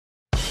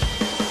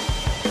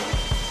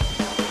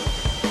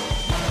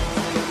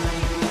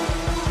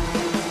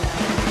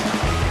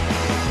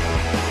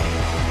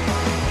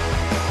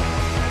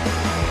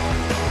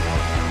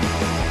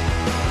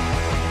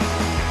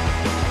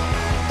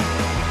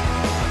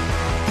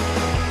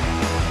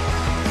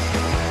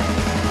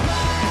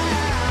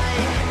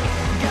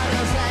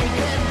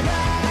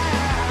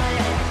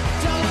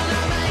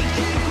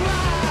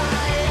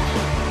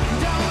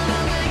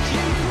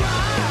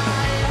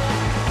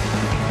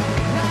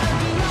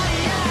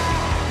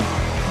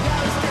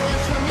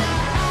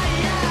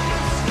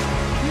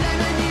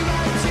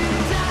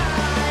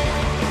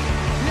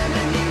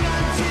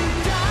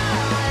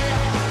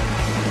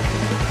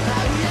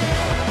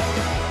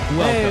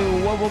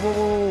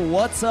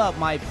What's up,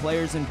 my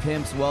players and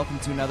pimps? Welcome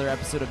to another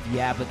episode of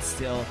Yeah But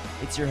Still.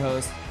 It's your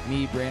host,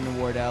 me, Brandon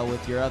Wardell,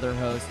 with your other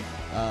host,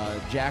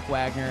 Jack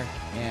Wagner.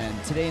 And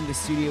today in the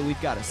studio, we've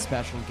got a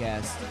special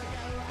guest.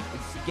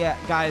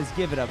 Guys,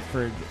 give it up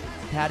for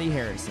Patty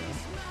Harrison.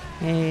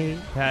 Hey.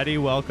 Patty,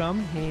 welcome.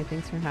 Hey,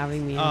 thanks for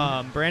having me.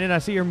 Brandon, I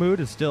see your mood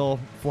is still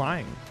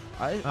flying.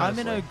 I'm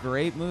in a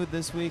great mood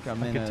this week. I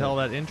can tell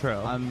that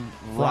intro. I'm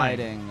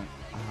riding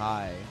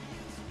high,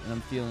 and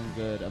I'm feeling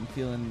good. I'm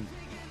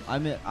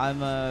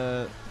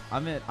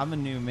a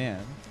new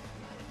man.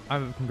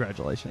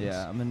 Congratulations.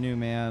 Yeah, I'm a new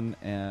man,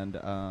 and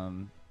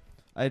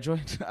I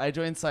joined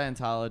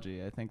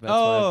Scientology. I think that's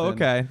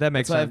okay, that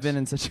makes sense. I've been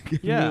in such a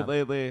good mood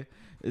lately.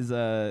 Is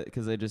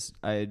because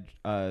I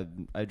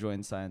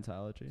joined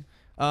Scientology.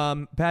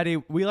 Patty,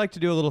 we like to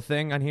do a little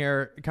thing on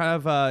here, kind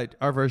of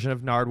our version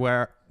of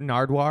Nardwar.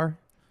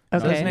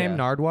 Is that his name? Yeah.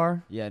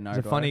 Nardwar? Yeah,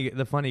 Nardwar.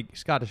 The funny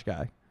Scottish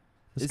guy.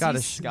 Is he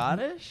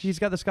Scottish? He's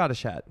got the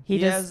Scottish hat. He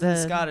has the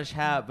Scottish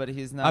hat, but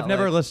he's not. I've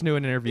never listened to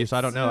an interview, so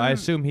I don't know. I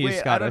assume he's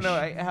Scottish.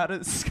 I don't know. How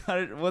does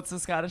Scottish? What's the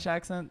Scottish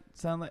accent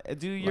sound like?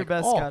 Do your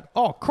best, Scott.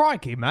 Oh,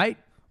 crikey, mate.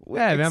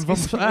 Yeah, man, I'm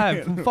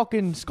from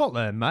fucking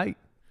Scotland, mate.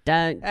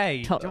 Don't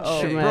touch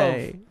me.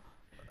 Bro.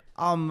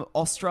 I'm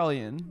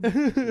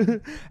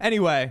Australian.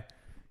 Anyway,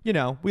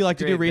 we like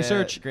to do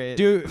research. Great.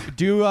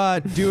 Do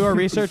our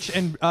research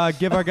and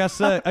give our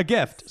guests a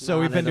gift. So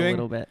we've been doing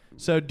a little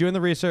bit. doing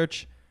the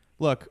research.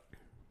 Look,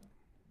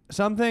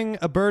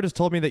 a bird has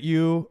told me that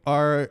you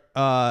are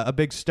a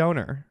big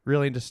stoner,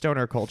 really into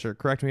stoner culture.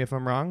 Correct me if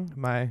I'm wrong.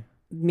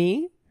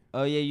 Me?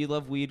 Oh yeah, you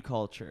love weed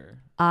culture.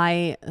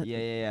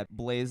 Yeah.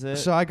 Blaze it.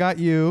 So I got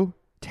you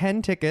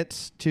 10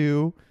 tickets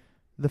to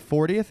the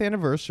 40th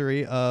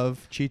anniversary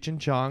of Cheech and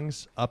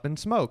Chong's Up in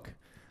Smoke.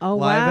 Oh,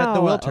 live wow. at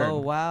the Wiltern. Oh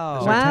wow.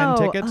 Those are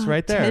 10 tickets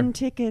right there. 10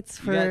 tickets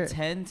You for... got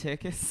 10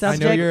 tickets? I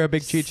know you're a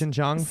big Cheech and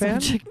Chong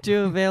fan. Subject to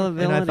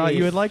availability. And I thought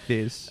you would like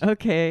these.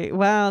 Okay.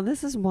 Wow,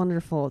 this is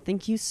wonderful.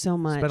 Thank you so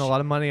much. Spent a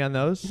lot of money on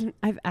those.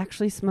 I've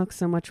actually smoked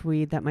so much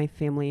weed that my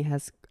family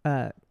has...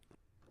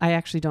 I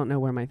actually don't know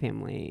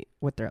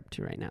what they're up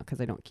to right now because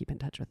I don't keep in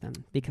touch with them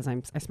because I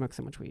smoke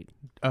so much weed.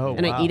 Oh,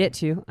 and wow. I eat it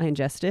too. I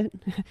ingest it.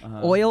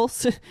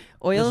 Oils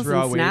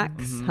and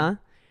snacks. Mm-hmm. Huh?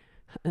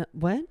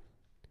 What?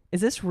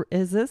 Is this?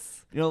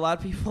 A lot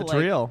of people It's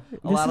like... real.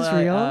 This is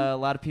real? A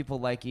lot of people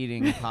like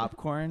eating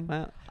popcorn.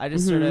 Wow. I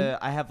just sort of...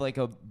 I have like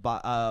a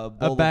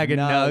bowl bag of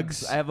of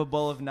nugs. I have a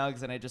bowl of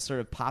nugs and I just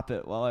sort of pop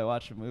it while I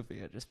watch a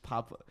movie.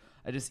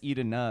 I just eat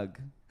a nug.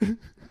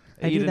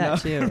 I do that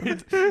too.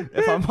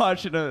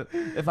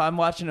 If I'm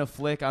watching a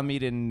flick, I'm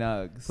eating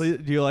nugs.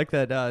 Do you like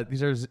that?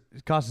 These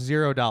cost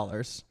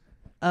 $0.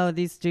 Oh,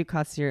 these do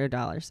cost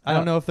 $0. I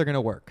don't know if they're gonna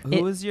work.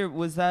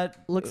 Was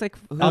that? Looks like...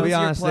 I'll be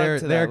honest.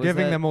 They're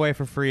giving them away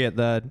for free at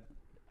the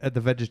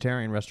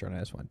vegetarian restaurant I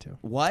just went to.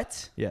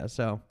 What? Yeah.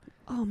 So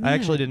Oh, man. I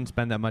actually didn't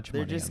spend that much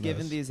money. They're just on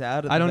giving those. these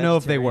out. At I the don't know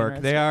if they vegetarian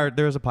work. restaurant?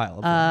 There's a pile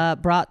of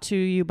them. Brought to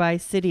you by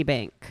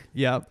Citibank.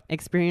 Yep.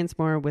 Experience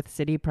more with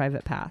Citi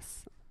Private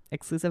Pass.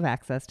 Exclusive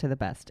access to the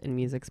best in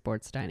music,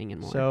 sports, dining,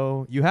 and more.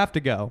 So you have to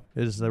go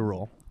is the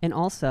rule. And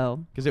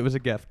also, Because it was a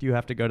gift. You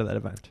have to go to that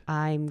event.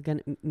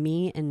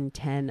 me and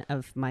 10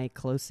 of my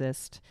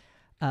closest,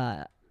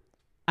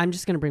 I'm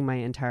just going to bring my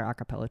entire a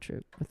cappella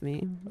troupe with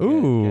me.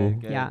 Ooh.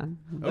 Good. Yeah.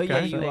 Oh yeah,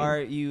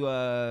 Okay. you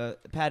are.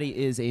 Patty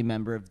is a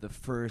member of the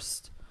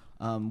first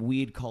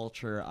weed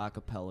culture a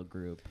cappella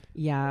group.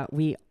 Yeah,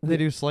 They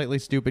do slightly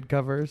stupid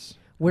covers.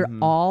 we're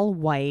all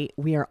white.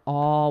 We are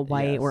all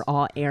white. Yes. We're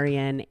all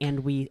Aryan,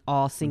 and we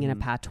all sing in a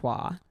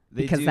patois.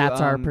 They Because do, that's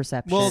our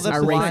perception. well, that's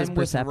our the thing. racist with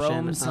perception.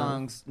 Rome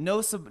songs.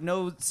 No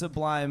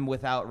Sublime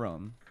without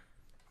Rome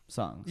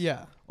songs.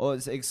 Yeah. Oh,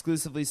 it's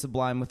exclusively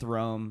Sublime with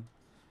Rome.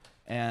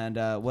 And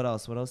what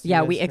else? What else? do you Yeah,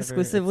 guys we cover?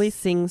 exclusively It's-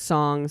 sing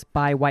songs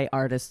by white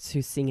artists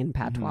who sing in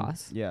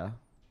patois. Yeah.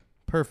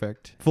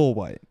 Perfect. Full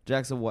white.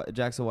 Jack's a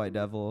white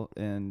devil,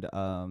 and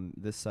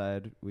this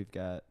side we've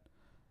got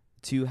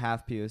 2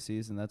 half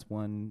POCs, and that's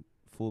 1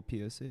 full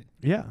POC.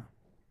 Yeah.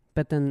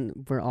 But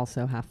then we're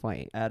also half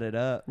white, Add it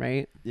up.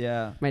 right?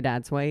 Yeah. My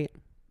dad's white.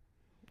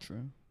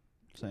 True.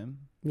 Same.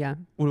 Yeah.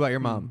 What about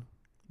your mom?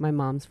 My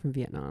mom's from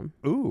Vietnam.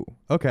 Ooh.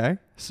 Okay.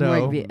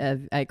 So,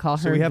 I call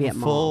her so we have Viet a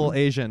full Mom.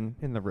 Asian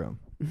in the room.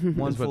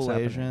 One Is what's full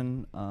happening.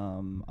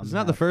 Asian. It's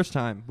not the first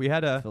time. We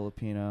had a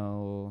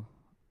Filipino.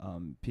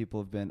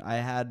 People have been. I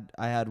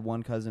had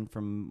one cousin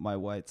from my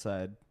white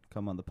side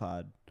come on the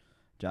pod,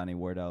 Johnny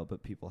Wardell,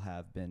 but people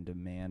have been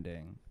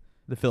demanding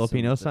the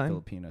Filipino some of side. the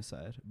Filipino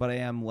side. But I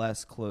am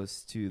less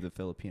close to the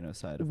Filipino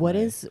side. Of What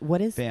my is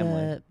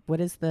family.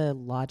 what is the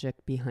logic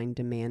behind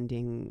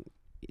demanding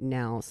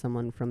now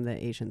someone from the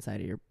Asian side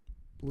of your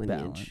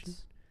lineage?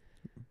 balance?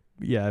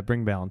 Yeah,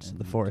 bring balance to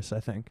the And- force, I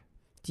think.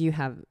 Do you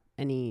have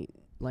any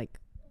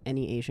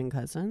Asian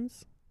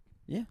cousins?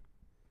 Yeah.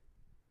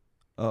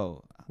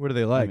 Oh, What are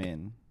they like? I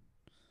mean,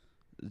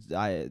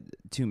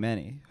 too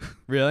many.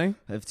 Really?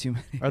 I have too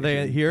many. Are they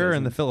Asian here or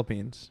in the cousins.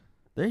 Philippines?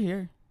 They're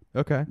here.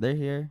 Okay. They're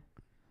here.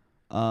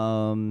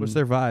 What's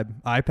their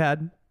vibe?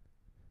 iPad?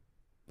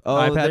 Oh,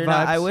 iPad they're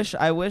not, I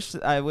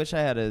vibes? wish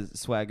I had a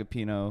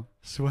Swagapino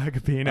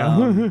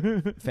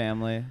Swagapino.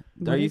 family.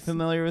 What Are you is-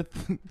 familiar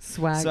with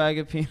Swag.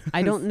 Swagapino?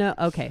 I don't know.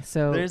 Okay,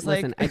 so There's,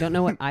 listen, like- I don't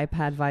know what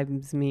iPad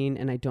vibes mean,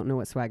 and I don't know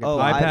what swag. Oh,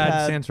 means. iPad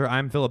iPad- stands for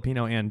I'm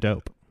Filipino and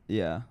dope.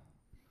 Yeah.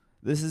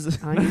 This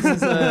is I'm this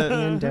is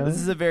and a this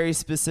is a very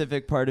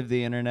specific part of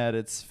the internet.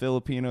 It's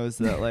Filipinos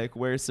that like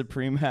wear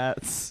Supreme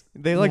hats.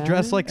 They like Yeah.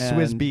 dress like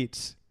Swiss And-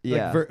 Beats.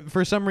 Yeah. Like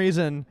for some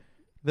reason,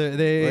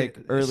 they Like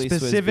early Swizz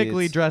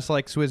specifically Beats. dress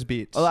like Swiss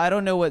Beats. Oh, I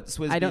don't know what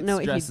Swiss I don't Beats know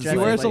what he dresses dresses He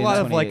like wears a in lot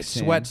of like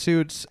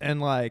 2018. sweatsuits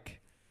and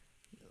like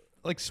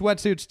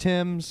sweatsuits,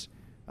 Timbs,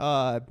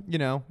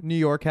 New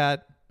York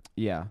hat,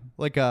 Yeah.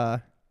 like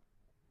a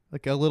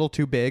little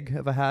too big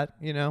of a hat,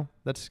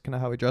 That's kind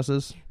of how he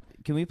dresses.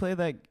 Can we play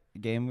that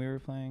game we were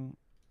playing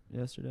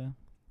yesterday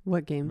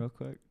What game? real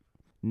quick?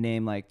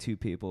 Name like two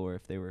people where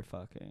if they were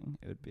fucking,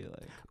 it would be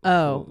like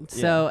Oh, cool.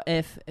 so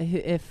if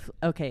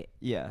okay,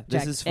 yeah,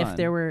 this Jack, is fun. if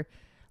there were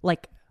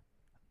like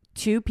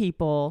two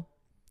people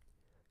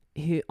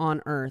who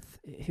on Earth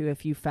who,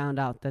 if you found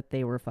out that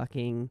they were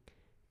fucking,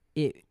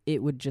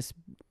 it would just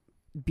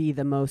be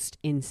the most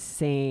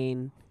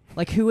insane.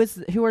 Like who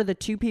are the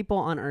two people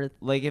on Earth?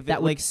 like if that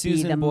it, would like be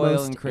Susan the Boyle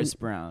most and Chris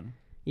Brown.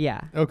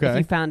 Yeah. Okay. If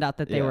you found out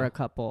that they Yeah. were a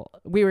couple,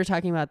 we were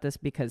talking about this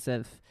because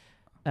of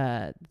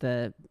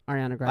the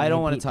Ariana Grande. I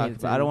don't want Pete to talk.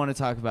 Davidson. I don't want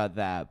to talk about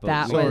that. But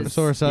That we- was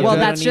Sore subject. well. we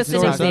don't That's need just to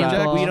an talk about-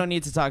 example. We don't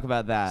need to talk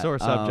about that. Sore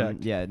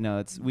subject. Yeah, no,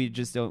 it's we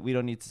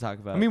don't need to talk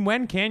about. I mean,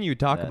 when can you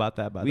talk that. about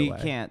that? By we the way,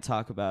 can't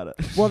talk about it.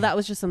 Well, that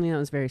was just something that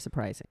was very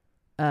surprising.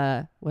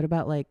 What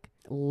about like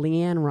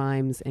Leanne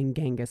Rimes and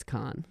Genghis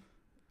Khan?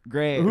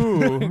 Great,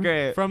 Ooh.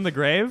 great. From the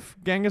grave,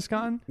 Genghis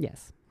Khan.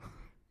 Yes.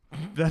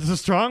 That's a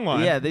strong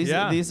one. Yeah,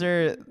 these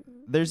are.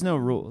 There's no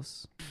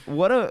rules.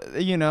 What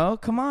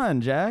come on,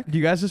 Jack. Do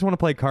you guys just want to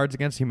play Cards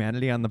Against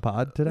Humanity on the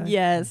pod today?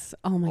 Yes.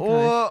 Oh my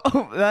gosh.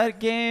 Oh, that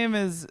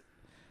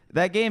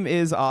game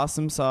is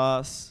awesome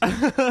sauce.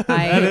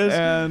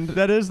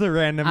 That is the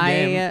random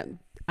game.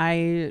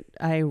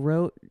 I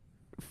wrote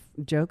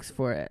jokes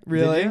for it.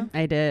 Really? Did you?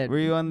 I did. Were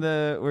you in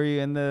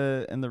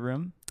the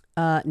room?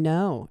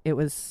 No, it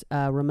was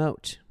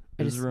remote.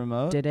 I It was just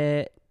remote. did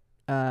it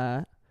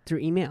through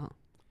email.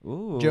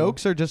 Ooh.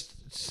 Jokes are just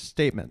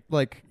statement,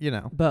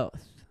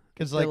 Both.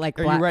 Because But, like, like,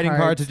 are you black writing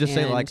cards to cards just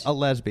say like and- a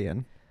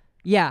lesbian?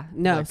 Yeah.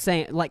 No, Like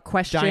saying like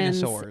questions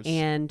dinosaurs.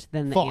 and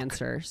then the Fuck.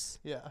 answers.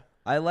 Yeah.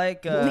 I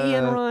like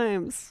Leanne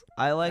Rimes.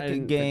 I like I a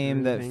didn't game think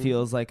of that anything.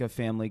 feels like a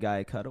Family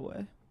Guy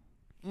cutaway.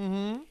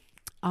 Mm-hmm.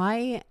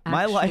 I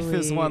My life is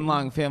actually- one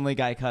long Family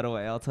Guy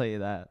cutaway. I'll tell you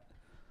that.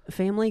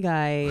 Family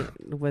Guy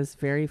was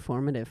very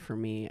formative for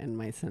me and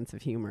my sense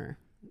of humor.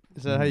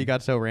 Is that how you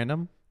got so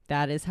random?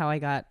 That is how I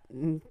got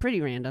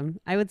pretty random.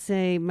 I would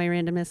say my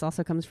randomness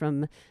also comes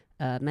from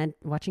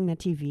watching Mad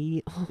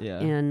TV Yeah.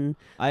 and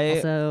I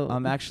also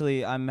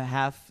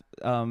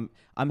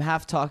I'm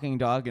half talking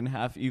dog and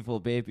half evil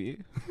baby.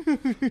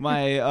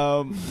 my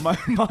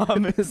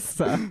mom is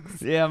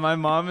my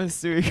mom is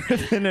Stewie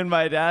Griffin and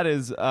my dad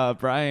is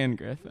Brian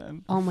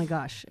Griffin. oh my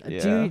gosh,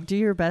 Yeah. do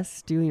your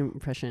best Stewie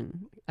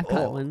impression. I've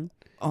got one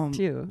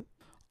too.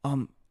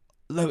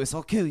 Lois,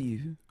 I'll kill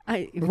you.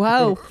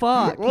 Wow,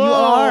 fuck. You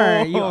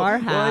Whoa. are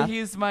half. Well,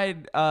 he's my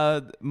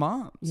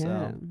mom. Yeah.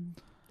 So.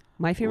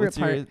 My favorite What's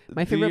your-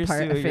 my do favorite your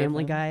part of Stewie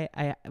Family Griffin.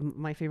 Guy,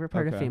 my favorite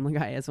part of Okay. Family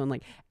Guy is when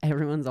like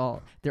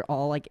they're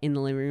all like in the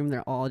living room,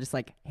 they're all just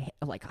like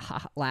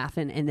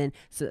laughing, and then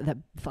so that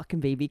fucking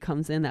baby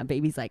comes in, that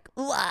baby's like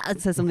 "Wah,"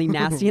 and says something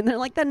nasty, and they're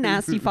like the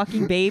nasty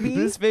fucking baby,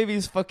 This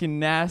baby's fucking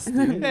nasty.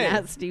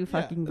 nasty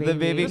fucking baby. The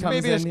baby This comes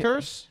baby is in-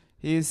 curse.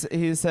 He says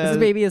This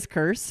baby is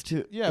cursed.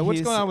 Yeah, what's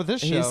he's- going on with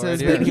this He show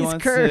says right that here? he Baby's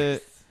wants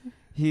cursed. to.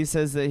 He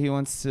says that he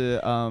wants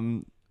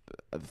to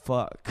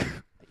fuck.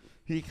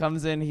 He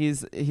comes in.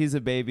 He's a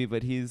baby,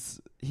 but he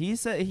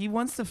said he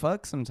wants to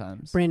fuck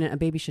sometimes. Brandon, a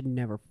baby should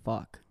never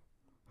fuck.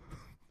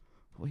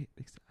 Wait,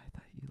 I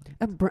thought you.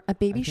 Liked, A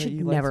baby I thought should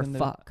you liked never when the-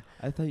 fuck.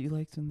 I thought you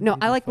liked when. The No,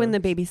 baby I like when the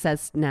fucks. baby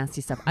says nasty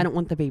stuff. I don't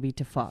want the baby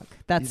to fuck.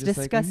 That's You just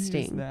like when he's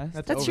disgusting. nasty.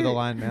 That's, That's over your- the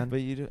line, man. But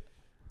you do.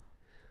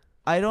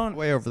 I don't.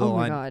 Way over the Oh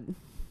my line. god.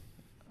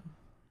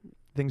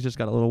 Things just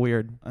got a little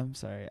weird. I'm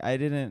sorry. I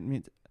didn't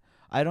mean.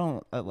 I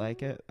don't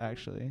like it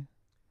actually.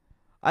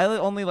 I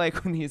only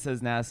like when he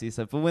says nasty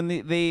stuff. But when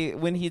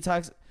when he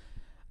talks,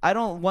 I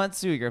don't want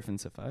Stewie Griffin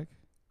to fuck.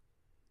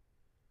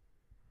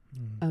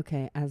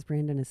 Okay, as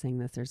Brandon is saying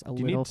this, there's a Do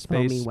you little need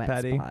space, foamy wet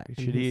Patty? spot. in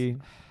Should his-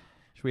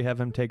 Should we have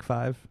him take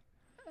 5?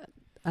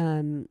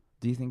 Do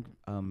you think?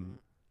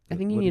 I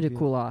think you would need it to be-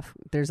 cool off.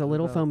 There's a What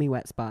little about- foamy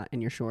wet spot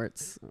in your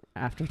shorts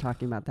after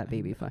talking about that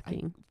baby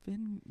fucking. I've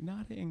been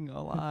nutting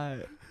a lot.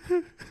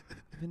 I've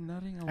been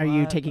nutting a lot. Are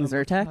you taking on the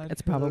Zyrtec?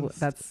 It's probably podcast,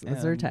 that's a and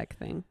Zyrtec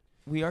thing.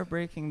 We are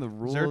breaking the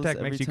rules. Zyrtec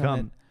every makes you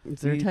time come.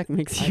 Zyrtec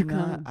makes you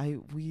come.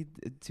 We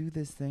do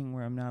this thing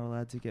where I'm not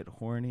allowed to get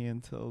horny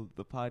until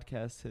the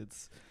podcast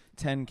hits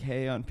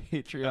 10K on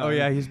Patreon. Oh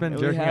yeah, he's been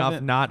And we jerking off,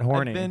 haven't- not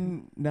horny. I've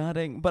been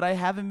nutting, but I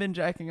haven't been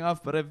jacking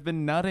off. But I've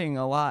been nutting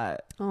a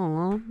lot.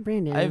 Oh,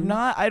 Brandon.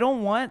 I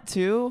don't want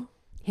to.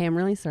 Hey, I'm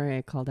really sorry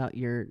I called out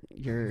your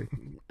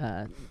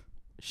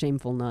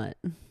shameful nut.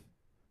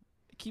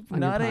 Keep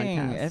On your nutting.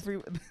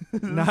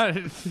 podcast. Not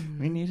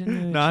We need a new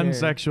chair.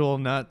 non-sexual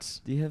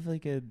nuts. Do you have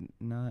like a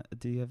nut?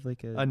 Do you have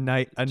like A a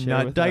nut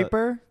without-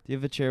 diaper? Do you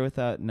have a chair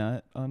without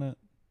nut on it?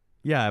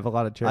 Yeah, I have a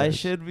lot of chairs. I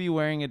should be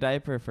wearing a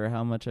diaper for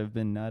how much I've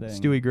been nutting.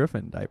 Stewie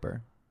Griffin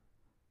diaper.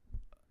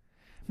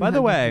 By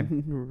the way,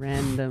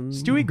 random.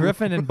 Stewie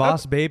Griffin and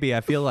Boss Baby,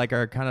 I feel like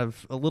are kind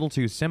of a little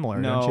too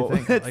similar. No, don't you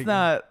think? it's Like,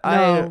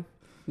 not.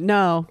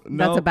 No, that's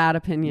No. a bad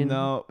opinion.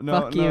 No, Fuck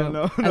no, you.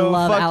 no, I no.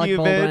 love Fuck Alec you,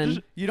 Baldwin.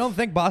 bitch. You don't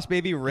think Boss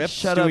Baby ripped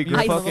Shut Stewie up, you Griffin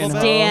I a little fucking bit?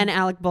 stan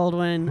Alec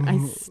Baldwin.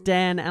 I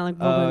stan Alec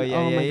Baldwin. Oh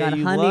yeah, yeah, my yeah. god,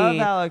 You honey. love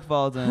Alec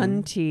Baldwin.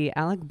 Hunty,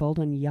 Alec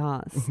Baldwin,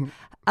 yes.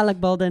 Alec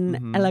Baldwin,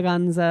 Mhm.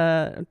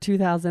 Eleganza,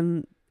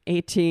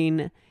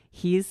 2018.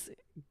 He's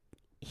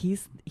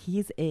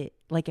it.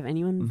 Like if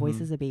anyone Mhm.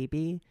 voices a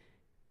baby,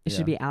 it Yeah.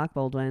 should be Alec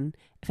Baldwin.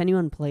 If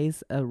anyone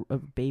plays a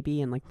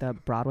baby in like the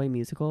Broadway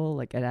musical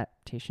like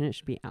adaptation, it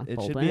should be Alec It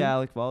Baldwin. should be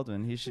Alec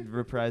Baldwin. He should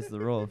reprise the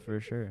role for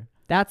sure.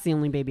 That's the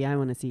only baby I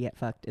want to see get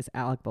fucked is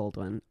Alec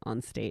Baldwin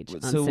on stage.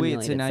 on So wait,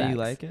 so simulated now you sex.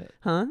 like it?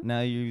 Huh?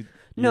 Now you?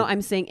 No, you're-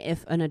 I'm saying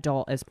if an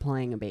adult is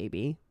playing a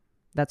baby,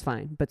 that's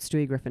fine. But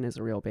Stewie Griffin is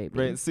a real baby.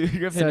 right. Stewie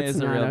Griffin So it's is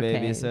a not real okay.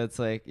 baby, so it's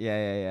like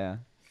yeah.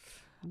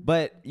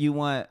 But you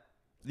want?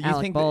 You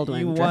Alec think Baldwin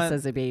that you dressed want?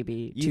 as a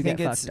baby you to think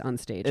get it's- fucked on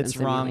stage. It's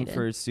and wrong simulated.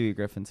 for Stewie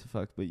Griffin to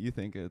fuck, but you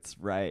think it's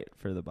right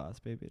for the Boss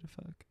Baby to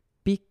fuck.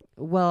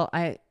 Well,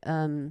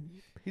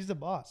 He's the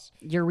boss.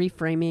 you're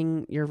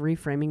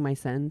reframing my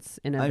sense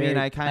in a I very mean,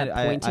 I kind of,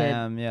 I pointed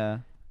am, yeah.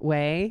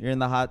 way. You're in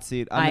the hot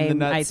seat. I'm in the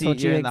nut I seat.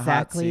 told you You're in the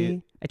hot seat.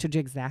 exactly. I told you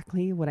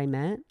exactly what I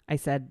meant. I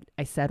said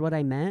what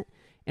I meant,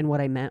 and what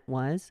I meant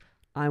was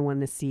I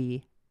want to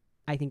see.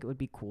 I think it would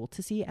be cool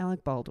to see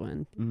Alec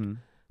Baldwin Mm-hmm.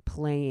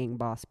 playing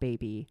Boss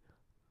Baby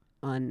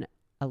on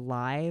a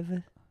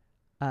live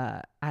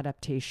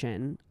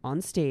adaptation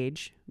on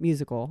stage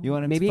musical. You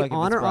want him maybe to fuck if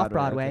on it's or off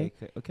Broadway,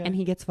 Okay. and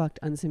he gets fucked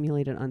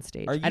unsimulated on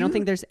stage. Are I don't you-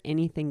 think there's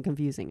anything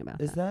confusing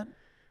about Is that.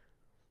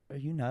 that? Are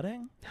you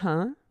nutting?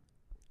 Huh?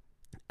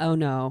 Oh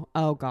no.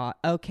 Oh god.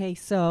 Okay,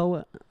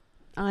 so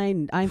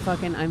I'm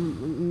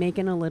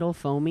making a little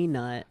foamy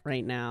nut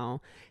right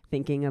now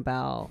thinking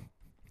about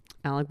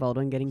Alec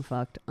Baldwin getting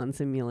fucked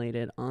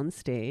unsimulated on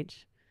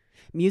stage.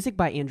 Music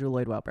by Andrew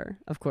Lloyd Webber,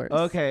 of course.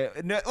 Okay.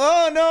 No.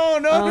 Oh no!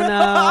 No! Oh, no!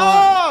 no.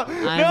 Oh,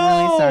 I'm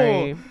no! really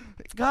sorry.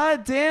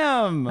 God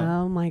damn!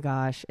 Oh my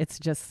gosh. It's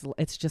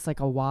just like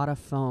a wad of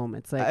foam.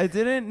 It's like I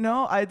didn't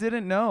know. I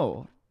didn't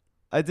know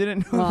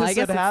well, this I guess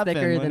would it's happen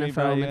thicker when than a we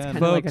brought foam. you It's in.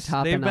 kind of like a Folks,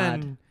 tapenade. they've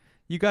been.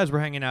 You guys were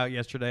hanging out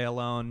yesterday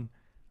alone.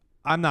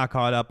 I'm not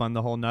caught up on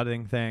the whole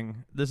nutting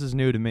thing. This is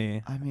new to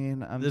me. I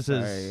mean, I'm This sorry.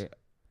 is-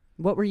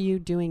 What were you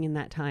doing in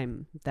that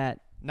time?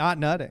 Not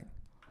nutting.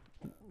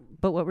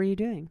 But what were you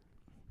doing?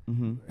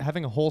 Mm-hmm.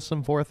 Having a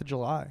wholesome 4th of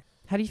July.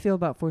 How do you feel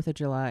about 4th of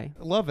July?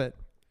 I love it.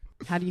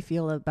 How do you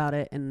feel about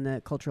it in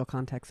the cultural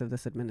context of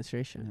this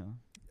administration?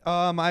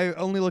 I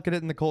only look at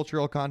it in the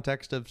cultural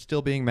context of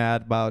still being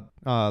mad about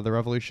the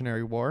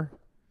Revolutionary War,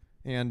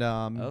 and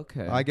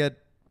Okay. I get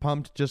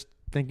pumped just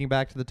thinking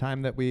back to the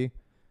time that we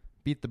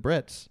beat the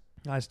Brits.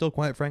 I still,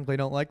 quite frankly,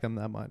 don't like them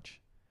that much.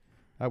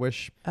 I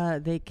wish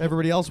They can,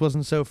 everybody else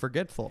wasn't so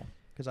forgetful,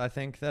 because I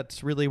think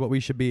that's really what we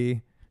should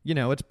be. You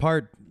know, it's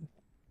part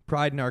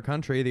pride in our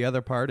country. The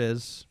other part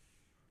is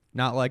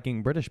not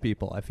liking British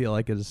people. I feel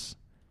like is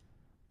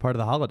part of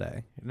the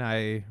holiday, and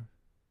I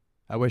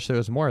wish there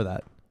was more of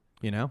that.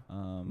 You know,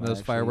 I those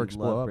actually fireworks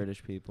love blow up.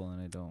 British people,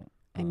 and I don't.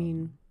 I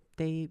mean,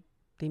 they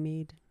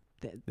made.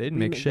 They didn't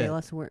make shit.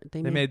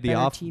 They made the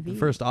better the TV.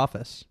 first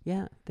Office.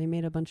 Yeah, they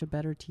made a bunch of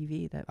better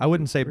TV. That I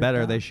wouldn't say ripped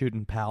better. off. They shoot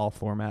in PAL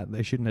format.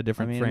 They shoot in a I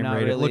different mean, frame not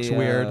rate. really, it looks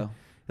weird.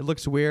 It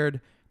looks weird.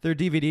 Their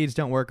DVDs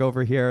don't work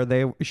over here.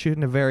 They shoot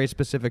in a very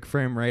specific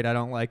frame rate. I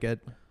don't like it.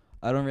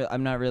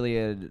 I'm not really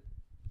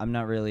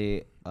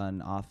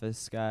an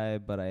Office guy,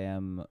 but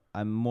I'm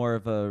more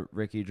of a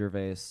Ricky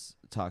Gervais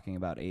talking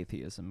about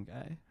atheism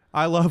guy.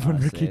 I love when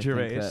Honestly, Ricky I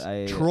think Gervais that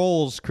I-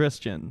 trolls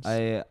Christians.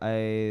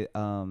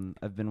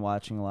 I've been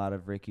watching a lot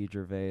of Ricky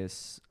Gervais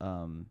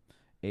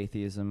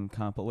atheism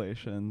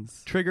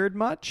compilations, Triggered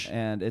much?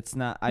 and it's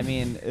not. I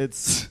mean,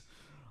 it's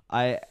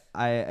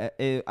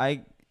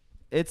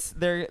it's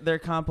they're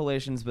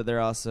compilations, but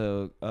they're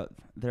also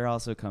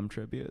cum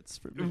tributes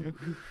for me.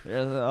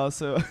 They're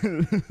also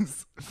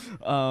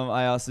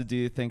I also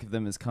do think of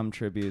them as cum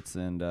tributes,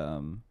 and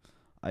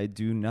I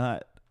do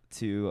not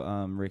to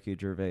Ricky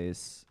Gervais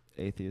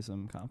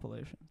atheism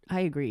compilation.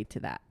 I agree to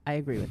that. I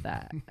agree with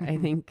that. I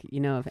think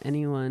if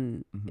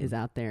anyone Mhm. is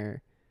out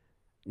there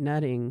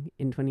nutting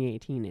in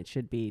 2018, it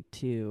should be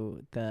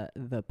to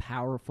the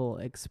powerful,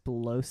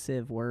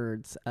 explosive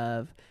words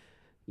of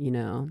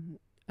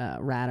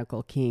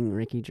radical king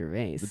Ricky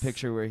Gervais. The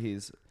picture where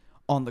he's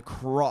on the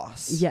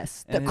cross.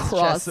 Yes, the and his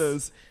cross. chest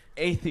says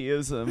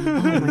atheism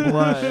Oh my in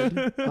gosh.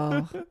 blood.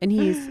 Oh, and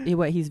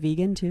he's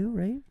vegan too,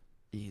 right?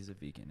 He's a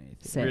vegan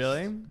atheist. Sick.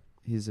 Really?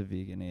 He's a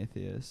vegan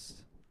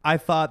atheist. I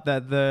thought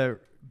that the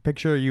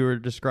picture you were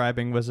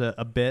describing was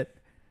a bit,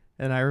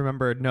 And I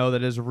remember, no,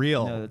 that is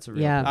real. No, that's a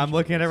real Yeah. picture. I'm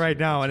looking at it That's a right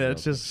real now, and picture.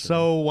 it's just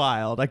so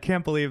wild. I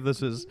can't believe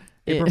this is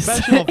a It-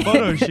 professional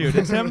photo shoot.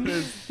 It's him.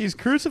 He's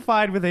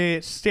crucified with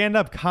a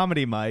stand-up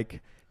comedy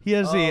mic. He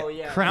has Oh, a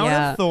yeah. crown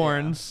Yeah. of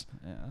thorns.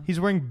 Yeah. He's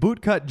wearing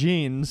bootcut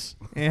jeans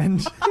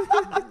and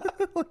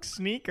like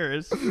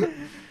sneakers.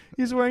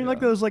 He's wearing like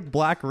those like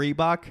black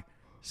Reebok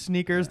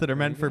sneakers that are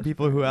meant for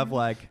people who have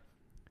like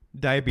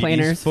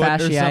diabetes Plantar foot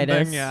or fasciitis.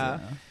 something.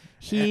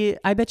 Yeah.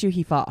 I bet you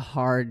he fought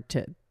hard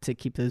to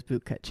keep those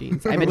bootcut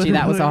jeans. I bet you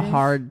that was a Literally.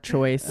 hard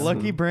choice.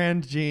 Lucky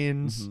Brand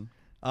jeans.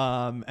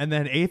 Mhm. And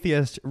then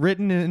atheist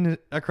written in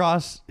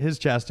across his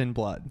chest in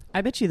blood.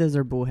 I bet you those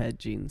are bullhead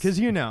jeans. Because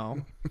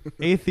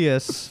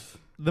atheists,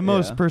 the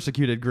most Yeah.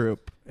 persecuted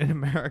group in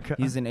America.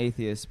 He's an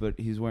atheist, but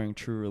he's wearing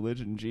True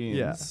Religion jeans.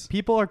 Yeah.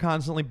 People are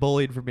constantly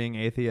bullied for being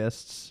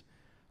atheists.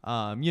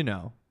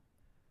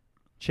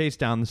 Chased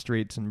down the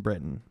streets in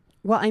Britain.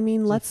 Well, I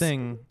mean, It's a let's.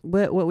 thing.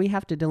 What we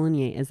have to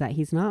delineate is that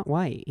he's not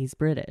white. He's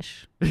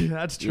British.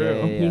 That's true.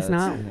 Yeah, yeah, He's that's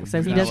not. the thing. So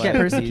He's he not does get white.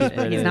 persecuted. He's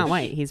British. not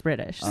white. He's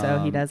British. So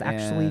he does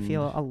actually and-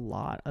 feel a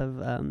lot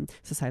of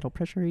societal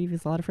pressure. He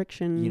feels a lot of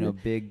friction. You know,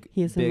 big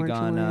He is a big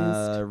on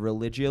marginalized.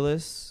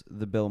 Religulous,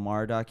 the Bill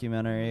Maher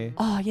documentary.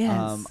 Oh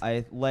yes.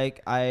 I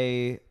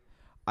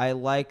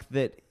like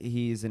that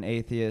he's an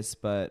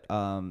atheist, but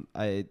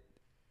I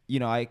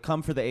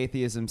come for the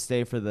atheism,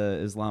 stay for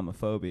the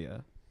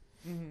Islamophobia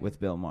with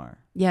Bill Maher.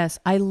 Yes,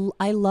 I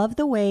love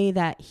the way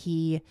that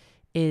he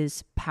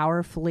is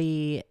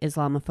powerfully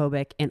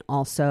Islamophobic and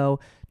also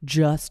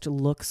just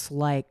looks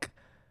like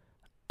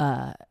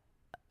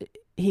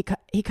he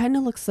kind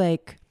of looks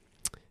like,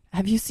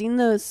 have you seen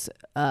those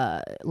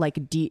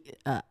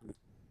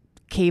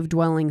cave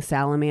dwelling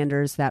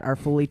salamanders that are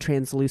fully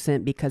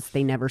translucent because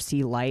they never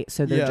see light,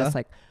 so they're Yeah. just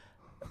like,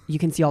 you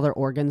can see all their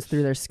organs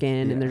through their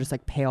skin and they're just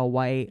like pale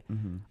white.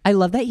 Mm-hmm. I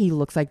love that he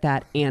looks like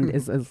that and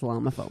is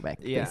Islamophobic.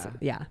 Yeah.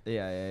 basically. Yeah.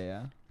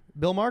 Yeah.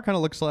 Bill Maher kind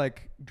of looks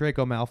like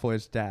Draco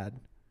Malfoy's dad.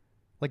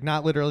 Like,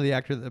 not literally the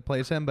actor that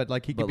plays him, but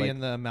like he could But, be like- in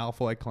the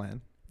Malfoy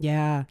clan.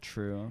 Yeah.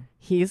 True.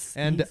 He's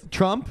And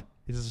Trump,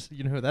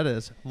 you know who that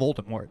is?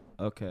 Voldemort.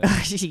 Okay.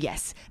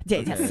 yes.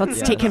 Yes. Okay, Let's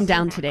yes. take him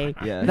down today.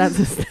 Yes.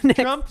 That's the next.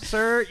 Trump,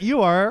 sir,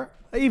 you are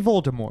a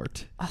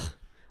Voldemort.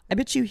 I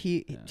bet you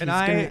he's And gonna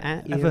I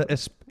at have you. a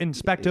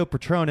Inspecto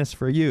Patronus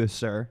for you,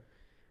 sir.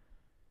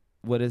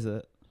 What is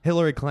it?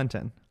 Hillary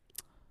Clinton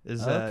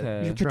is Okay.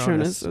 a Your Patronus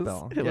Patronus is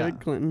spell. Hillary Yeah.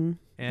 Clinton.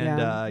 And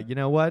Yeah. you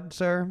know what,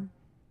 sir?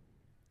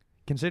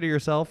 Consider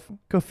yourself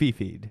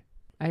Kofified.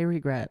 I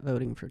regret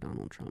voting for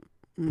Donald Trump.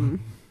 Mm.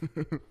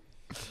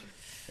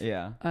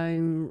 Yeah. I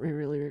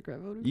really regret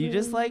voting. You for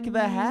just him. like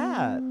the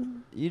hat.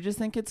 You just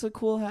think it's a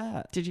cool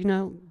hat. Did you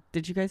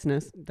guys know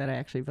that I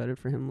actually voted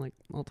for him like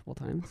multiple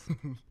times?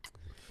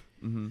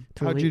 Mm-hmm.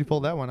 How'd you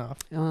pull that one off?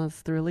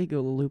 It's through a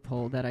legal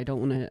loophole that I don't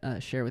want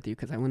to share with you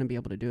because I want to be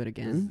able to do it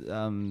again. I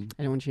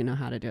don't want you to know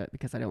how to do it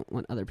because I don't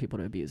want other people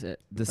to abuse it.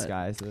 But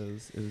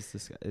Disguises. It was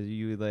disguise.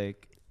 You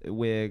like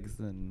wigs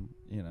and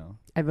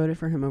I voted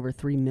for him over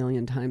 3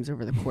 million times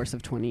over the course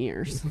of 20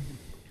 years.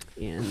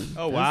 And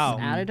Oh, those wow.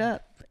 added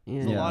up. And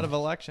It's a Yeah. lot of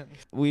elections.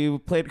 we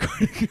played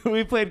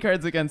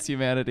Cards Against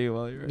Humanity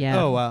while you were.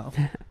 Yeah. Oh, wow.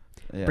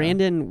 Yeah.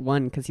 Brandon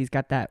won because he's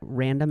got that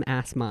random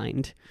ass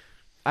mind.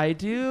 I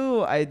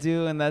do,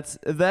 and that's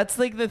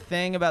like the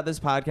thing about this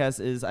podcast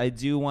is I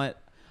do want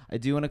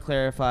to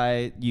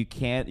clarify you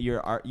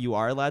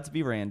are allowed to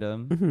be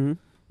random. Mm-hmm.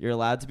 You're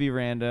allowed to be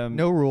random.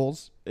 No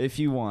rules. if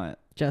you want.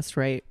 Just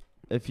right.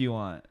 If you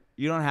want,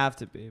 you don't have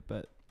to be,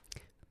 but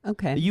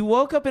Okay. you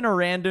woke up in a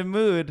random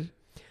mood.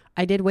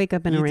 I did wake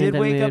up in a You random did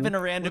wake mood. up in a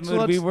random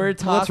mood. We were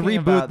Let's talking reboot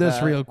about this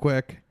that. real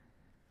quick.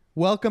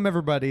 Welcome,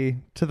 everybody,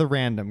 to the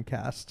Random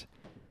Cast.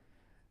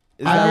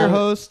 Is I'm that your what-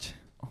 host,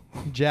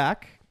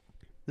 Jack.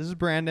 This is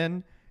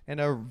Brandon, and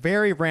a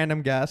very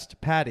random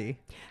guest, Patty.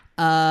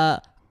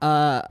 I'll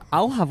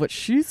have what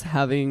she's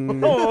having.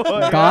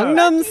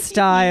 Gangnam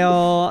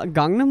Style.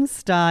 Gangnam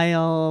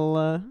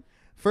Style.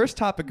 First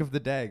topic of the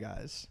day,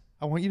 guys.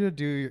 I want you to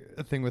do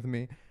a thing with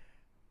me.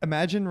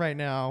 Imagine right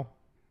now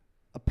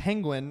a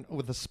penguin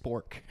with a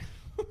spork.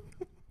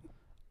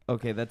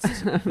 Okay,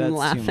 that's too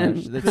laughing.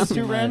 much. That's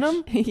Too much.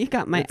 random? You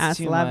got my That's ass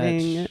too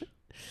laughing. much.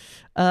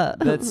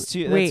 That's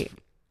too. Wait. That's,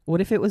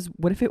 What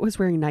if it was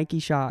wearing Nike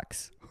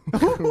Shocks?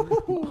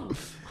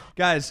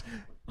 Guys,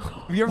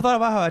 have you ever thought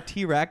about how a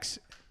T-Rex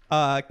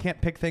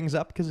can't pick things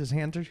up because his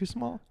hands are too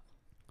small?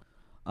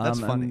 That's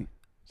funny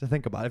to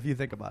think about if you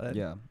think about it.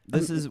 Yeah.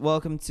 This is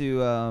welcome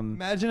to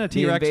Imagine a the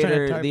T-Rex trying to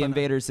Invader type the on a-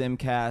 Invader Zim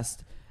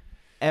cast.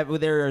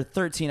 There are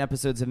 13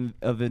 episodes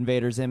of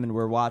Invader Zim, and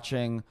we're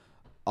watching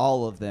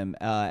all of them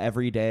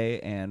every day.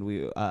 And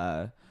we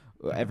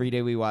every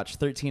day we watch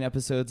 13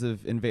 episodes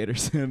of Invader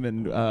Zim,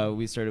 and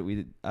we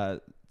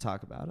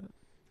talk about it.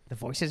 The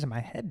voices in my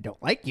head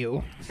don't like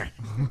you.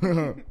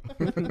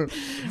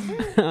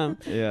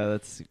 Yeah,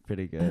 that's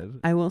pretty good.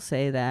 I will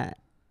say that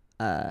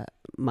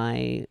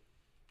my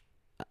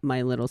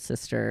little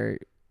sister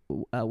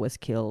was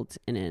killed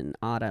in an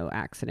auto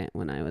accident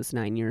when I was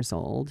 9 years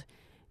old,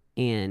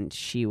 and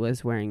she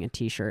was wearing a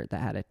T-shirt that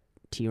had a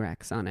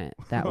T-Rex on it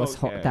that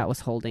was Okay. that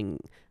was holding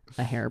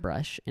a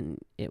hairbrush, and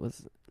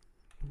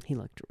he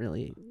looked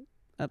really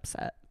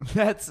upset.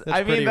 That's I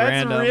mean, pretty that's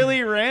random.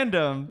 really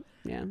random.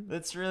 Yeah.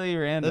 That's really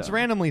random. That's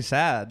randomly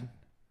sad.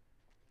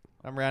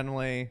 I'm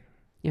randomly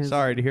It was-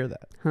 sorry to hear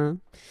that. Huh?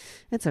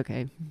 It's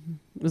okay.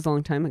 It was a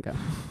long time ago.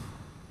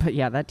 But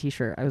yeah, that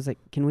T-shirt, I was like,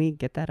 can we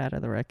get that out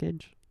of the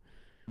wreckage?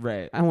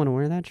 Right. I want to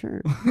wear that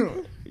shirt.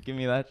 Give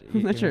me that.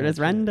 That shirt is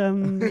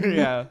random.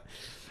 Yeah.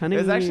 Honey. It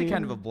was actually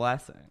kind of a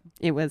blessing.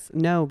 It was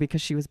no,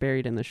 because she was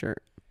buried in the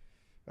shirt.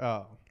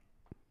 Oh.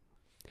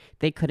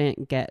 They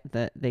couldn't get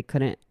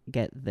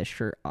the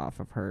shirt off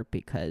of her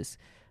because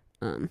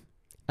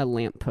a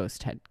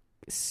lamppost had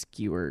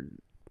skewered,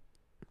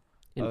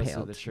 impaled. Oh,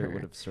 so the shirt her.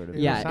 would have sort of.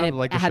 Yeah, It sounded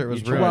like the had, shirt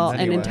was ruined well,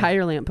 anyway. an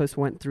entire lamppost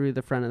went through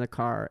the front of the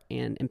car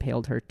and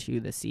impaled her to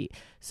the seat.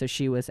 So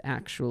she was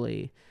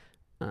actually,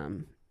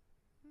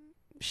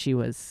 she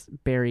was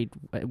buried,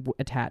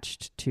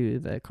 attached to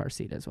the car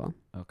seat as well.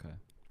 Okay.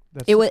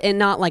 It was, and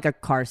not like a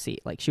car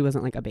seat. Like she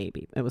wasn't like a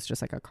baby. It was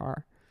just like a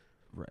car.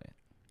 Right.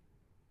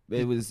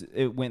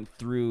 It went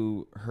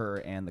through her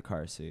and the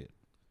car seat.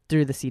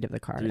 Through the seat of the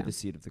car. Through yeah. the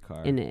seat of the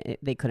car. And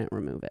they couldn't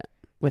remove it.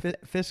 With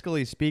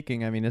Fiscally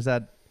speaking, I mean, is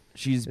an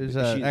she's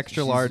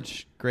extra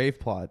large grave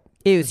plot?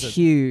 it was Is it-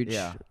 huge.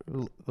 Yeah.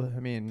 I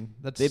mean,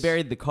 that's They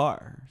buried the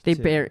car. They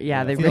too. buried.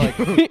 Yeah, they I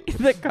feel buried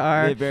the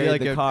car. They buried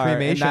like the a car, and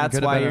cremation that's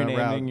could have why been you're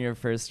a route. naming your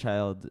first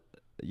child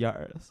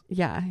Yaris.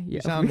 Yeah,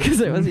 sound-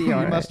 because it was a you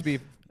Yaris. must be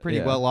pretty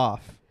Yeah. well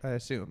off, I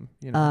assume.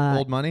 You know, Uh,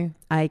 old money.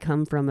 I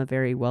come from a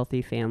very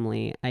wealthy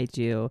family. I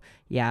do.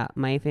 Yeah,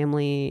 my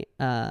family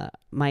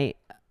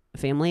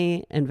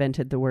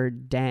invented the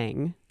word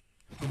dang.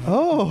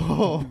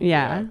 Oh.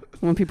 Yeah.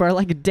 When people are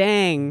like,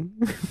 dang.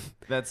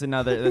 That's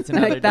another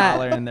Like that.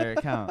 dollar in their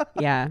account.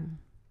 Yeah.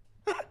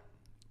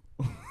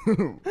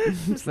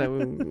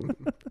 So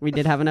we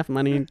did have enough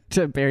money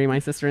to bury my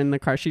sister in the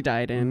car she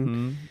died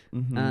in.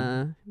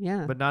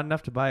 Yeah. But not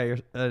enough to buy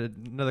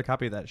another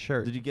copy of that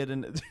shirt. Did you get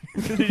in?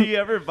 Did you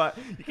ever buy?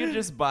 You could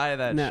just buy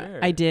that No,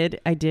 shirt. I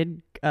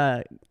did.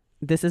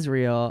 This is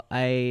real.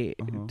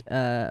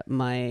 Uh-huh.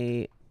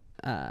 My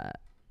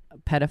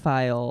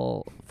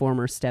pedophile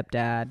former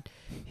stepdad,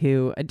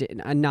 who did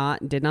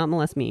not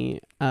molest me,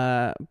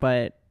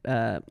 but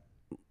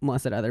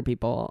molested other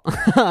people.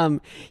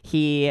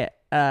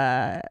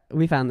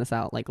 We found this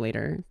out like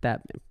later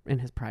that in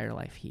his prior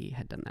life he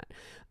had done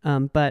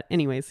that. But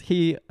anyways,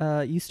 he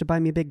used to buy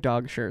me big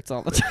dog shirts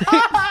all the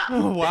time.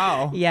 Oh,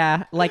 wow.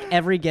 Yeah, like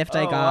every gift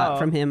I Oh, got wow.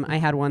 from him, I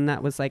had one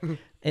that was like,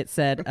 it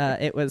said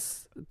it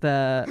was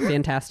the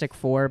Fantastic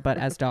Four, but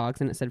as dogs,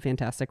 and it said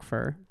Fantastic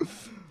Fur.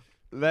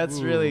 That's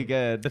Ooh. really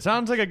good. It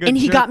sounds like a good And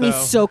he shirt, got me though.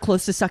 so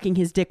close to sucking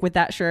his dick with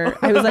that shirt.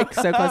 I was like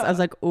so close. I was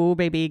like, "Oh,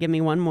 baby, give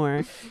me one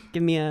more.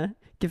 Give me a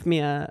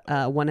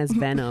one as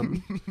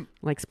Venom,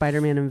 like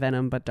Spider-Man and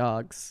Venom, but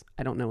dogs."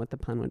 I don't know what the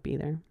pun would be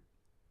there.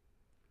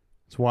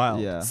 It's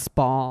wild. Yeah.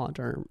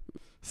 Spawder,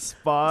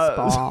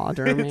 Spa.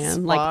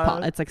 man.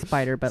 Like it's like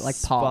spider, but like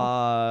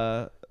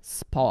paw.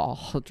 Spa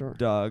Spawder.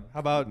 dog. How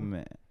about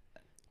Man.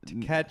 to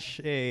catch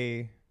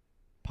a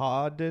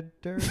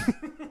pawdider?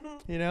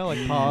 You know,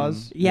 like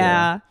paws.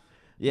 Yeah.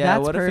 Yeah.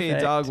 That's What if perfect.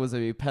 a dog was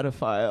a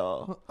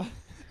pedophile?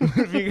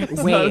 Have you guys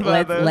thought Wait,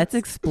 about this? let's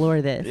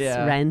explore this.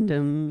 Yeah.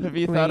 Random. Have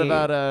you thought wait.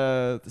 about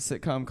a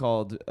sitcom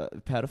called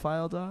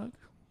Pedophile Dog?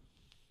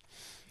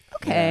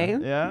 Okay.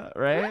 Yeah,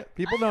 right?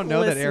 People don't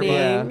know that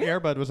Listening.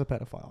 Airbud was a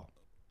pedophile.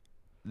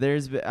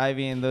 Those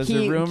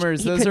He- are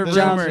rumors. he Those could are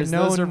jump- rumors.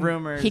 known- Those are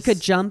rumors. He could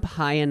jump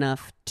high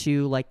enough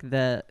to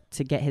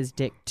to get his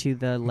dick to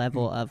the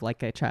level of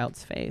like a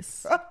child's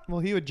face. Well,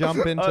 he would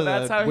jump into Oh,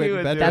 that's the how he would do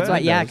bedroom it? That's why,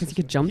 yeah, windows. because he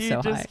could jump He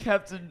so just high.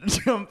 kept to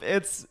jump.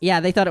 It's Yeah,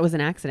 they thought it was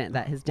an accident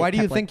that his dick. Why do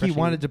you kept, like, think he brushing-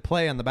 wanted to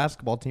play on the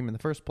basketball team in the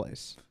first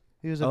place?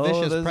 He was a Oh,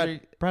 vicious those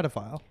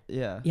pedophile.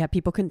 yeah. Yeah,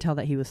 people couldn't tell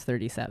that he was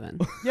 37.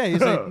 Yeah,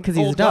 he's a 'Cause he's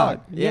a old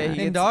dog. Yeah, Yeah. he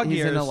in gets- dog he's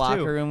years in the locker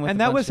too. room with a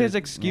and that bunch was his of-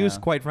 excuse, yeah.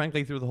 quite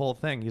frankly, through the whole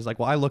thing. He's like,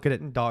 "Well, I look at it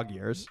in dog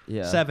years.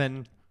 Yeah.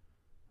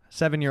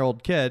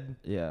 7-year-old kid,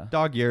 Yeah.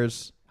 dog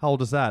years. How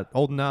old is that?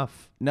 Old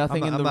enough.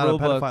 Nothing I'm in the not a rule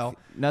book. pedophile.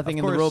 Nothing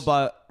Of in the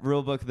course.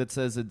 rule book that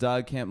says a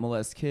dog can't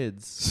molest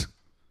kids.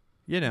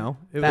 You know,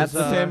 it That's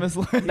was the famous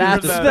line.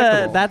 That's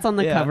despicable. that's on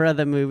the Yeah. cover of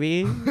the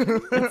movie.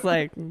 It's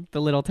like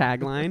the little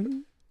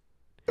tagline.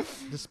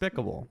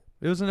 despicable.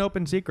 It was an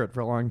open secret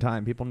for a long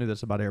time. People knew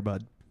this about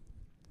Airbud.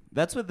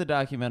 That's what the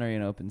documentary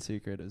An Open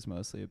Secret is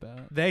mostly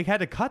about. They had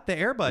to cut the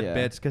Airbud Yeah.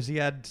 bits because he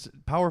had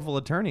powerful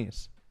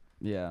attorneys.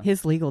 Yeah.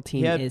 His legal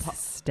team He had is po-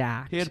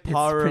 stacked. He had It's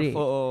pretty-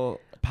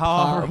 powerful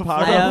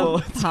Powerful.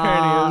 attorneys.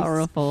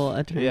 powerful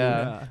attorney.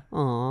 Yeah.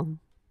 Aw,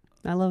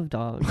 I love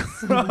dogs.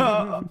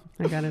 I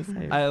gotta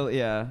say.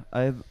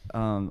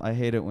 I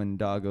hate it when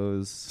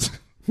doggos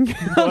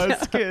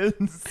molest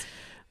kids.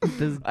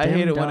 Those I hate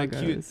damn it when a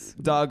cute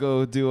doggos.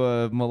 doggo do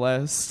a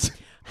molest.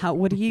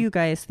 What do you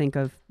guys think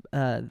of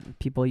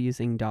people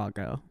using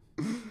doggo?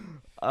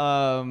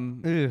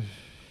 Ugh.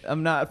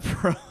 I'm not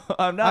pro.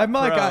 I'm not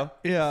pro.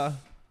 yeah.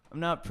 I'm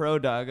not pro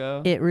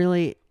doggo. It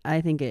really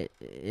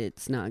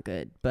it's not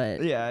good,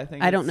 but Yeah, I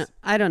think I don't know.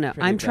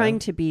 pretty I'm trying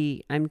bad. to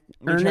be. I'm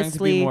You're trying to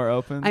earnestly. be more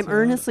open. I'm to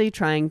earnestly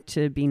trying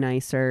to be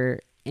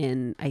nicer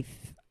and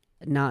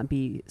not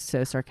be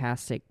so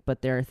sarcastic.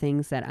 But there are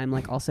things that I'm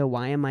like. Also,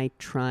 why am I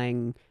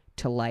trying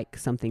to like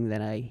something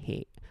that I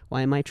hate?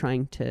 Why am I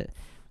trying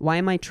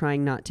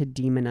not to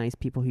demonize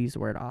people who use the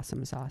word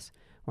awesome sauce?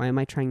 Why am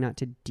I trying not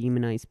to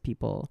demonize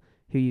people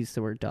who use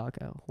the word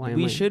doggo?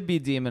 We should be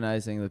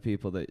demonizing the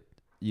people that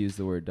use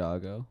the word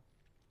doggo.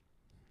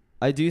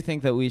 I do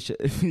think that we should.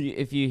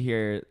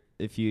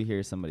 If you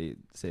hear somebody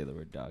say the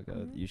word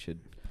doggo, you should.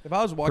 If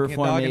I was walking a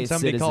Perform dog a and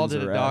somebody called it a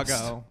citizen's arrest.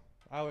 doggo,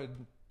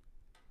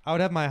 I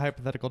would have my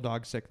hypothetical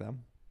dog sick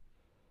them.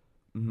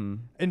 Mm-hmm.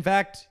 In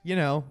fact,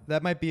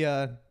 that might be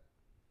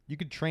you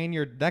could train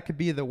that could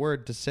be the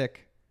word to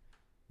sick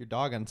your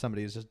dog on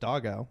somebody. Is just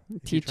doggo.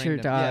 If you Teach trained your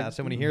him- dog. Yeah,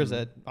 so when he hears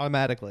it,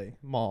 automatically,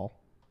 mall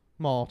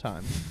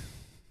time.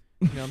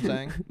 You know what I'm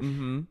saying?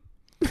 Mm-hmm.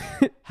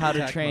 How to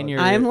Attack train mode.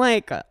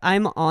 your.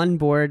 I'm on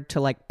board to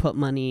like put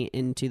money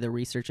into the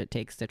research it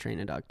takes to train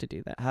a dog to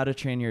do that. How to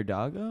train your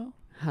doggo?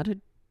 How to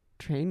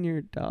train your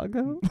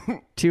doggo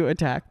to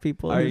attack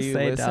people Are who you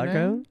say listening?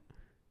 doggo?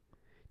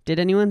 Did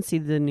anyone see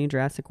the new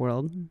Jurassic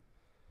World?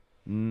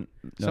 No.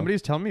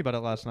 Somebody's telling me about it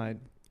last night.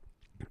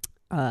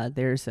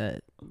 There's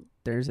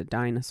a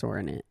dinosaur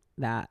in it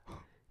that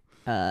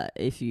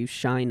if you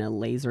shine a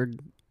laser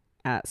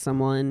at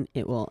someone,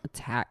 it will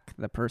attack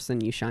the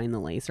person you shine the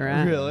laser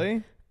at.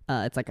 Really?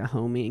 It's like a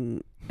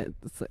homing.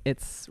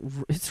 It's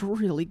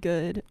really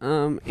good.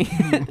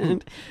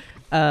 And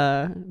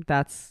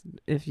that's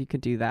if you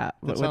could do that,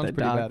 That but sounds with a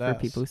pretty dog for badass.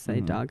 people who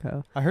say Mhm.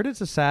 doggo. I heard it's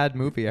a sad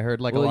movie. I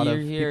heard like well, a lot you're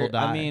of here. people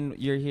die. I mean,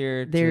 you're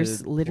here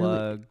There's to literally-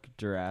 plug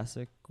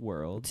Jurassic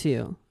World.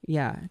 Too.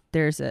 Yeah.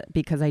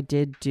 Because I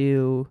did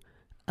do.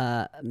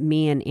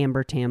 Me and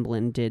Amber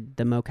Tamblyn did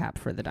the mocap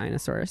for the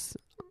dinosaurs.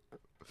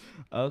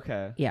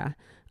 Okay. Yeah.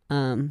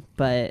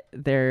 But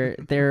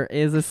there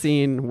is a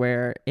scene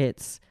where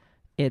it's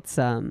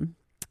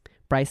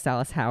Bryce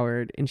Dallas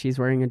Howard and she's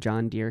wearing a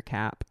John Deere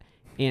cap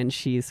and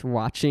she's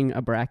watching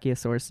a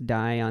Brachiosaurus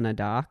die on a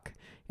dock.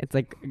 It's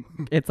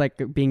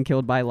like being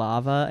killed by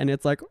lava and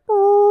it's like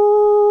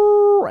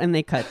and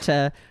they cut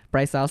to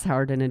Bryce Dallas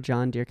Howard in a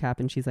John Deere cap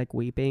and she's like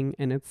weeping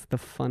and it's the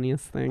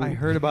funniest thing I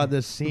heard about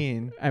this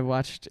scene. I've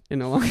watched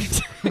in a long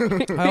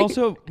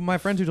time. My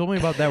friends who told me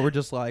about that were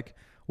just like,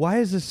 why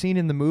is this scene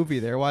in the movie?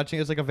 They're watching.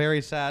 It's like a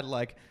very sad,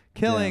 like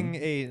killing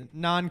a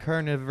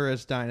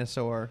non-carnivorous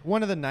dinosaur.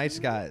 One of the nice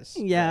guys.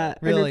 Yeah.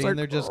 Really, it's and like,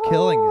 they're just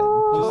killing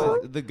it. Just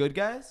like The good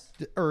guys?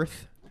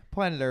 Earth,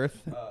 planet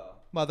Earth, Oh.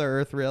 Mother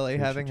Earth, really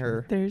having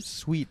her There's-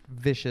 sweet,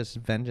 vicious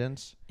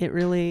vengeance. It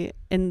really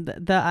and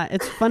the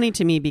it's funny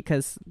to me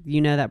because you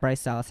know that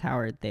Bryce Dallas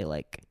Howard they're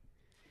like,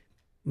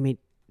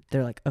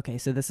 okay,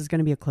 so this is going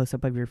to be a close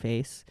up of your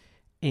face,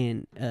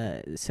 and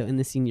so in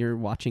the scene you're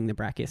watching the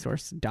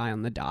Brachiosaurus die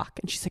on the dock,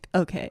 and she's like,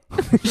 okay,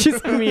 she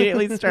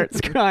immediately starts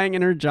crying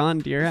in her John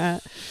Deere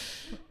hat.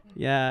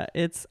 Yeah,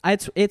 it's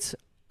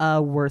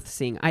worth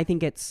seeing. I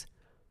think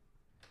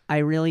I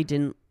really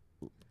didn't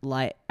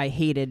like. I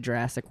hated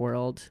Jurassic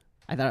World.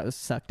 I thought it was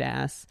sucked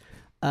ass.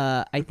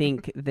 I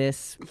think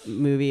this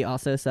movie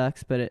also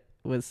sucks, but it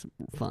was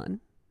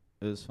fun.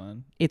 It was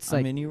fun. It's I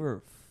like mean, you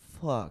were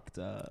fucked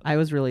up. I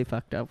was really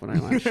fucked up when I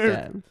watched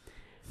it.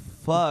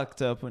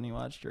 Fucked up when you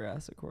watched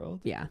Jurassic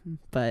World. Yeah,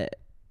 but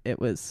it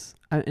was,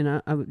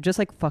 I just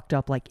like fucked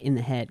up like in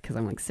the head because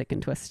I'm like sick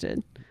and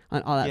twisted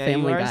on all that Yeah,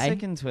 Family you are Guy,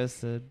 sick and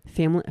twisted.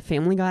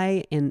 Family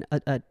Guy, and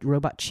a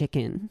robot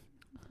chicken.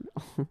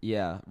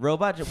 Yeah,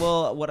 Robot.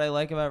 Well, what I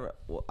like about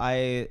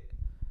I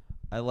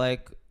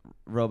like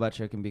Robot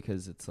Chicken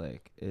because it's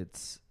like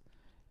it's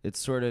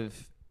sort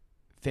of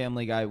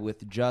Family Guy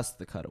with just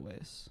the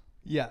cutaways.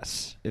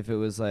 Yes. If it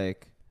was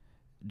like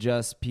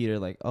just Peter,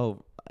 like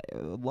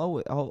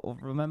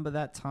remember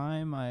that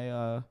time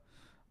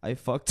I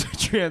fucked a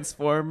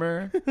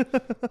transformer,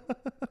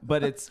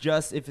 but it's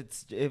just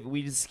if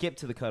we just skip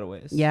to the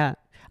cutaways. Yeah,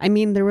 I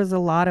mean there was a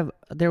lot of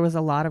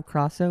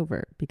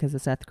crossover because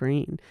of Seth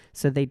Green,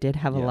 so they did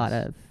have a lot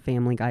Yes. of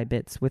Family Guy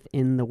bits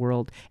within the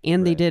world,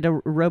 and they Right. did a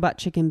robot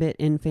chicken bit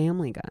in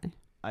Family Guy.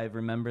 I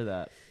remember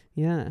that.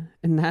 Yeah,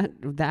 and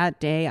that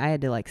day I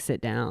had to like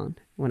sit down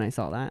when I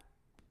saw that.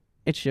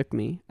 It shook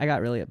me. I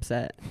got really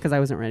upset because I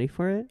wasn't ready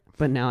for it,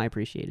 but now I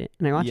appreciate it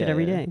and I watch it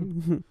every Yeah.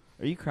 day.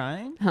 Are you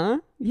crying? Huh?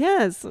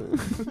 Yes.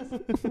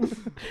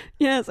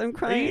 Yes, I'm Are you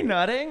crying.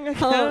 nutting?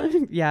 Huh?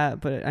 Yeah,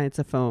 but it's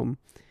a foam.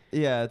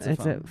 Yeah,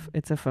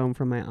 It's a foam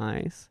from my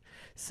eyes.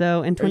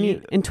 So in Are you-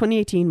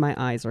 2018 my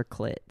eyes are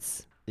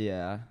clits.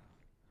 Yeah.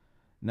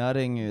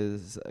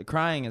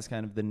 Crying is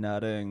kind of the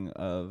nutting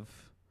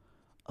of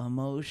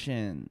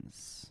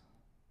emotions.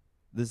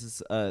 This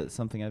is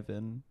something I've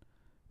been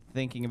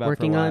thinking about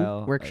Working for a on,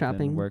 while. workshopping. I've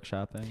been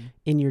workshopping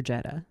In your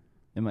Jetta.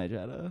 in my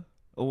Jetta.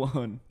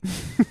 Alone.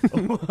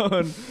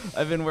 Alone.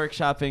 I've been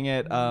workshopping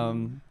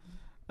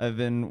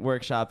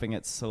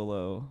it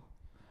solo.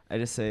 I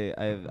just say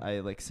I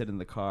like sit in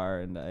the car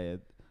and the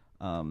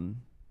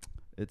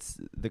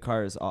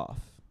car is off.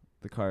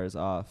 The car is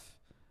off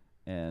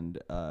and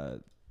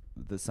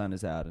the sun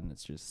is out, and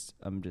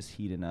I'm just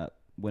heating up,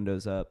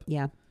 windows up.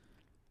 Yeah.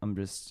 I'm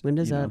just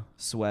Windows up.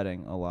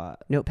 sweating a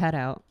lot. Notepad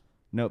out.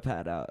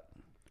 Notepad out.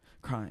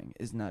 Crying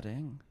is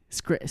nutting.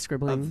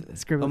 Scribbling. Of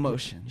Scribbling.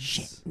 emotions.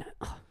 Shit. No.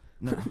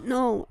 No.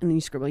 No. And then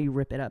you scribble. You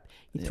rip it up.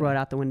 You throw Yeah. it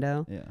out the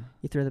window. Yeah.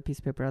 You throw the piece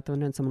of paper out the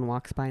window, and someone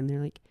walks by, and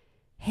they're like,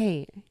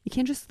 "Hey, you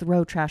can't just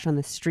throw trash on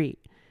the street.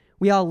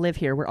 We all live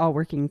here. We're all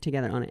working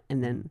together on it."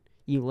 And then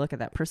you look at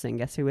that person, and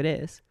guess who it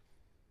is?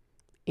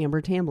 Amber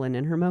Tamblyn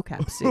in her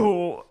mocap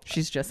suit.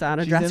 She's just out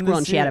of She's dress in school, the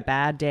and she had a suit.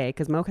 bad day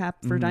because mocap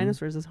for Mhm.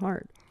 dinosaurs is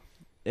hard.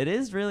 It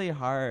is really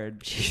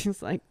hard.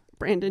 She's like,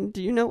 "Brandon,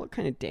 do you know what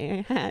kind of day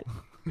I had?"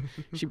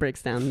 She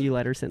breaks down. You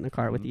let her sit in the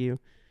car with Mhm. you.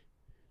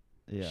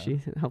 Yeah.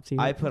 She helps you.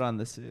 I put on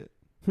the suit.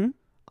 Hmm?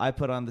 I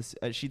put on the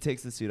suit. She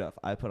takes the suit off.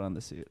 I put on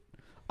the suit.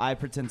 I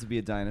pretend to be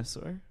a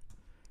dinosaur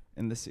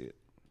in the suit.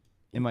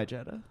 In my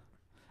Jetta.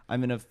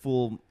 I'm in a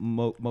full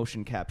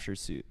motion capture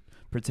suit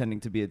pretending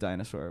to be a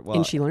dinosaur. Well,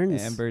 and she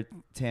learns. Amber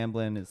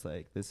Tamblyn is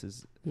like, this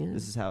is Yeah.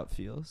 how it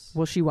feels.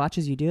 Well, she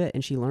watches you do it,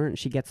 and she learns.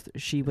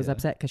 She was Yeah.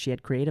 upset because she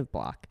had creative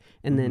block,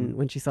 and then Mhm.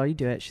 when she saw you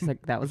do it, she's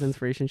like, "That was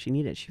inspiration she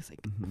needed." She was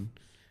like, Mhm.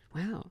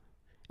 "Wow."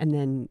 And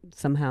then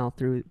somehow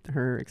through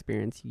her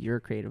experience, your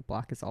creative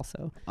block is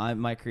also.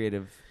 My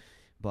creative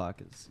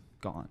block is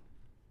gone.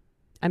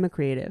 I'm a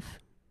creative.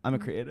 I'm a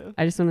creative.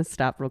 I just want to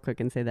stop real quick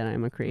and say that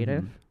I'm a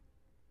creative. Mhm.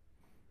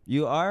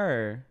 You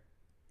are,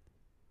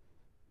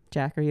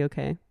 Jack, are you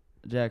okay?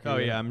 Jack. Oh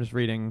are you- yeah, I'm just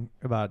reading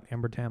about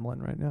Amber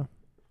Tamblyn right now.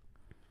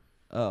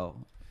 Oh.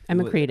 I'm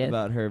a What creative.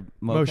 About her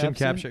Motion mocap suit?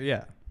 capture,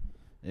 yeah.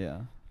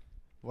 Yeah.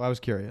 Well, I was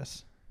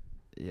curious.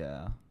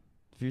 Yeah.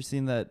 Have you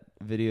seen that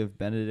video of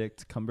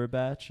Benedict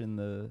Cumberbatch in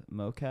the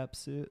mocap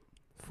suit?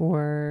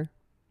 For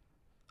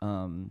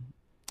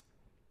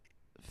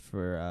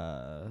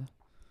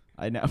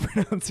I now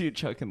pronounce you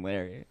Chuck and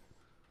Larry.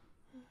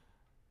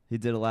 He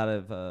did a lot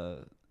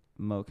of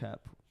mocap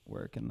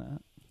work in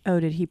that. oh,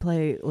 did he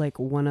play like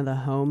one of the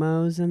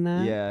homos in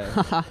that?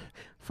 Yeah.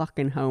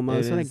 Fucking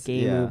homos! It What a is,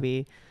 gay yeah.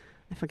 movie.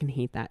 I fucking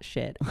hate that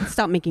shit.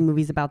 Stop making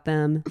movies about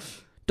them.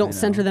 Don't know.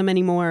 censor them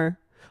anymore.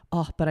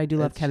 Oh, but I do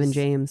love It's Kevin just-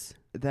 James.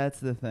 That's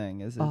the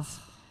thing, is Oh. it's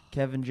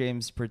Kevin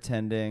James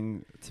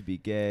pretending to be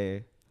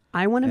gay.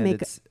 I want to and make.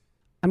 it's-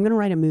 I'm gonna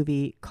write a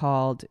movie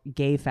called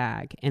Gay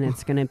Fag, and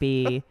it's gonna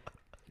be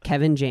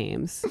Kevin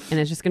James, and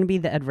it's just gonna be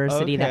the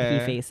adversity that he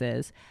Okay.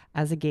 faces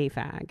as a gay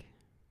fag.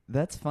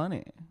 That's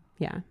funny.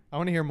 Yeah. I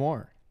want to hear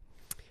more.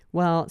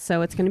 Well,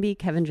 so it's going to be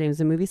Kevin James.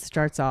 The movie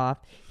starts off,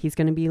 he's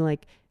going to be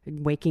like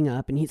waking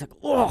up and he's like,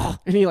 oh,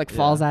 and he like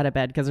falls Yeah. out of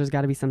bed because there's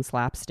got to be some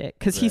slapstick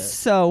because he's Right.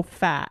 so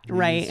fat,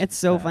 right? He's It's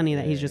so fat, funny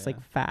that he's yeah, just yeah.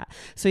 like fat.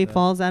 So he Yeah.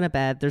 falls out of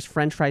bed. There's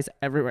French fries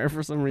everywhere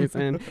for some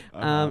reason.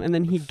 Uh-huh. And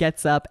then he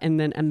gets up and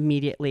then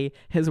immediately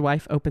his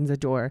wife opens a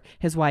door.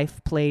 His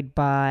wife, played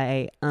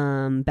by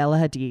Bella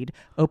Hadid,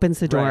 opens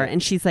the door Right.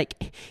 and she's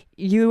like,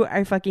 "You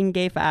are fucking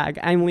gay fag.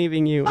 I'm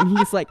leaving you." And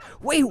he's like,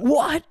 "Wait,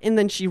 what?" And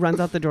then she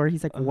runs out the door.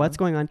 He's like, "What's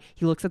going on?"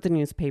 He looks at the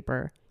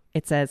newspaper.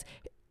 It says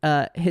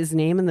his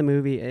name in the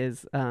movie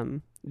is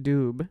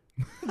Doob.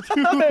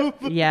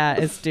 Yeah,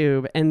 it's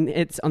Doob. And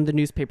it's on the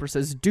newspaper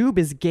says, "Doob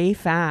is gay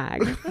fag."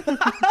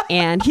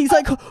 And he's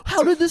like,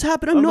 "How did this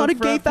happen? I'm On not the a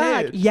gay front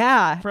fag." page.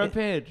 Yeah. Front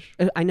page.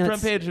 I know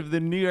Front it's page of the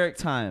New York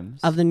Times.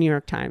 of the New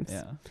York Times.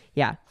 Yeah.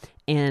 Yeah.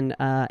 And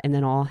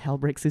then all hell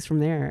breaks loose from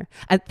there.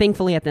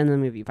 Thankfully, at the end of the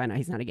movie, you find out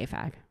he's not a gay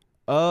fag.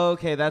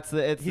 Okay, it's He's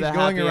the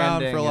going happy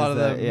around ending for a lot is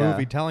of the yeah.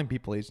 movie telling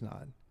people he's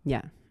not.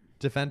 Yeah.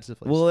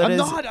 Defensively. Well, it I'm is-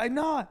 not. I'm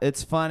not.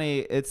 It's funny.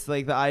 It's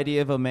like the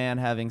idea of a man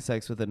having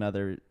sex with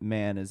another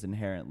man is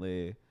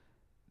inherently,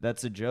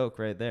 that's a joke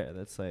right there.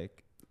 That's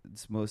like,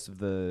 it's most of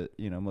the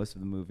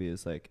movie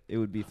is like, it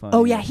would be funny.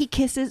 Oh yeah, he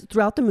kisses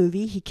throughout the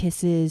movie. He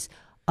kisses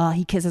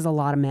a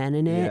lot of men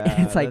in it. Yeah,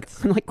 And it's like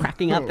that's- I'm like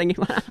cracking up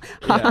thinking,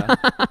 Yeah.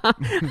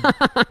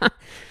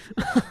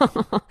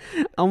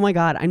 oh my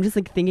god, I'm just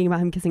like thinking about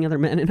him kissing other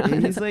men,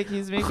 and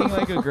he's making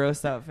like a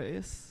grossed out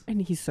face.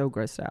 and he's so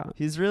grossed out.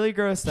 He's really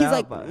grossed He's out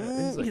like, by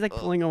it. he's like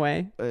pulling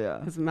away. oh,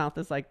 yeah. His mouth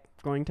is like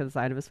going to the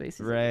side of his face.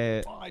 He's like-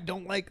 Right. Oh, I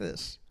don't like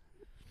this.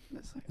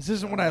 This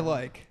isn't what I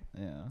like.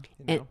 Yeah.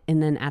 You and, know?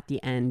 and then at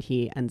the end,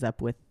 he ends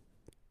up with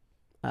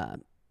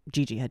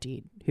Gigi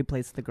Hadid, who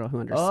plays the girl who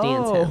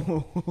understands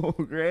him. Oh,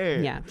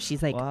 great. Yeah,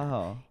 she's like,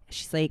 Wow.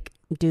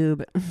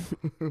 "Doob,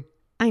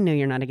 I know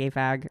you're not a gay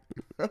fag.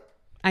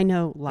 I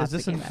know lots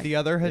Is this of gay fags." the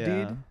other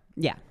Hadid?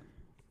 Yeah,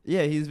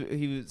 Yeah, he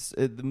was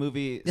the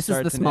movie. This is the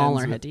starts and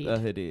smaller ends with, Hadid.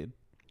 Hadid. Did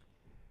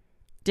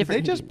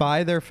different. they just Hadid.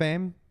 buy their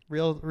fame?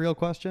 Real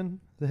question.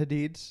 The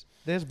Hadids.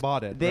 They just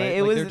bought it. right?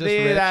 It Like, was they're just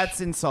rich.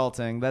 that's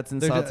insulting. That's They're,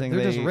 insulting.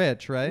 they're just They-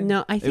 rich, right?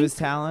 No, I It think was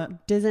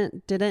talent.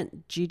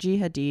 didn't Gigi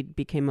Hadid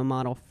became a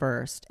model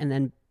first, and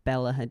then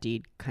Bella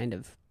Hadid kind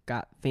of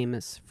got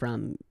famous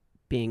from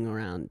being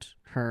around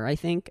her, I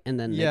think, and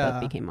then they Yeah.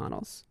 both became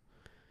models.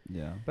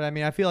 Yeah. But I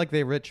mean, I feel like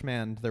they rich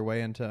manned their way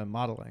into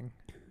modeling.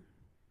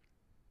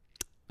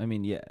 I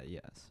mean, yeah.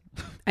 Yes.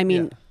 I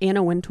mean,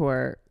 Anna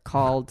Wintour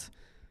called,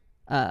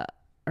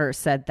 or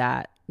said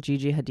that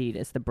Gigi Hadid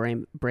is the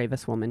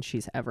bravest woman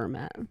she's ever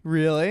met.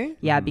 Really?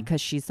 Yeah, because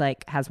she's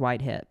like has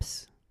wide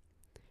hips.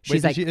 Wait,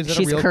 She's like is that a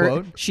she's real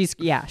quote? she's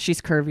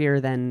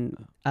curvier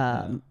than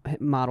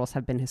models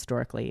have been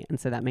historically, and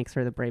so that makes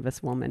her the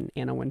bravest woman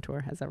Anna Wintour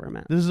has ever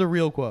met. This is a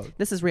real quote.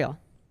 This is real.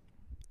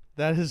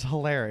 That is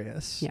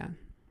hilarious. Yeah.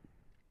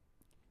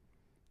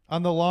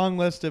 On the long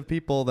list of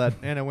people that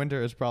Anna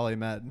Wintour has probably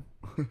met,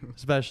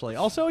 especially.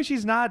 Also,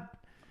 she's not.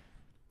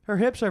 Her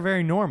hips are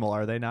very normal,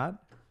 are they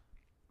not?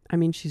 I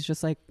mean, she's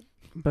just like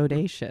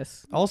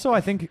bodacious. Also,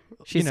 I think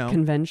She's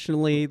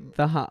conventionally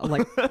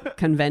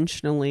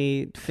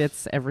conventionally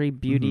fits every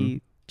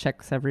beauty,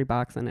 checks every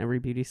box on every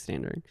beauty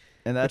standard,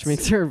 And that's which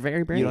makes her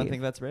very brave. You don't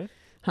think that's brave?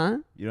 Huh?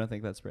 You don't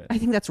think that's brave? I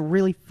think that's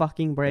really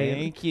fucking brave.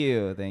 Thank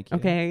you.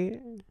 Okay.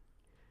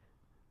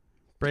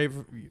 brave.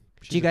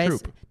 Did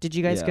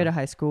you guys Yeah. go to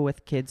high school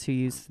with kids who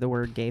used the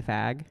word gay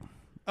fag?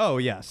 Oh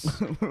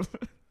yes.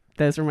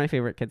 Those were my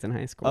favorite kids in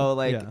high school. Oh,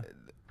 like Yeah.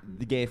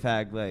 the gay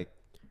fag, like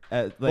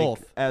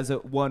Both. as a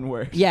one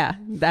word. Yeah,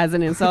 as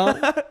an insult.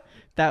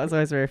 That was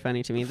always very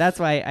funny to me. That's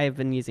why I've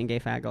been using gay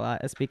fag a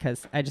lot, is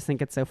because I just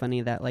think it's so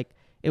funny that like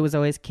it was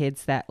always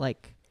kids that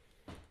like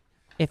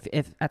if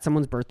at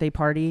someone's birthday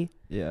party,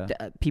 Yeah.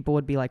 people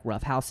would be like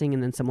roughhousing,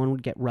 and then someone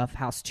would get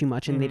roughhoused too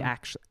much, and they'd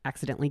Mhm.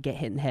 accidentally get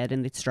hit in the head,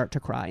 and they'd start to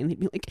cry, and they'd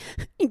be like,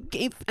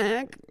 "Gay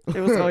fag."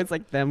 It was always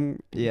like them.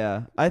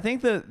 Yeah. I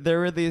think that there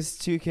were these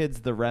two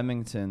kids, the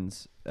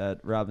Remingtons at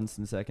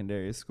Robinson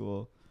Secondary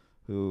School,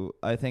 who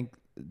I think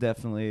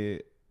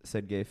definitely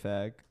said gay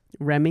fag.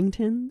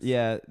 Remingtons.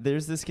 Yeah,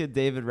 there's this kid,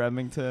 David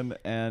Remington,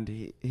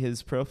 and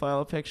his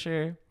profile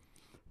picture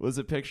was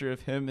a picture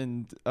of him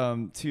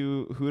and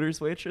two Hooters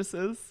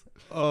waitresses.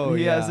 Oh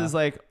he yeah. has his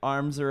like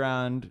arms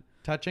around.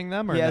 Touching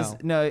them or He has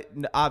no?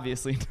 no,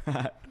 obviously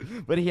not.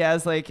 But he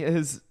has like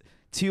his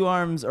two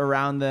arms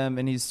around them,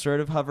 and he's sort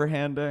of hover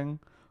handing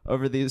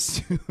over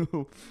these two.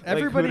 like,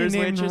 Everybody Hooters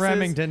named waitresses.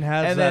 Remington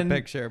has And that then-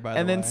 picture. By the way.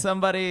 And then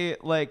somebody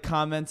like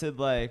commented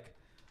like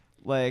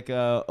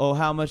oh,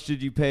 how much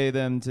did you pay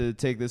them to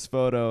take this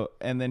photo?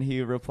 And then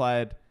he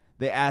replied,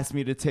 they asked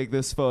me to take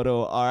this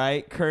photo. All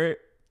right, Kurt.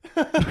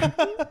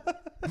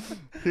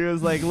 He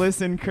was like,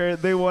 listen,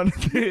 Kurt, they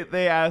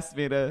asked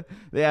me to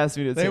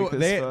take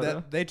this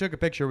photo. They took a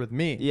picture with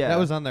me. Yeah. That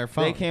was on their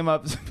phone. They came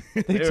up to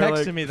me. They were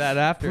texted like, me that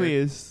after.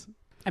 please.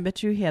 I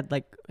bet you he had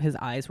like his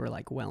eyes were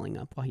like welling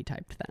up while he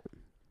typed that.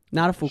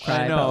 Not a full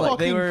cry, I know. but like,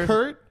 They Fucking were-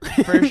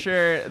 Kurt For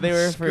sure. They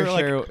were for Like,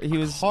 sure. He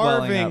was welling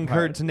carving up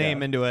hard. Kurt's name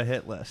Yeah. into a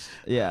hit list.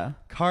 Yeah.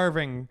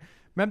 Carving.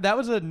 Remember, that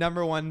was a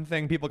number one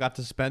thing people got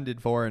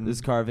suspended for in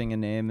Is carving a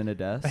name in a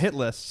desk. hit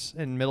lists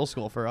in middle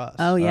school for us.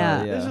 oh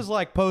yeah. yeah. This is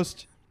like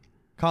post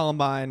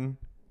Columbine.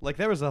 Like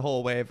there was a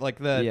whole wave. Like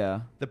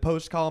the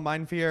post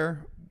Columbine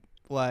fear.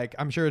 Like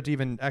I'm sure it's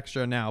even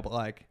extra now, but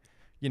like,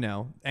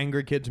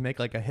 angry kids make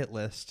like a hit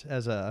list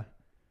as a.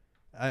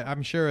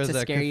 I'm sure as To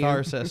a scare you.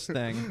 catharsis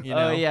thing. You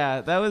know? Oh yeah,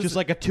 that was Just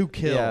like a to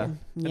kill. Yeah. And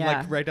Yeah.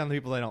 like write down the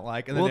people they don't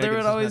like. And then well, they there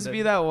get would always suspended.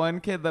 be that one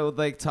kid that would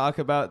like talk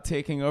about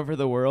taking over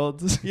the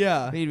world.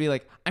 Yeah. He'd be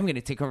like, "I'm gonna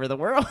take over the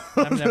world."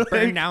 I'm gonna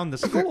burn down the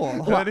school.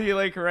 And he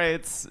like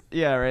writes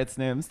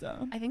names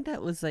down. I think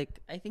that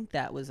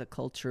was a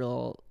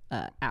cultural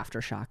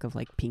aftershock of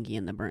like Pinky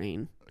and the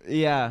Brain.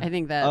 Yeah. I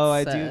think that's. Oh,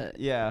 I do.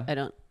 Yeah. I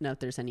don't know if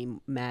there's any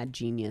Mad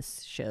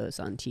Genius shows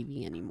on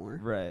TV anymore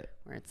Right.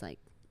 where it's like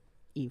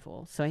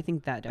evil. So I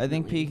think that. I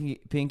think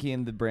definitely- Pinky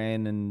and the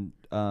Brain and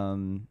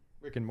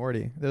Rick and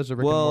Morty. Those are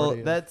Rick well,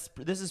 and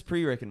Morty. this is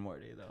pre Rick and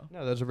Morty though.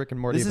 No, those are Rick and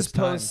Morty. This of is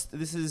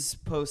its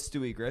time. post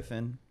Stewie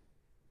Griffin.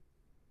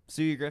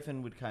 Stewie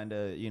Griffin would kind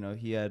of,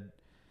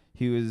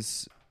 he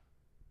was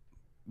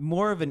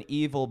more of an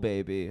evil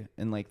baby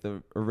in like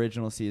the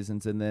original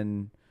seasons, and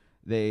then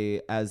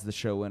as the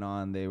show went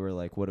on, they were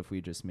like, what if we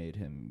just made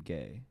him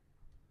gay?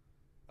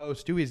 Oh,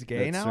 Stewie's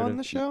gay That's now sort on of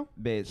the show?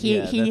 He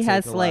that's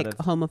has a lot like of-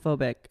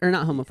 homophobic or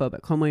not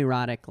homophobic,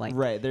 homoerotic like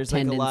right. There's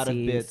like a lot of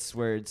tendencies. bits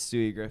where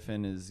Stewie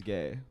Griffin is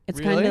gay. It's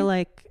Really? kind of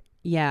like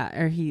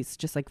or he's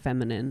just like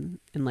feminine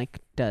and like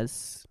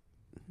does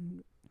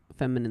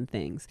feminine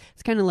things.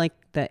 It's kind of like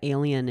the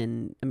alien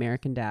in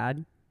American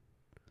Dad.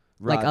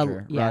 Like a-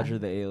 Roger, yeah. Roger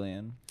the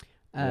alien.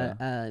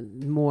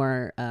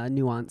 More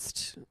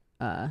nuanced,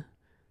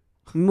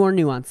 more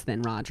nuanced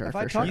than Roger If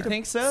I for talk sure. You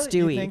think so?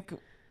 Stewie. You think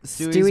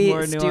Stewie's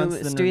more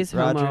nuanced than Stewie's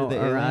Roger the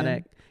homoerotic.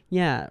 alien?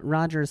 Yeah,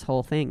 Roger's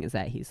whole thing is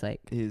that he's like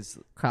He's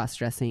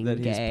cross-dressing, That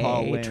he's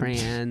Paul gay, Lynch.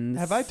 trans.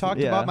 Have I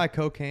talked Yeah. about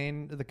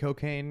the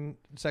cocaine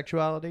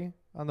sexuality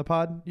on the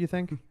pod, you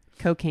think?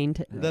 cocaine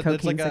That's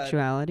cocaine like a-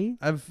 sexuality?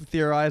 I've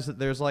theorized that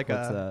there's like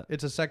What's that?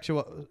 it's a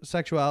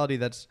sexuality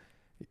that's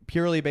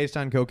purely based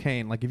on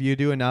cocaine. Like if you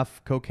do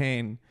enough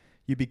cocaine,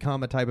 you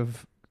become a type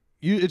of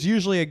it's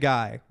usually a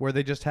guy where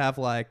they just have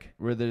like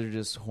where they're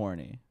just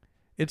horny.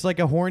 it's like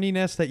a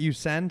horniness that you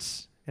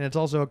sense, and it's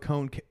also a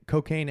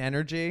cocaine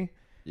energy.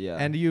 Yeah.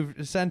 And you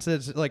sense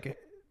it's like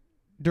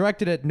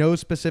directed at no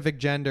specific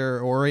gender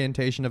or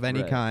orientation of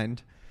any Right.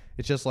 kind.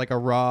 It's just like a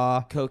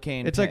raw.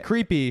 cocaine. It's a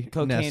creepiness,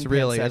 cocaine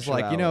really. It's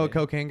like, a pansexuality.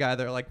 cocaine guy.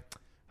 They're like,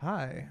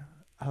 "Hi,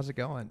 How's it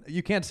going?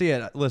 You can't see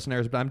it,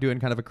 listeners, but I'm doing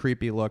kind of a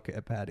creepy look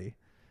at Patty.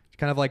 It's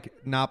kind of like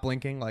not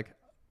blinking, like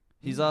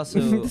He's also.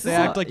 they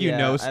act like you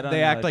know. I don't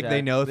They act like Jack.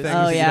 they know This things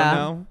Oh, you yeah.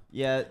 don't know.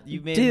 Yeah, you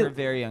made Dude. her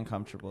very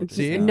uncomfortable. Just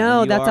See? now.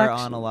 No, you that's are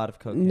actu- on a lot of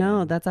cocaine.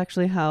 No, that's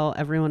actually how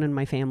everyone in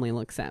my family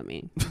looks at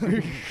me.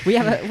 we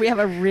have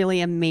a really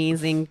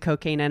amazing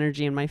cocaine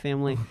energy in my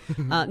family.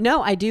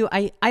 No, I do.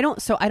 I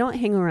don't. So I don't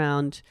hang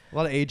around A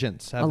lot of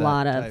agents have a that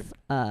lot type.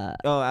 of.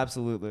 Oh,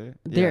 absolutely.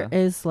 There yeah.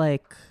 is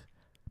like,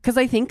 because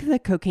I think the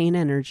cocaine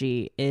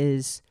energy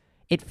is.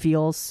 It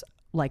feels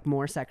like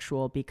more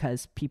sexual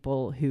because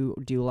people who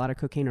do a lot of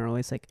cocaine are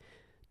always like,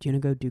 do you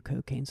want to go do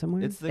cocaine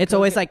somewhere? It's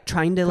always coca- like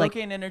trying to like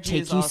Cocaine energy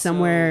take is you also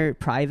somewhere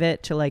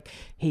private to like,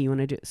 hey, you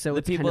want to do so The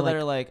it's people kinda that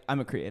like, are like, I'm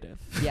a creative.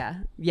 yeah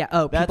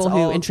oh That's people who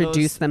all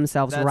introduce those-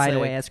 themselves that's right like-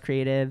 away as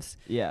creatives,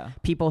 Yeah.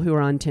 people who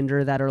are on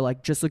Tinder that are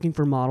like just looking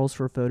for models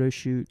for a photo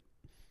shoot.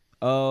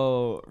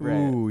 Oh, right.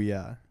 Ooh,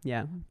 yeah.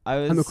 Yeah, I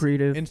was. I'm a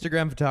creative.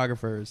 Instagram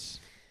photographers.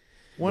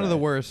 One of the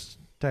Right. worst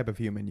type of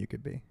human you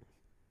could be.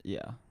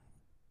 Yeah.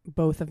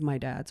 Both of my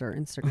dads are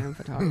Instagram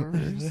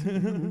photographers.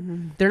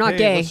 Mhm. They're not Hey,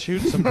 gay. Let's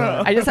shoot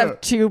sometime. I just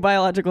have two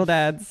biological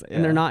dads,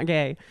 and they're Yeah. not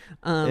gay.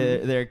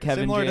 They're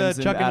Kevin Similar to James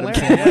Chuck and and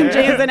Adam Larry. Sandler.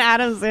 James and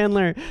Adam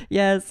Sandler.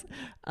 Yes.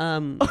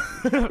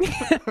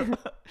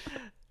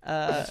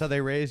 That's how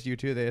they raised you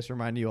too. They just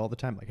remind you all the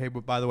time, like, hey,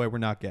 but by the way, we're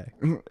not gay.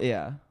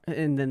 Yeah.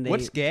 And then they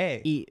What's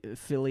gay? eat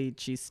Philly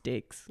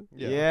cheesesteaks.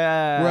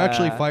 Yeah. We're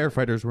actually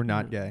firefighters. We're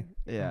not gay.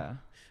 Yeah.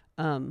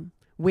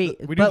 Wait,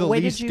 We do but the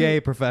wait, least did you, gay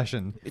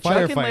profession. Chuck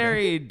and Firefighter.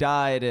 Larry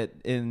died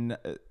in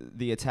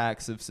the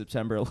attacks of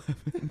September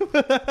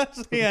 11th.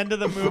 That's the end of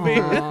the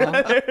movie. Aw.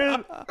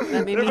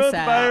 That made They're me both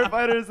sad.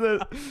 firefighters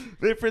that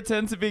they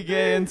pretend to be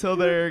gay until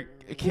they're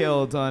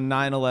killed on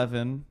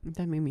 9/11.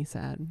 That made me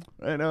sad.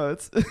 I know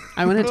it's.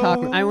 I want to talk.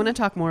 I want to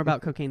talk more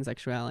about cocaine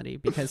sexuality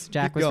because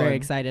Jack Keep was very going.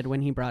 excited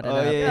when he brought it Oh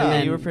up. yeah, And yeah.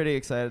 then You were pretty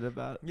excited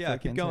about. Yeah, keep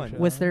fucking going.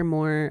 sexuality. was there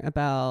more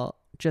about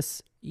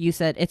just? You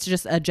said it's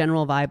just a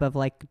general vibe of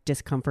like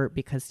discomfort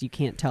because you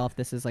can't tell if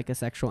this is like a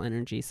sexual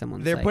energy.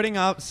 Someone's They're like, putting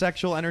out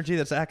sexual energy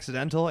that's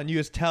accidental, and you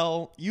just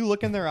tell. You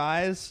look in their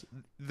eyes.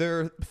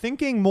 They're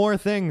thinking more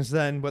things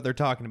than what they're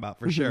talking about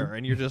for sure.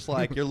 And you're just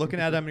like, you're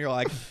looking at them, and you're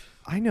like,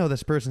 I know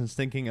this person's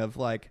thinking of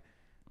like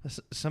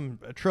some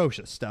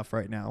atrocious stuff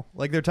right now.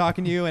 Like they're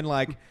talking to you, and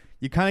like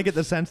you kind of get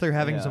the sense they're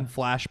having Yeah. some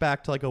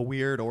flashback to like a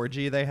weird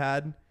orgy they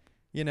had.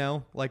 You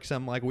know, like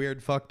some like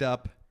weird fucked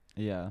up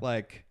Yeah.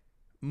 like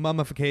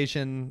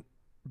mummification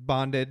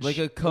bondage Like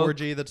a coke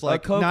orgy that's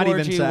like a coke not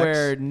orgy even sex.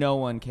 where no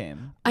one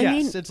came. I yes,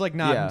 mean, it's like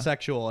not Yeah.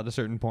 sexual at a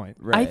certain point.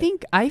 Right.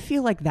 I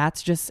feel like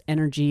that's just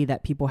energy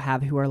that people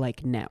have who are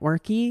like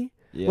networky.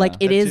 Yeah. Like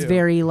it That is too.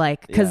 very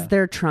like because Yeah.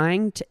 they're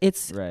trying to.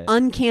 It's Right.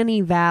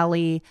 uncanny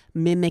valley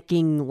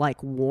mimicking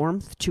like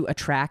warmth to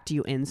attract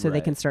you in, so they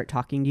Right. can start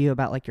talking to you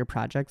about like your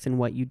projects and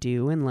what you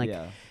do, and like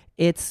yeah.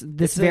 it's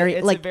this It's very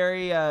it's like a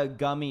very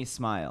gummy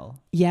smile.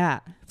 yeah,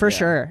 for Yeah.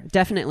 sure,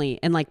 definitely,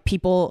 and like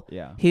people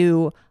Yeah.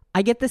 who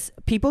I get this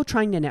people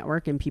trying to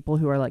network and people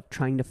who are like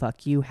trying to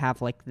fuck you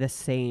have like the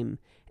same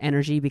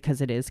energy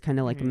because it is kind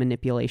of like a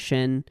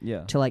manipulation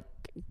Yeah. to like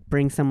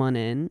bring someone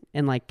in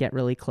and like get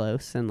really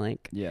close and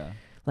like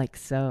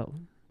so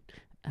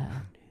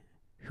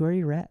who are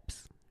your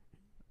reps,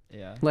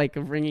 Yeah. like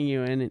bringing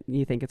you in and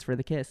you think it's for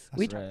the kiss.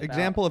 We That's talked right. about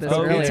Example of this Oh,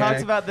 cocaine. we earlier.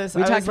 talked about this.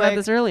 We I talked was about like,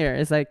 this earlier.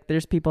 It's like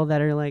there's people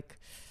that are like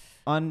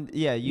on.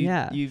 Yeah.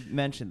 Yeah. You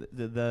mentioned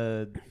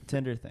the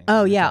Tinder thing.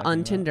 oh we were yeah, talking on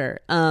about. Tinder.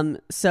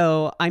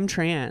 So I'm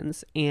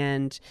trans,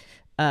 and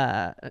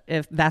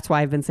if that's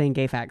why I've been saying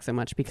gay fag so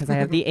much because I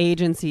have the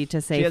agency to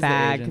She say has the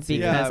fag agency.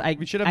 because Yeah, I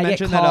we should have I get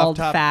mentioned that off called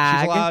top. fag.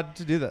 She's allowed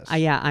to do this.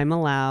 Yeah, I'm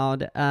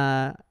allowed.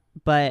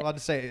 But allowed to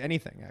say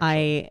anything.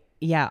 Actually.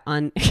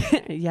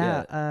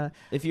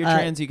 If you're Uh,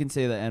 trans, you can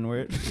say the N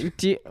word.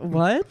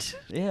 what?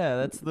 Yeah,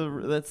 that's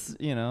that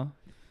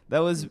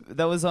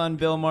was on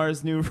Bill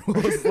Maher's new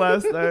rules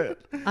last night.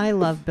 I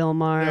love Bill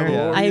Maher.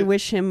 Yeah. I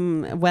wish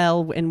him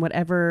well in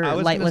whatever I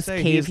was gonna lightless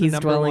say cave the he's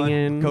number dwelling one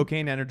in.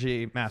 Cocaine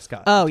energy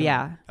mascot. Oh to me.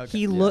 yeah, Okay.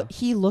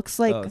 he looks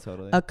like oh,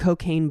 totally. a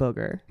cocaine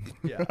booger,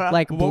 Yeah.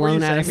 like What were you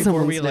blown out saying of before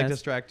we someone's like nest.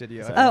 distracted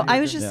you? Sorry. Oh, I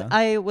was just Yeah.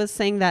 I was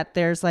saying that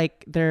there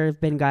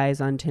have been guys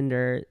on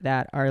Tinder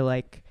that are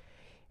like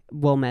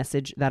will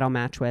message that I'll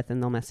match with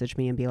and they'll message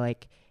me and be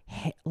like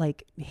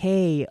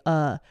hey,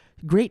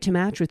 great to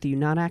match with you,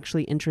 not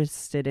actually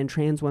interested in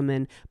trans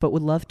women but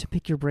would love to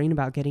pick your brain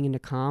about getting into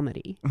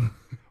comedy.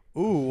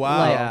 Ooh, wow.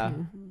 Like, Yeah.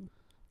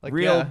 Like,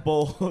 real yeah.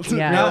 bold.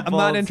 Yeah. No, real I'm not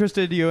bold-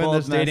 interested in you in bold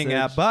this dating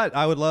message. app, but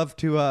I would love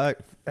to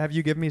have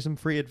you give me some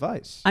free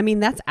advice. I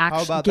mean, that's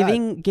actually about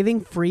that?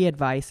 giving free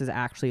advice is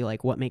actually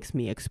like what makes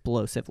me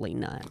explosively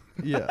nut.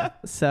 Yeah.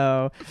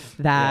 So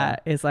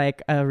that is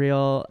like a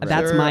real. Right.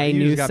 That's Sure, my you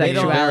new just got me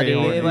sexuality,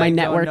 very horny. my don't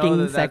know networking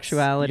that that's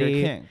sexuality.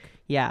 your kink.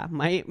 Yeah,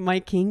 my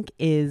kink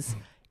is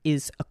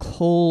a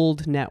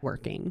cold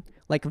networking,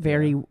 like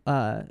very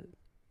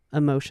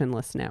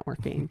emotionless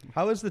networking.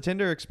 How was the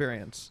Tinder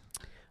experience?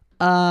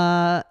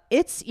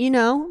 It's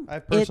I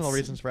have personal it's-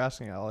 reasons for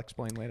asking. I'll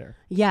explain later.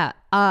 Yeah.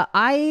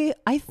 I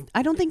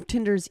don't think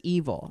Tinder's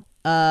evil.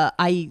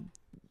 I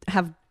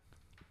have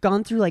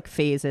gone through like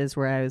phases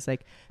where I was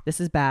like, this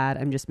is bad.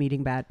 I'm just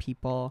meeting bad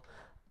people.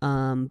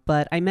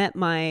 But I met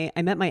my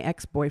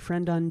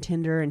ex-boyfriend on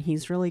Tinder, and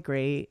he's really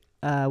great.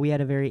 We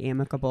had a very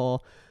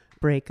amicable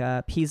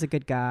breakup. He's a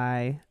good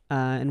guy.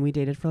 And we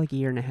dated for like a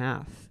year and a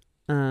half.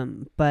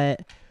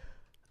 But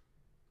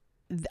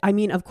I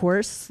mean, of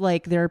course,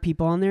 like there are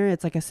people on there.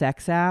 It's like a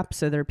sex app.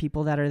 So there are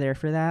people that are there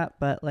for that.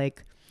 But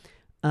like,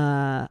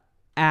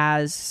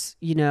 as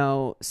you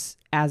know,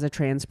 as a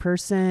trans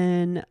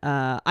person,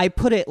 I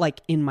put it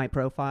like in my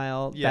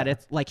profile that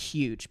it's like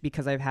huge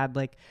because I've had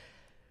like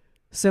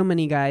so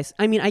many guys.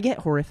 I mean, I get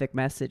horrific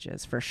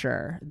messages for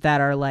sure that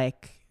are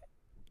like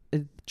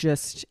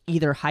just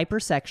either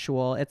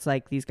hypersexual. It's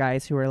like these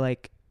guys who are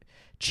like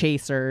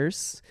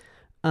chasers,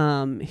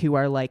 who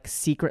are like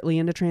secretly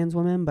into trans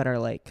women but are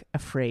like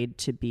afraid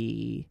to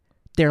be.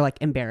 They're like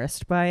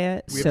embarrassed by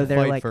it, so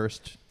they're like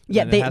first.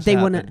 Yeah, they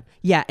want to.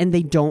 Yeah, and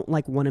they don't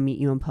like want to meet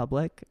you in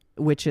public,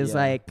 which is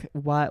like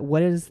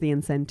what is the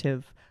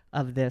incentive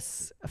of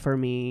this for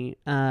me?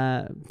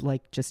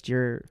 Like just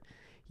your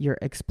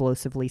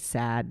explosively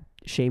sad,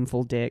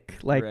 shameful dick,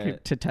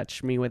 like to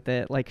touch me with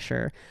it, like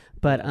sure,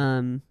 but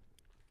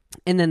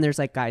and then there's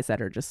like guys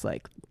that are just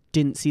like,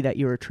 didn't see that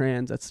you were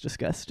trans, that's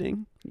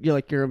disgusting,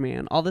 you're a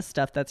man, all this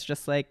stuff that's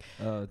just like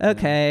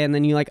okay, and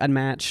then you like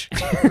unmatch.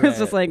 It's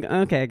just like,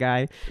 okay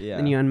guy,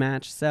 and you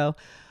unmatch. So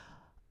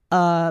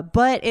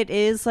but it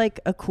is like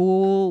a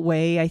cool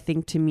way, I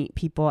think, to meet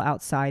people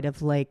outside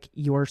of like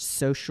your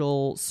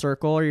social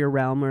circle or your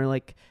realm, or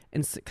like,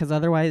 because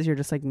otherwise you're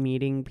just like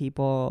meeting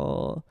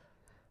people.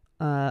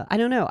 I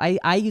don't know.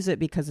 I use it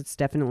because it's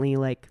definitely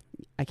like,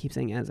 I keep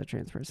saying as a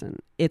trans person,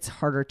 it's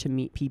harder to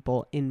meet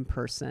people in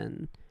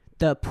person.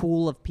 The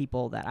pool of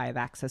people that I have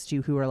access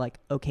to who are like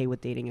okay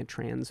with dating a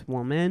trans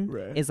woman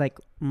is like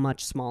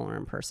much smaller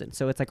in person.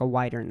 So it's like a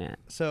wider net.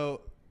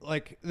 So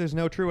like, there's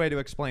no true way to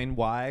explain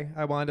why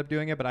I wound up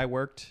doing it, but I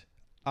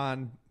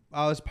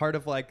was part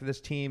of like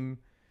this team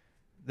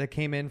that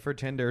came in for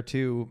Tinder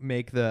to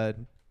make the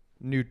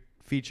new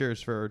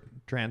features for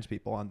trans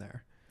people on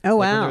there. Oh,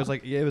 like, wow. There was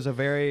like, it was a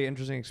very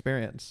interesting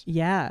experience.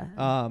 Yeah.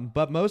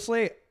 But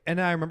mostly,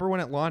 and I remember when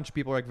it launched,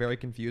 people were like very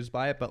confused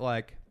by it, but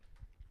like,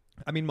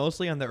 I mean,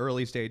 mostly on the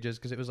early stages,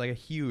 because it was like a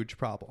huge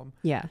problem.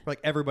 Yeah. For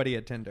like everybody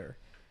at Tinder.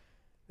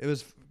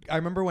 I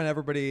remember when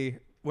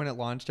it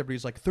launched,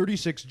 everybody's like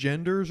 36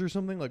 genders or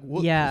something. Like,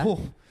 what? Yeah.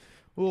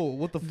 Whoa,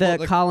 what the fuck? The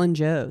like, Colin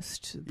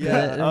Jost.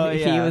 Yeah.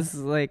 He was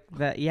like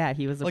that. Yeah,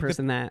 he was the like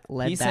person that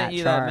led He that sent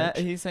you charge.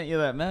 he sent you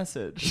that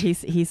message.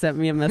 He sent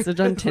me a message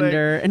on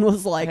Tinder and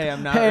was like, hey,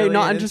 I'm not, hey, really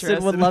not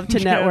interested, would in love to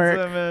trans network.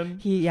 women.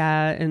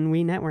 And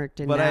we networked,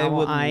 and But now I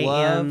would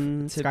love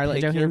am to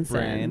Scarlett pick Johansson.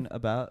 your brain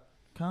about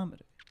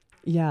comedy.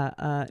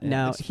 Yeah,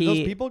 no, those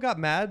people got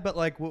mad, but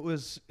like what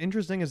was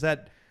interesting is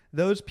that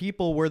those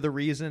people were the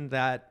reason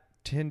that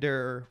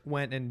Tinder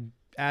went and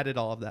added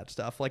all of that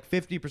stuff. Like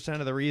 50%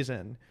 of the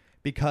reason,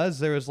 because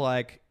there was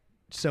like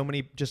so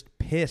many just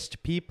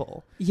pissed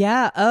people.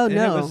 Yeah. Oh, and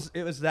no.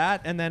 It was that,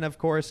 and then of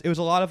course it was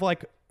a lot of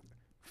like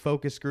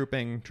focus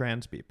grouping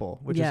trans people,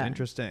 which is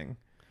interesting.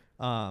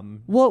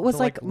 Well, it was to,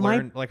 like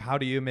learn, like how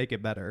do you make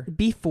it better?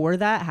 Before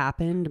that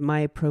happened,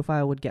 my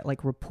profile would get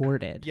like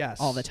reported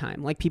all the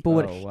time. Like people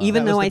would,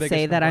 even though I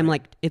say that I'm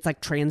like, it's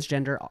like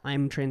transgender,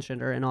 I'm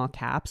transgender in all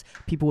caps,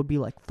 people would be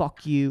like,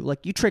 fuck you,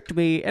 like you tricked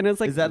me. And it's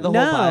like, is that the whole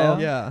bio?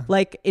 Yeah.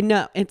 Like,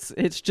 no, it's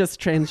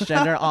just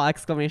transgender, all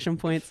exclamation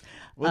points.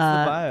 What's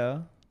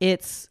the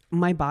bio?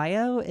 My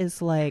bio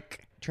is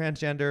like,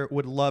 transgender,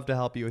 would love to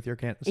help you with your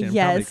stand-up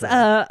yes, comedy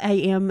career. I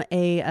am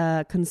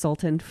a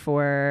consultant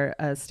for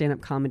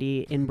stand-up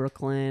comedy in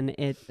Brooklyn.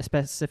 It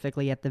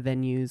specifically at the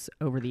venues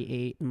Over the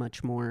 8,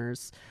 Much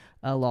More's,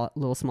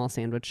 little small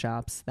sandwich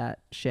shops, that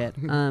shit.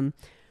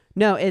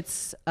 No,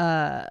 it's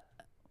like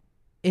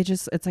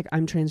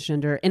I'm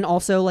transgender, and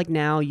also like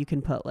now you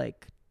can put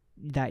like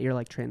that you're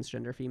like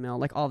transgender female,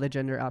 like all the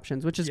gender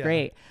options, which is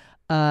great.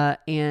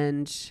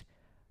 And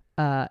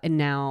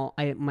now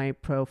my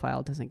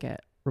profile doesn't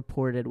get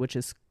reported, which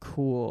is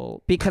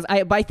cool because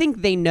I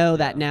think they know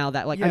that now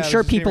that like I'm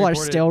sure people are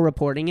still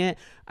reporting it.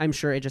 I'm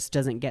sure it just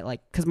doesn't get like,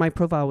 because my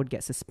profile would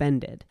get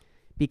suspended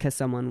because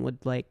someone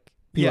would like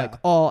be like,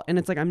 oh, and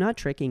it's like, I'm not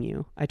tricking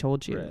you, I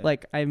told you,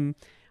 like I'm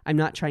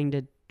not trying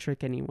to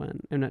trick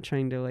anyone, I'm not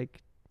trying to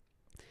like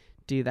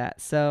do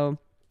that. So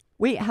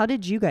wait, how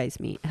did you guys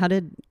meet?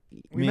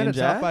 We met at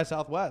South by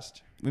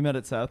Southwest. We met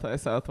at South by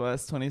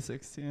Southwest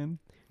 2016.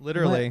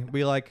 Literally,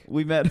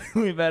 we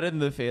met in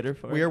the Fader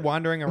Fort. We were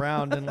wandering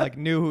around and like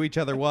knew who each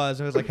other was.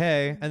 And it was like,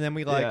 hey, and then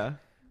we like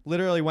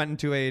literally went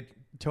into a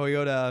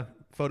Toyota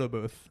photo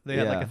booth. They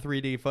had like a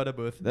 3D photo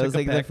booth. That was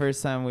like the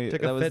first time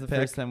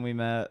we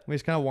met. We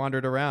just kind of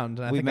wandered around,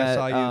 and I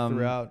saw you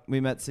throughout.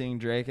 We met seeing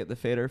Drake at the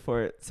Fader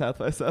Fort South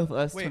by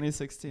Southwest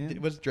 2016.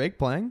 Was Drake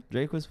playing?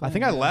 Drake was playing. I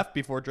think I left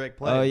before Drake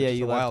played. Oh yeah,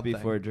 you left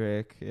before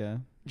Drake. Yeah.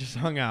 Just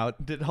hung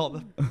out, did all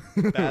the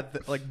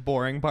bad, like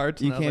boring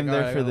parts. You came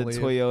there for the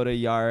Toyota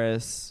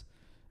Yaris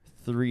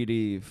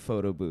 3D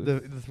photo booth.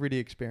 The 3D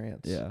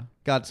experience. Yeah.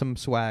 Got some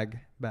swag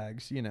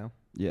bags, you know.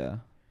 Yeah.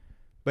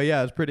 But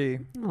yeah, it's pretty.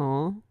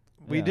 Aw.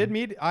 We Yeah. did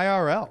meet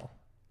IRL.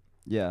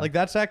 Yeah. Like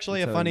that's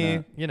actually a That's how we funny.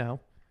 met. You know,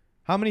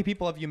 how many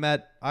people have you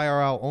met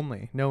IRL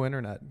only, no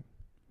internet?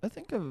 I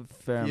think a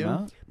fair You?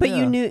 amount. But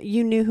Yeah.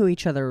 you knew who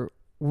each other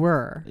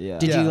were. Yeah.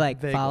 Did Yeah, you like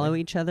vaguely. follow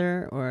each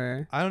other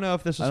or? I don't know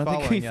if this is I don't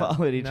following think we yet.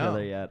 followed each No.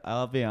 other yet.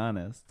 I'll be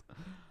honest.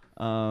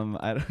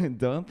 I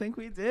don't think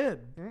we did.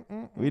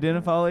 We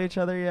didn't follow each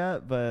other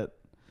yet, but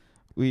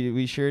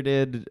we sure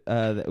did.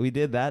 We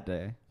did that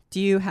day. Do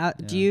you have?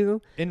 Yeah. Do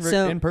you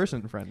So- in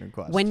person friend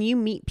request. when you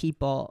meet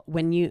people?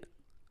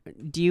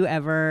 Do you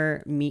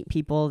ever meet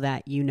people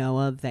that you know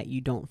of that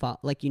you don't follow?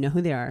 Like you know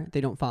who they are,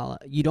 they don't follow.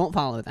 You don't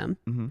follow them,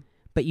 Mm-hmm.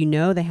 but you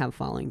know they have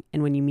following.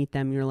 And when you meet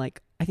them, you're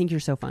like, I think you're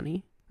so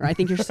funny, or I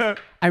think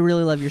I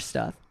really love your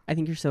stuff. I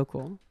think you're so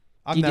cool.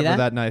 I'm do you do never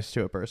that? that nice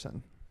to a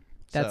person.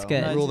 That's So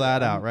good. Rule No,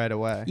 that I'm- out right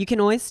away. You can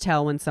always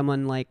tell when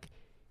someone like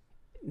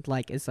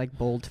is like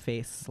bold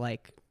face,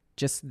 like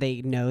just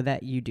they know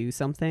that you do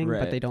something, but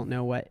Right. they don't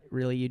know what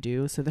really you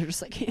do. So they're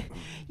just like,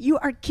 you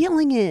are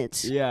killing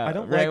it. Yeah, I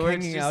don't right, like where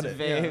it's hanging just out at-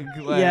 vague.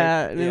 yeah. Like,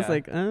 yeah, and it's yeah.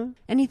 like,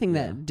 anything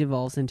Yeah. that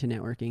devolves into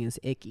networking is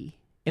icky.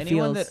 It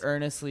anyone feels that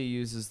earnestly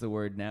uses the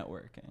word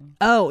networking.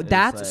 Oh, It's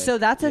that's like- so.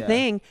 That's a yeah.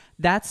 thing.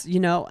 That's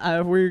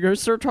we're gonna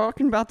start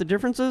talking about the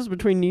differences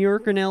between New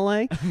York and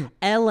L.A.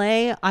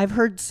 L.A. I've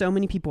heard so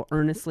many people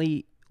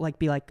earnestly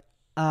be like,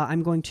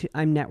 I'm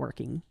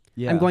networking.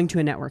 Yeah. I'm going to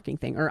a networking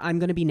thing, or I'm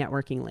going to be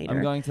networking later.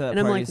 I'm going to that And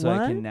I'm party like, so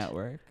I can what?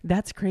 network.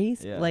 That's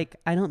crazy. Yeah. Like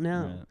I don't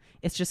know. Right.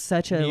 It's just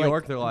such a New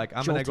York, they're like,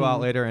 I'm gonna go out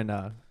jolting- later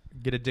and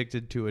get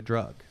addicted to a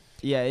drug.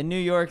 Yeah, in New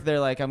York, they're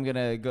like, I'm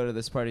gonna go to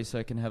this party so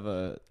I can have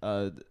a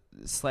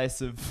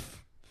slice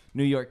of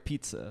New York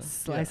pizza.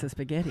 slice of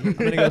spaghetti. I'm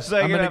gonna go. So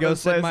I I'm can gonna have go a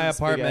sit in slice my of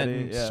apartment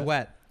spaghetti, and yeah.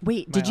 sweat.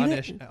 Wait, My did you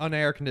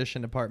unair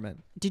conditioned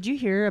apartment? did you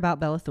hear about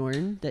Bella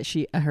Thorne that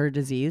she her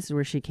disease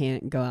where she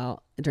can't go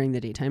out during the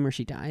daytime or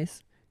she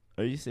dies?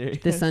 Are you serious?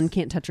 The sun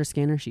can't touch her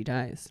skin or she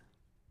dies.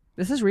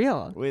 This is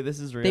real. Wait, this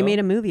is real. They made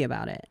a movie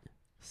about it.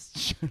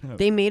 Shut up.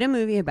 They made a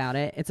movie about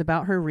it. It's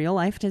about her real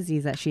life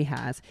disease that she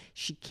has.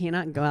 She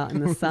cannot go out in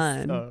the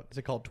sun. So- Is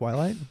it called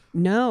Twilight?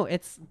 No,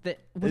 it's what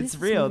it's is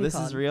real. movie This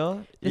called? is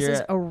real. This you're,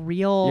 is a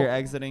real. You're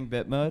exiting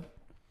bit mode.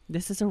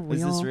 This is a real.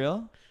 Is this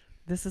real?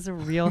 This is a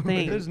real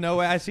thing. There's no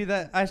way. I see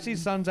that. I see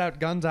suns out,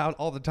 guns out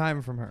all the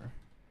time from her.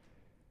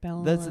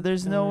 Bella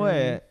There's no Thorne.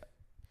 way.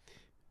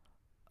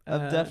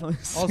 I've Uh, definitely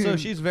Also, seen-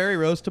 she's very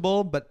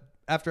roastable. But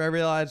after I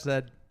realized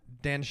that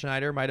Dan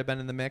Schneider might have been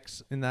in the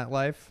mix in that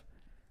life,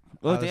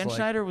 Well, I was Dan like-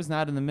 Schneider was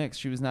not in the mix.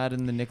 She was not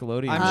in the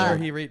Nickelodeon. I'm Uh, sure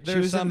show. he. She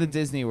There's was some. in the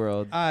Disney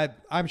World.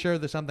 I'm sure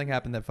there's something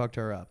happened that fucked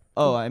her up.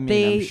 Oh, I mean,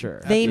 They I'm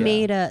sure. they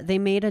Yeah.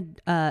 made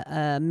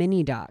a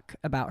mini doc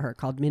about her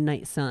called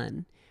Midnight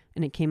Sun,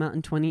 and it came out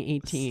in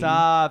 2018.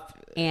 Stop.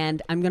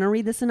 And I'm gonna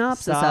read the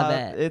synopsis Stop. of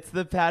it. It's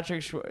the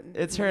Patrick.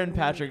 It's her and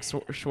Patrick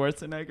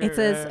Schwarzenegger. It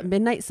says right?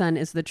 Midnight Sun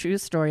is the true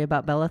story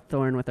about Bella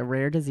Thorne with a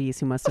rare disease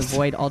who must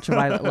avoid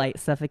ultraviolet light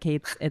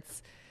suffocates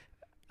its.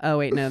 Oh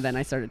wait, no. Then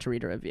I started to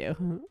read a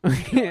review.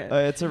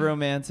 It's a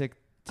romantic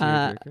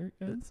Uh, tearjerker,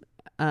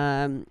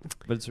 guys.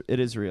 But It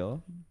is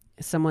real.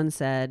 someone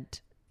said,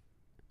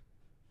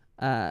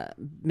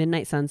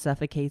 "Midnight Sun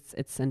suffocates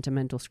its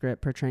sentimental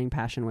script, portraying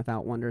passion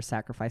without wonder,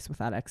 sacrifice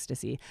without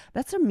ecstasy."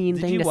 That's a mean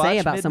Did thing you to say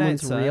watch about Midnight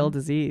someone's Sun? real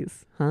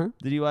disease, huh?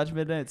 Did you watch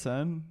Midnight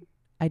Sun?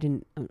 I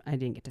didn't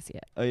get to see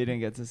it. Oh, you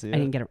didn't get to see it.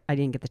 I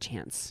didn't get the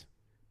chance,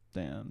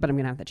 Damn. but I'm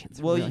gonna have the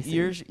chance. well, really soon.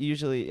 you're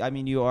usually. I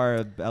mean, you are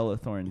a Bella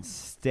Thorne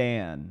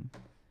stan.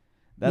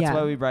 That's Yeah.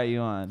 why we brought you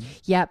on.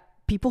 Yeah,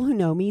 people who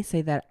know me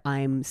say that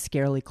I'm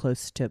scarily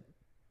close to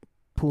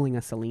pulling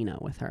a Selena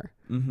with her.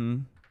 Mm-hmm.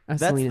 A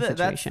That's Selena the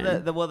situation.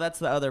 that's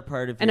the other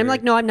part of. and I'm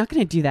like, no, I'm not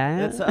going to do that.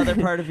 That's the other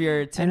part of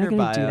your I'm Tinder not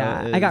bio. going to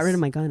do that. I got rid is of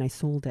my gun. I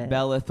sold it.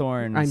 Bella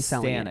Thorne I'm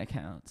selling stan it.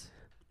 account.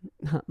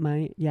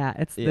 This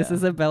Yeah.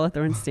 is a Bella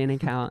Thorne stan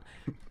account.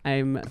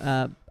 I'm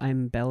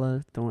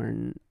Bella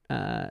Thorne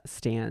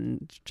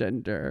stan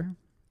gender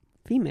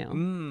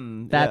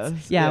female. That's-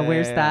 Yes. yeah,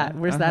 where's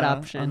that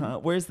option?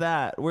 Where's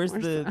that? Where's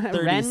Where's the that?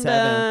 37th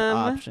Random.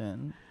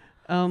 option?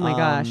 Oh my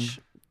gosh.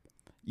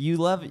 You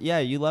love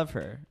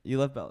her. You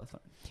love Bella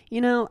Thorne. You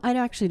know, I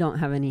actually don't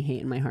have any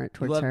hate in my heart You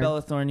towards love her.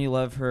 Bella Thorne. You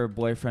love her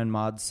boyfriend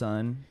Maud's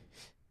son,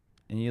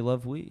 and you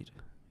love weed.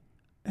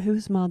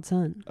 Who's Maud's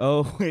son?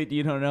 Oh wait,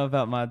 you don't know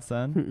about Maud's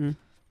son?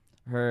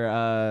 Mm-mm.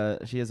 Her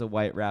she has a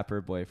white rapper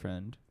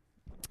boyfriend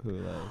who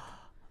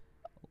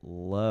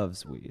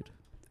loves weed.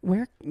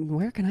 Where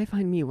can I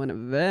find me one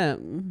of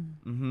them?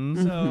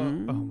 Mm-hmm. So,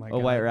 Mhm. oh my A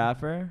god, white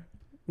rapper.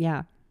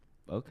 Yeah.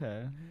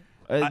 Okay.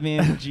 I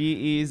mean,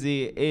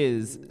 G-Eazy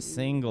is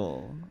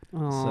single.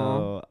 Aw.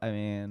 So, I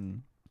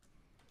mean,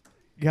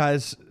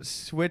 guys,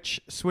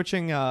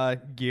 switching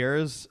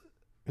gears.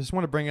 I just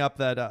want to bring up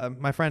that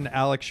my friend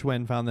Alex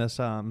Schwinn found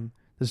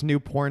this new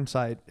porn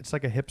site. It's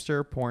like a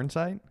hipster porn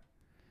site.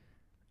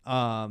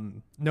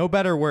 No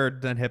better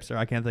word than hipster.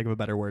 I can't think of a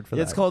better word for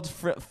that. it's called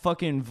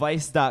fucking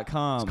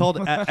Vice.com. It's called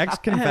X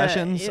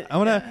Confessions. I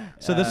wanna.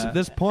 So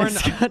this porn.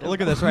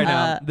 Look at this right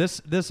now.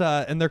 This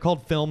and they're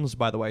called films,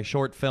 by the way,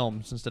 short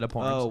films instead of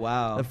porn. Oh,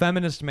 wow. A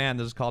feminist man.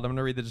 This is called. I'm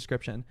gonna read the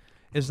description.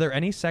 Is there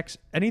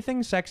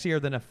anything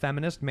sexier than a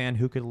feminist man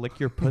who could lick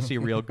your pussy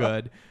real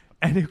good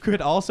and who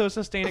could also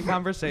sustain a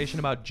conversation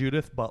about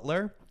Judith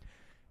Butler?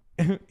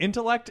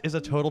 Intellect is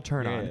a total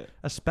turn on, Yeah.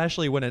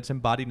 especially when it's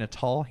embodied in a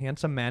tall,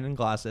 handsome man in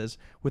glasses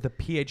with a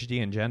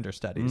PhD in gender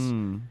studies.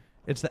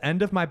 It's the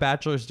end of my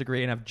bachelor's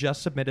degree, and I've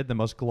just submitted the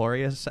most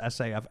glorious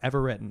essay I've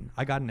ever written.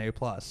 I got an A+,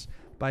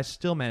 but I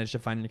still managed to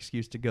find an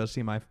excuse to go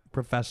see my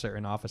professor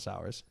in office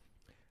hours.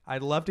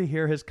 I'd love to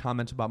hear his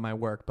comments about my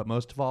work, but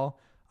most of all,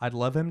 I'd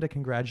love him to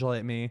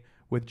congratulate me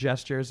with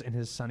gestures in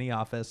his sunny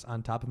office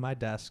on top of my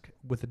desk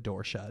with the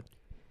door shut.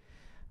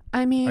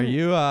 I mean, Are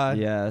you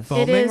Yes.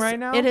 foaming right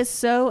now? It is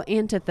so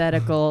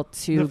antithetical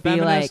to the be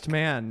feminist like.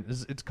 man,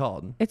 it's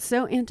called. It's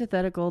so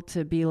antithetical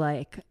to be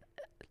like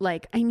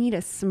I need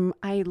nothing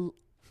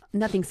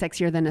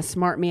sexier than a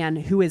smart man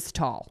who is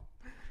tall.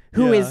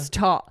 Who is Yeah.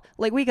 tall?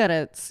 Like, we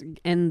gotta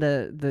end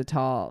the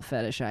tall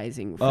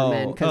fetishizing for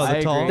men, oh, because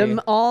the tall?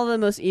 all the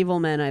most evil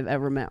men I've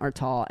ever met are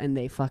tall, and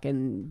they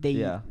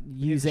Yeah.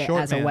 use He's a it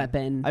short as a man.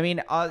 weapon. I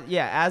mean,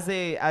 yeah, as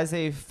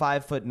a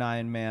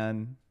 5'9"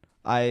 man,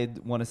 I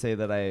want to say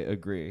that I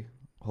agree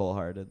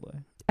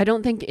wholeheartedly. I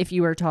don't think if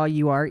you are tall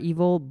you are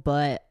evil,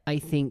 but I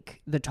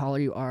think the taller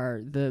you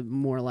are, the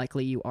more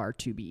likely you are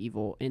to be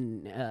evil,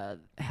 and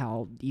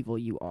how evil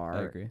you I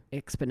are agree.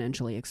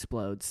 exponentially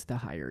explodes the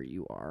higher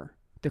you are,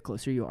 the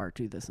closer you are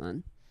to the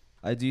sun.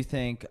 I do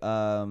think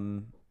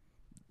in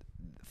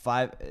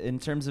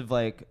terms of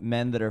like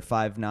men that are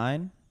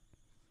 5'9",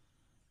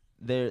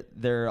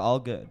 they're all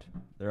good.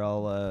 They're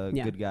all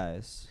Yeah. good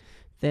guys.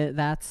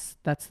 That's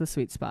the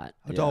sweet spot.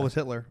 How tall Yeah. was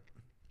Hitler?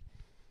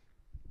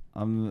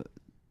 I'm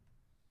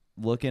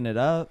looking it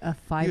up. A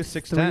He was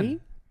 5'3"?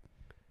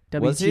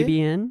 6'10". Was he?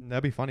 WTBN?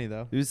 That'd be funny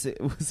though. Was He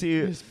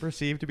he? was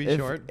perceived to be If,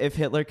 short. if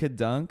Hitler could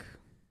dunk,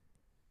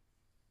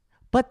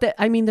 But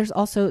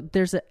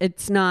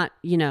it's not,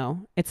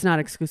 it's not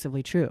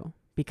exclusively true,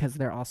 because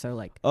they're also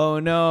like oh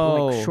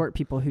no, short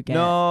people who get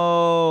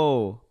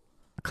no,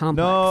 a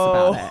complex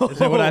no. about it.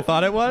 Is it what I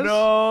thought it was?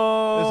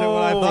 No, Is it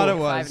what I thought it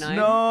was? 5'9"?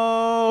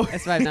 No,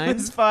 It's 5'9"?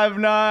 It's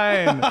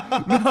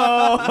 5'9".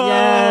 No,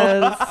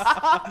 Yes.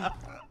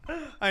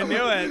 I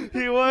knew it.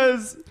 He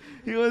was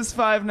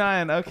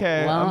 5'9".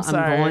 Okay, Well, I'm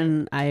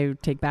sorry. I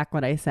take back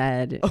what I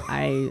said.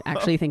 I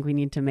actually think we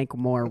need to make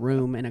more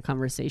room in a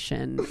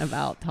conversation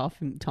about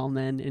tall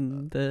men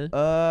and the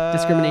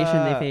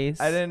discrimination they face.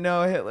 I didn't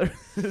know Hitler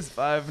was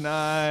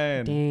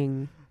 5'9".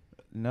 Dang.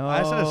 No, I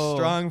just had a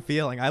strong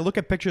feeling. I look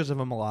at pictures of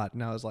him a lot,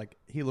 and I was like,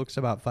 he looks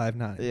about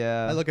 5'9".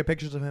 Yeah. I look at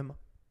pictures of him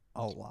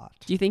a lot.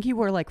 Do you think he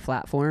wore like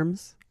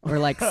platforms or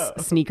like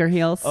sneaker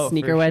heels, Oh,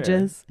 sneaker for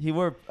wedges? Sure. He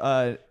wore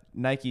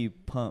Nike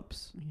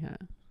pumps. Yeah.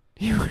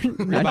 He wore,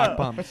 Reebok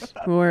pumps.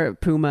 wore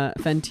Puma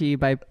Fenty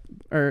by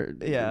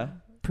Yeah,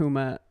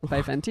 Puma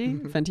by Fenty,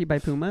 Fenty by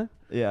Puma.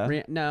 yeah.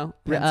 Rihanna.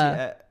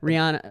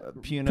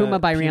 Puma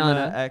by Puma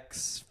Rihanna.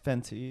 X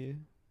Fenty.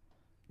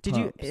 Did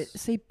you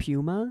pumps. say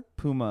Puma?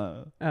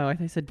 Puma. Oh, I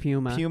thought you said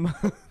Puma. Puma.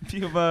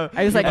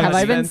 I was like, have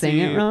I been X saying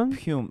it Fenty wrong?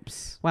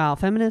 Pumps. Wow,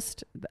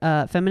 feminist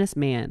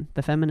man,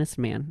 the feminist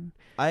man.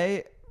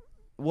 In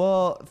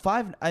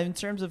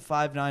terms of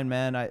 5'9"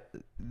 men,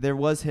 there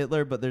was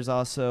Hitler, but there's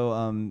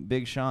also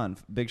Big Sean.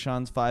 Big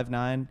Sean's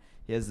 5'9".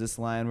 He has this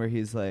line where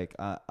he's like,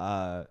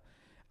 I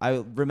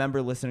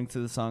remember listening to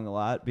the song a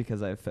lot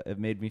because it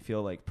made me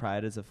feel like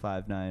pride as a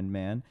 5'9"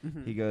 man.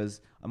 Mm-hmm. He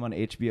goes, I'm on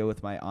HBO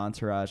with my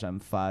entourage. I'm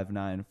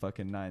 5'9",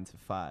 fucking 9 to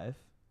 5.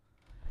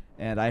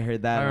 And I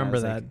heard that. I and remember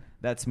was that. like,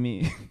 that's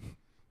me.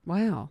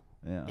 Wow.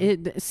 Yeah.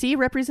 See,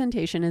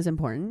 representation is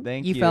important.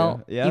 Thank you. you.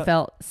 Felt Yep. you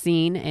felt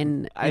seen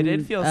in I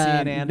did feel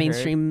seen and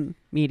mainstream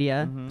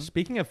media. Mhm.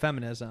 Speaking of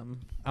feminism,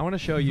 I want to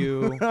show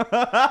you.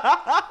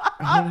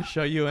 I want to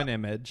show you an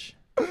image,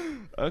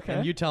 Okay.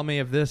 and you tell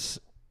me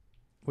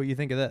what you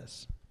think of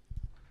this,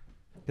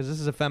 because this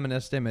is a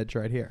feminist image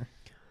right here.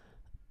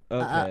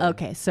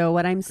 Okay, so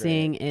what I'm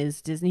seeing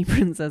is Disney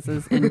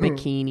princesses in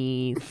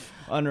bikinis.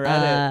 On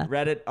Reddit,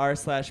 Reddit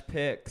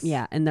r/pics.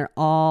 Yeah, and they're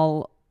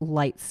all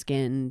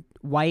light-skinned,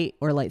 white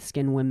or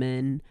light-skinned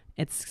women.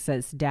 It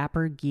says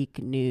Dapper Geek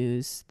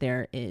News.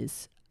 There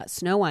is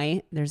Snow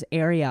White. There's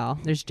Ariel.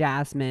 There's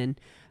Jasmine.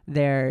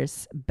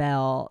 There's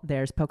Belle.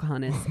 There's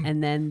Pocahontas.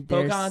 And then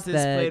there's Pocahontas is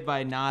the played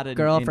by not a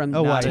girl from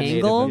not a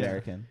Native Tangled?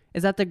 American.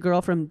 Is that the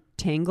girl from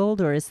Tangled,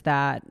 or is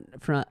that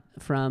from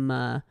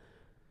Frozen.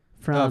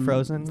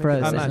 maybe?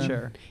 Frozen? I'm not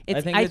sure.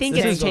 I think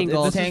it's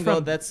Tangled. It's This is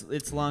Tangled. from-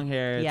 It's long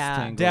hair. It's Yeah.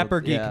 Tangled.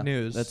 Dapper Geek Yeah.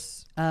 News.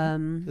 That's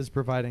Is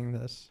providing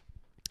this.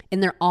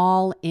 And they're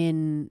all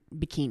in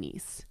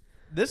bikinis.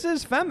 This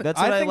is feminist. That's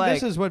what I I think like.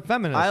 this is what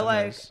feminism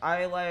is.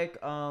 I like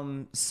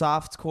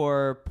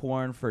softcore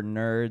porn for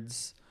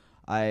nerds.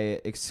 I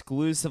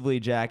exclusively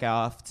jack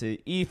off to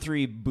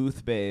E3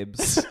 booth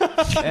babes,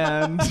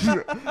 and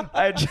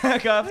I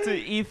jack off to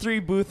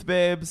E3 booth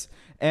babes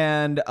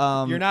and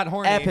You're not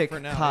horny epic for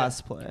now, yeah.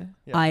 cosplay.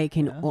 Yeah. I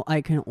can Yeah.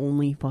 I can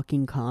only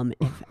fucking come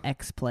if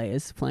X Play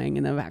is playing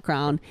in the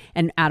background,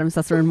 and Adam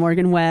Sessler and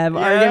Morgan Webb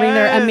are giving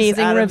their Yes,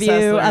 amazing Adam review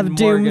Sessler of and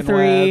Doom Morgan 3.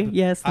 Webb.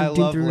 Yes, the I Doom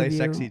love 3 lay review.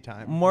 sexy time.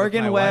 with my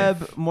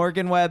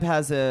Morgan wife. Webb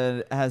has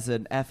an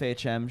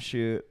FHM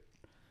shoot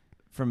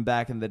from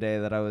back in the day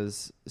that I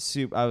was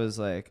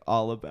like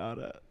all about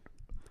it.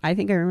 I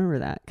think I remember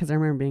that because I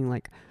remember being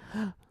like,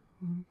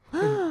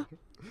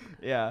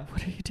 Yeah.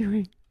 "What are you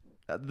doing?"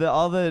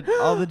 All the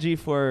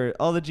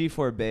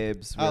G4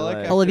 babes. I were like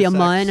it. Olivia Sex.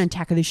 Munn,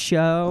 Attack of the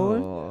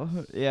Show.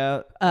 Oh,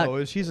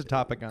 yeah. She's a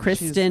topic on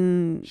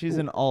Kristen, She's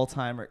an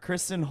all-timer.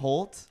 Kristen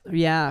Holt.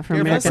 yeah, from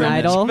Careful, American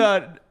Brendan. Idol.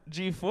 About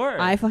G4.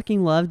 I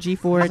fucking love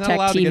G4 She's not Tech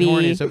allowed TV. to get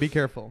horny, so be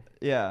careful.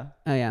 yeah.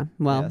 Oh yeah,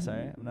 well, Yeah,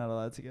 sorry, I'm not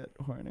allowed to get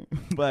horny.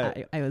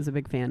 But I was a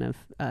big fan of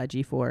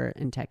G4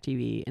 and Tech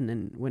TV, and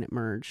then when it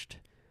merged,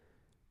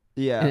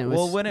 yeah, and it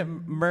well, was- when it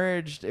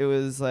merged, it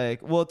was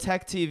like, well,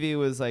 Tech TV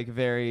was like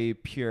very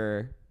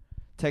pure.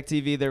 Tech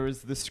TV, there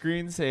was the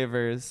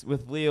screensavers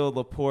with Leo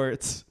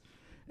Laporte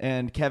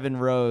and Kevin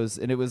Rose,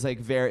 and it was like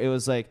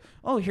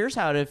oh, here's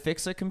how to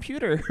fix a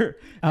computer.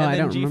 Oh, And I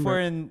then don't G4 remember.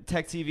 and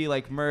Tech TV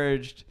like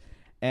merged,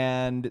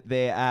 and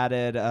they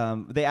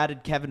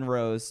added Kevin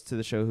Rose to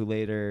the show, who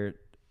later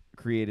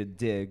created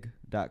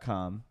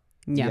Digg.com,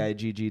 yeah,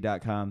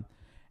 Digg.com,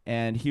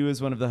 and he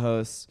was one of the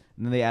hosts.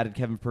 And then they added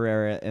Kevin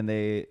Pereira, and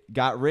they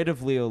got rid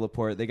of Leo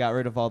Laporte. They got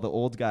rid of all the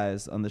old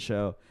guys on the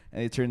show,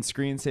 and they turned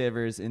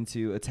screensavers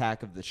into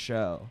Attack of the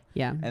Show.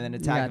 yeah. And then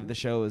Attack of the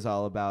Show was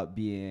all about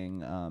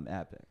being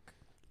epic.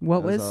 What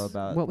it was was all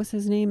about- what was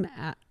his name?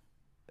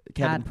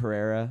 Kevin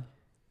Pereira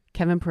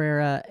Kevin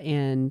Pereira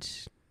and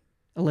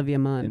Olivia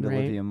Munn, and right?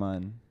 Olivia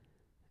Munn.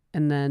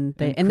 And then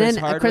they And and Chris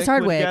then Chris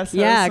Hardwick would Hardwick. guest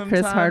Yeah, host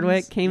Chris sometimes,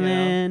 Hardwick came you know?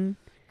 in.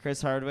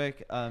 Chris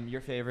Hardwick, your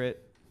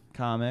favorite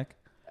comic?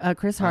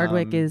 Chris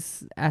Hardwick Um,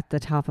 is at the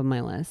top of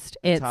my list.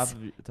 Top It's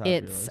of your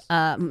it's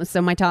list.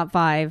 so my top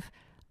 5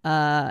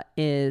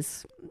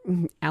 is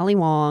Ali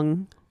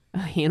Wong,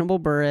 Hannibal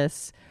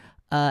Buress,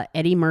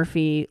 Eddie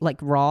Murphy, like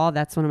Raw.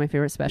 That's one of my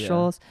favorite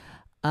specials.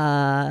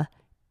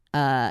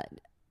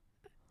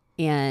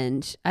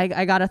 And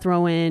I gotta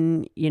throw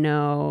in,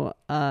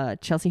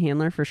 Chelsea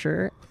Handler for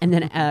sure, and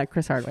then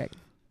Chris Hardwick.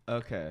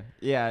 Okay.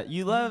 Yeah,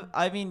 you love.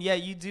 I mean, yeah,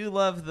 you do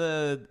love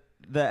the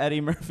Eddie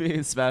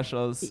Murphy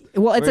specials.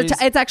 Well, Where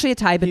he's- it's actually a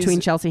tie he's-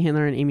 between Chelsea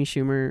Handler and Amy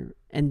Schumer,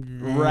 and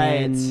then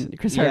Right.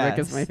 Chris Hardwick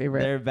Yes, is my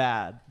favorite. They're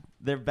bad.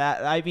 They're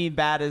bad. I mean,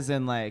 bad as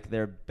in like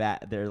they're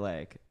bad. They're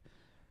like,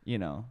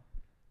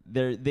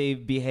 they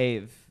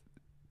behave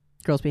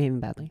Girls behaving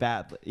badly.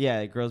 badly.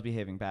 Yeah, girls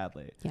behaving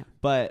badly. Yeah.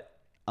 But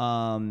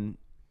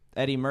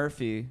Eddie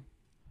Murphy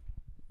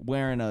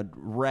wearing a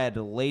red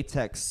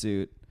latex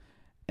suit,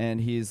 and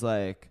he's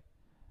like,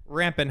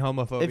 Rampant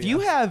homophobia. if you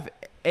have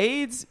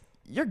AIDS,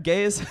 you're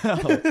gay as hell.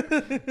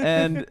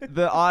 And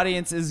the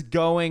audience is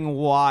going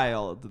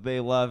wild. They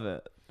love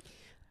it.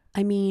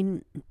 I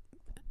mean,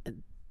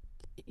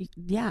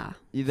 yeah.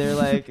 They're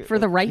like, For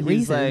the right he's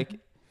reason. like,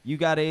 you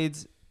got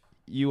AIDS,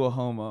 you a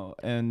homo,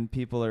 and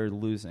people are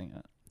losing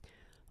it.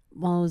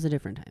 Well, it was a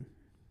different time.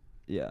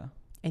 Yeah.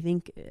 I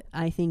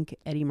think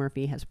Eddie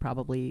Murphy has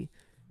probably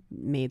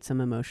made some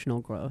emotional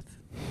growth.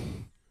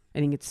 I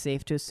think it's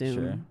safe to assume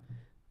Sure.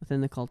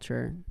 within the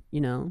culture,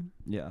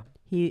 Yeah.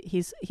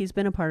 he's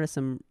been a part of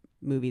some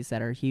movies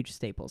that are huge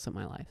staples in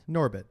my life.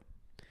 Norbit,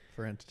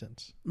 for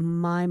instance.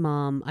 My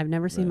mom, I've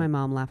never seen Right. my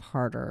mom laugh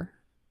harder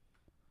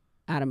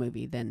at a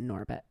movie than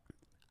Norbit.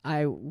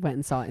 I went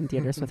and saw it in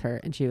theaters with her,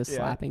 and she was Yeah.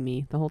 slapping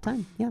me the whole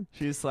time. Yeah,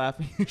 She's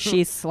slapping.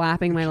 she's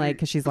slapping my leg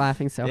because she's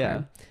laughing so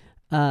Yeah.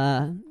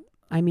 hard.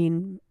 I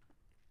mean,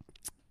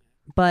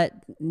 but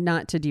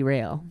not to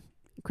derail.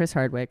 Chris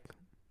Hardwick,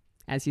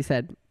 as you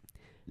said,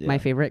 Yeah. my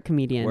favorite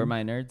comedian. Where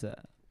my nerds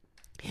at?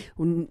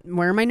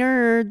 Where are my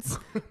nerds?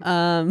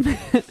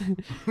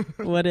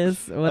 What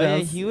else? Yeah,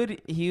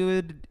 he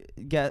would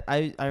get.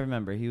 I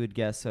remember he would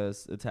guest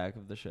host Attack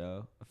of the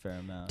Show a fair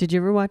amount. Did you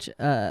ever watch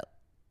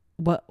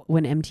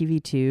when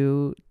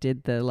MTV2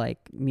 did the like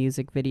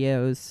music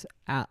videos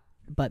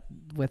but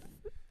with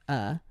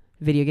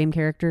video game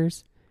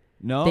characters?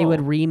 No, They would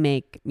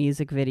remake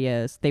music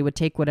videos. They would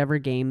take whatever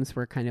games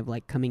were kind of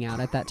like coming out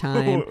at that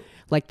time.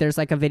 Like there's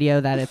like a video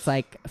that it's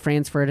like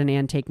Franz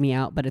Ferdinand Take Me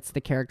Out, but it's the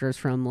characters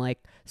from like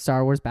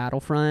Star Wars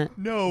Battlefront.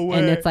 No way.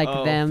 And it's like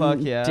Oh, them fuck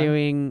yeah.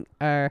 doing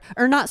or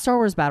not Star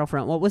Wars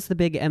Battlefront. What was the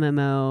big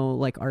MMO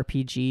like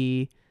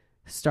RPG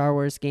Star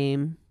Wars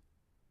game?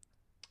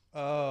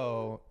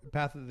 Oh,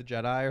 Path of the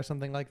Jedi or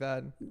something like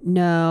that.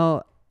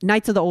 No,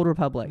 Knights of the Old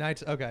Republic.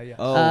 Knights. Okay, yeah.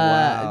 Oh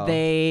wow.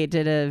 They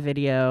did a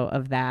video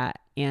of that,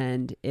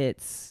 and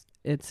it's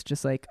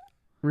just like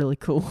really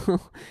coul.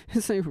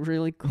 It's like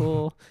really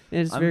cool.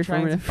 It's I'm very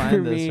trying to formative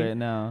find for this me. right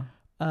now.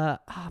 Oh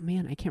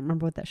man, I can't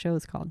remember what that show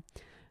is called.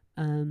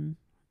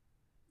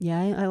 Yeah,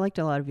 I liked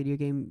a lot of video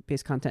game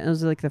based content. It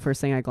was like the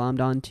first thing I glommed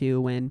onto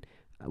when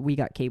we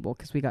got cable,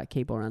 because we got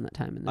cable around that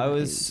time, and then I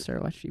was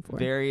started watching G4.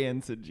 Very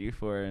into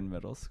G4 in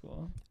middle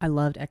school. I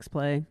loved X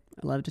Play.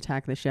 I loved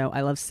Attack the Show.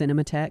 I loved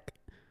Cinematech.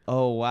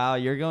 Oh wow,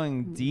 you're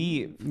going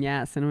deep.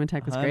 Yeah,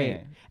 Cinematech was Honey.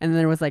 great. And then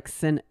there was like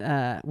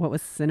what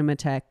was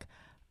Cinematech?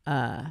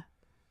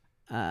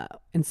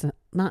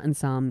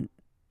 Not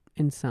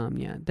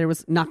Insomnia. There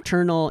was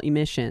Nocturnal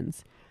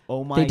Emissions.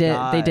 Oh my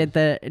god. They did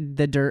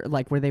the dirt,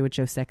 like where they would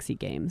show sexy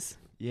games.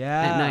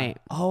 Yeah. At night.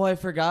 Oh, I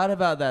forgot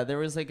about that. There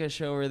was like a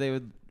show where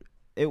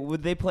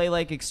would they play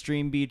like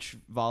extreme beach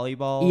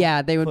volleyball?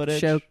 Yeah, they would footage?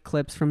 show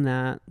clips from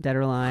that, Dead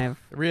or Alive.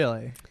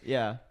 Really?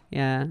 Yeah.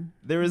 Yeah.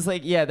 There was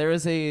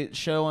a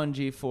show on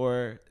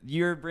G4.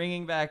 You're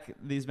bringing back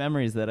these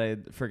memories that I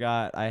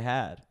forgot I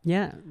had.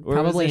 Yeah. Or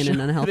it was Probably a in show- an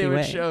unhealthy They would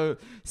way. show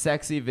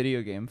sexy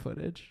video game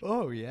footage.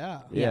 Oh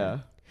yeah. Yeah.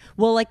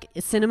 Well, like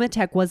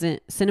Cinematech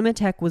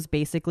was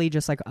basically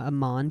just like a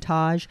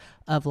montage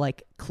of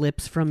like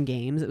clips from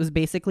games. It was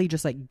basically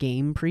just like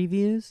game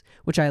previews,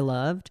 which I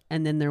loved.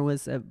 And then there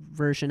was a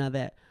version of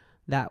it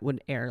that would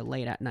air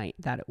late at night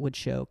that it would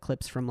show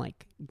clips from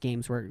like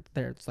games where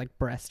there's like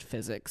breast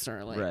physics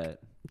or like Right.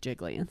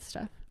 jiggly and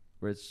stuff,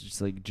 Where it's just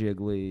like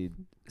jiggly.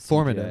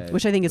 Formative. CGI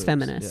which I think is boobs.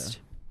 feminist.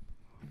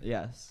 Yeah.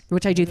 Yes.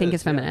 Which I do It think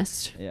is, is yeah.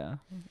 feminist. Yeah.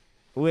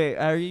 Wait,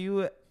 are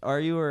you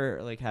or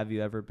like have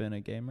you ever been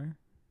a gamer?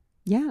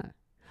 Yeah.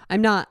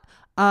 I'm not.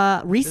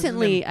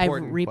 Recently, I've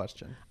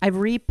question.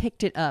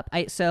 repicked it up.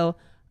 I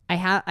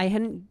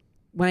hadn't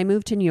when I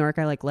moved to New York.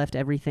 I like left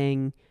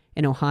everything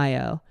in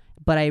Ohio,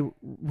 but I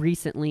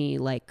recently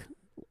like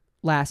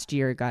last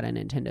year got a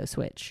Nintendo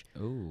Switch.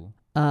 Ooh.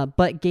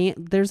 But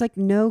there's like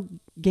no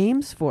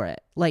games for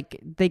it. Like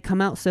they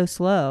come out so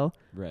slow.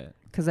 Right.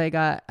 Because I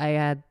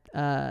had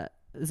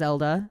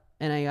Zelda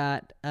and I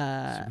got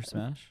Super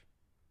Smash?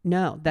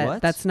 no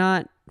What? that's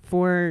not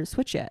for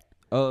Switch yet.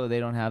 Oh, they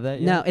don't have that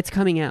yet? No, it's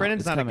coming out.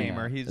 Brandon's It's not a coming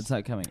gamer. out. He's It's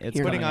not coming. It's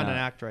You're putting coming on an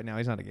out. act right now.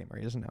 He's not a gamer.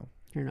 He doesn't know.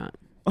 You're not.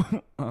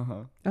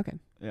 Uh-huh. Okay,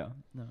 Yeah.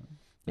 No.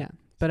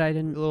 but I A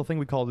didn't. little thing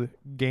we called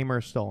gamer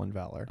stolen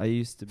valor. I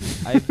used to be.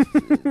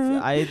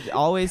 I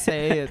always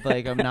say it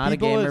like I'm not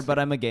People a gamer, is- but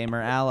I'm a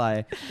gamer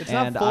ally. It's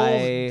and not full.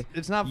 I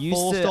It's not used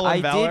full to.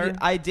 stolen valor.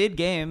 I did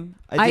game.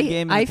 I did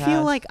game. In I the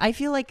feel past.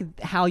 like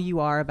how you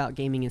are about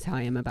gaming is how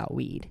I am about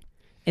weed.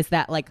 It's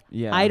that like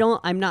Yeah. I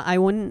don't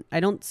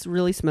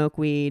really smoke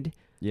weed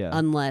Yeah.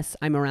 unless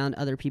I'm around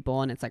other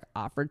people and it's like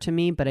offered to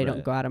me, but I don't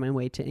Right. go out of my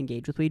way to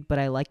engage with weed. But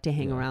I like to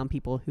hang Yeah. around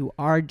people who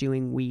are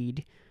doing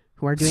weed,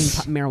 who are doing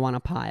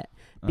marijuana pot,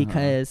 Uh-huh.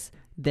 because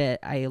that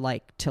I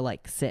like to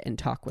like sit and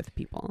talk with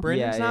people.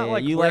 Brandon's not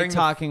like you wearing like the-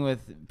 talking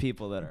with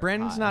people that are.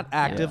 Brandon's high. not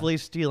actively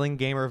stealing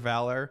gamer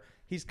valor.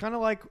 He's kind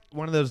of like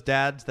one of those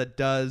dads that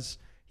does.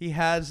 He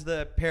has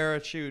the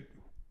parachute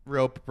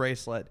rope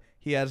bracelet.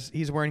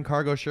 He's wearing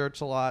cargo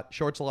shorts a lot.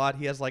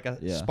 He has like a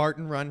Yeah.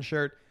 Spartan Run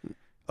shirt.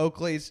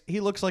 Oakley's.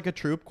 He looks like a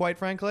troop, quite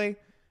frankly,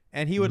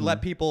 and he would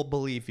let people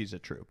believe he's a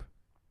troop,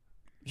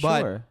 but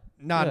Sure.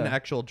 not an Yeah.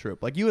 actual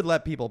troop. Like you would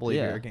let people believe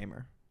Yeah. you're a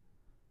gamer.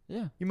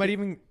 Yeah. You might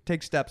even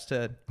take steps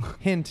to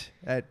hint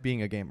at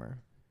being a gamer.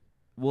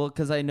 Well,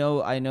 because I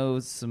know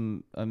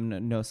some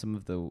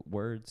of the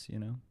words,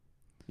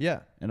 Yeah.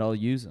 and I'll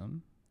use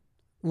them.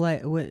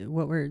 What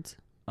words?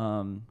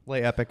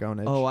 Lay epic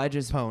ownage. Oh, I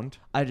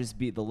just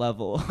beat the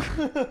level.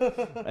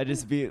 I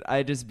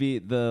just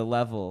beat the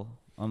level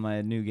on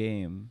my new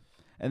game,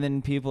 and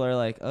then people are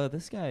like, "Oh,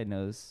 this guy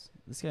knows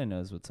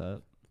what's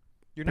up."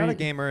 You're not a Right.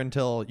 gamer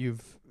until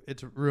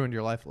it's ruined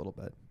your life a little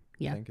bit.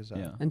 Yeah. I think is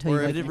Yeah. Until or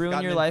you if Did it you've ruin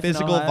gotten your in life in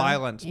physical Ohio?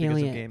 violence because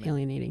of gaming.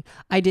 alienating.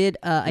 I did.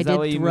 I Is that did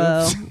why you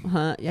throw.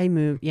 moved? I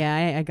moved.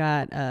 Yeah, I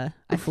got.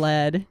 I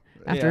fled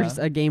after Yeah.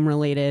 a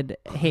game-related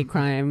hate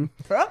crime.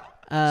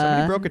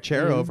 Somebody broke a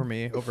chair and- over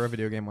me over a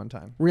video game one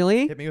time.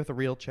 Really? Hit me with a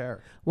real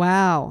chair.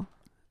 Wow.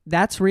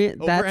 That's real.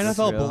 Over That's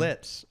NFL real.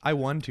 Blitz. I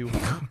won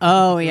 200.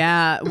 Oh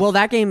yeah. Well,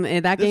 that game.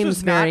 That This game's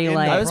was not very in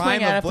like. the I was prime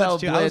playing of NFL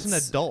Blitz, too. I was an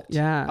Blitz. adult.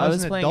 Yeah. I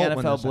was an playing adult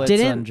when NFL this Blitz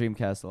happened. on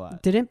Dreamcast a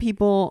lot. Didn't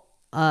people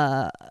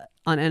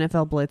on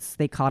NFL Blitz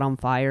they caught on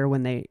fire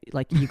when they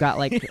like you got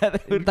like Yeah, they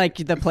would- like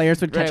the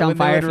players would catch Right, on when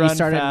they fire would if you run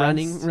started fast.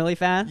 running really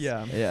fast?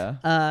 Yeah.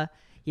 Yeah.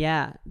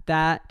 Yeah,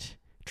 that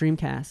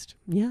Dreamcast.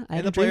 Yeah, I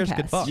had And the a players Dreamcast.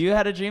 could fuck. You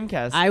had a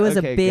Dreamcast. I was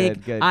Okay, a big.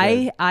 Good, good,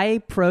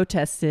 I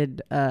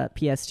protested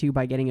PS2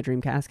 by getting a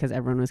Dreamcast because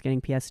everyone was getting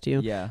PS2.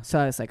 good. Yeah. So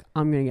I was like,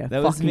 I'm gonna get a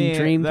That was fucking me.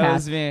 Dreamcast. That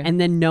was me. And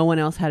then no one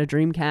else had a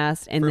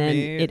Dreamcast, and For then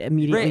me- it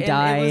immediately Right,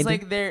 died. and it was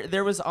like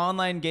there was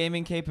online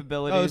gaming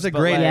capabilities. Oh, it was a but,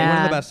 great like, one of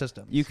Yeah. the best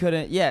systems. You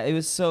couldn't. Yeah, it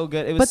was so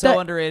good. It was But so that-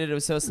 underrated. It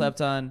was so slept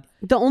on.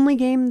 the only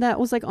game that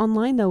was like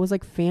online though was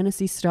like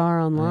Phantasy Star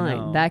know.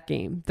 Online. That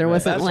game. There Right.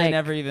 wasn't That's- like. I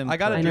never even. I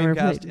got a I never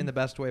Dreamcast played. in the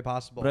best way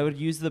possible. But I would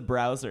use the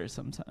browser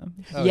sometimes.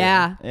 Oh,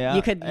 yeah, Yeah,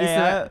 you could use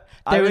yeah,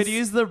 I there would was-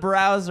 use the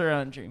browser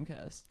on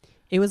Dreamcast.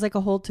 It was like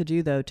a whole to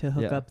do though to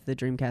hook Yeah. up the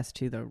Dreamcast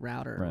to the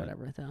router or Right.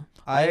 whatever though.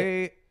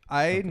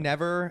 I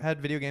never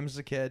had video games as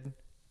a kid.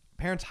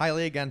 Parents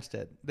highly against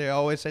it. They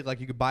always say like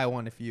you could buy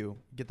one if you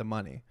get the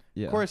money.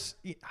 Yeah. Of course,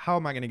 how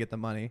am I going to get the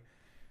money?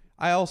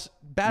 I also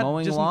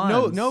Mowing just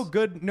lawns.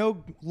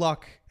 no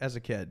luck as a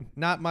kid.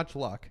 Not much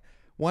luck.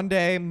 One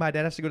day my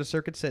dad has to go to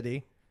Circuit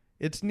City.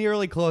 It's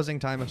nearly closing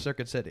time of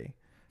Circuit City.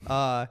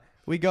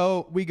 We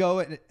go.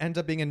 It ends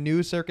up being a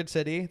new Circuit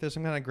City. There's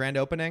some kind of grand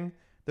opening.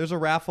 There's a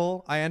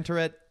raffle. I enter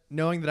it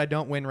knowing that I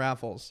don't win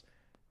raffles.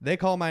 They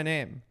call my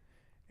name.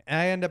 And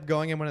I end up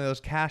going in one of those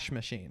cash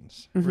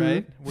machines,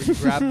 right? Where you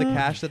grab the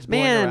cash that's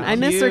blowing Man, around. I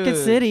miss Circuit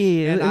Huge.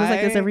 City. And It was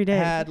like this every day.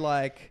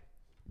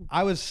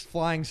 I was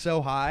flying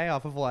so high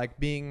off of like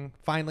being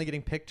finally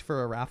getting picked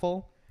for a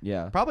raffle.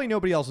 Yeah. Probably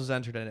nobody else was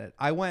entered in it.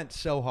 I went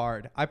so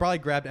hard. I probably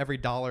grabbed every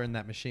dollar in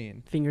that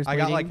machine. Fingers I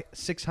got bleeding. like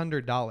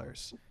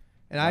 $600.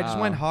 And I just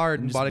went hard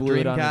and just bought a blew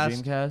it on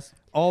Dreamcast.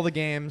 All the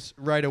games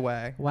right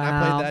away. And I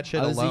Wow. played that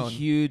shit I was alone.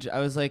 I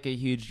was like a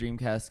huge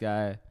Dreamcast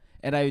guy.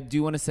 And I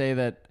do want to say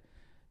that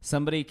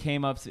somebody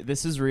came up to,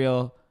 this is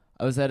real.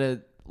 I was at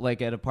a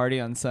party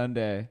on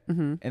Sunday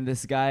and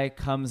this guy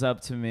comes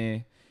up to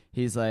me.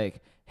 He's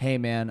like, "Hey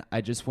man,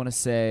 I just want to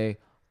say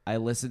I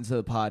listened to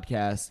the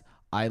podcast.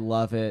 I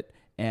love it.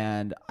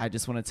 And I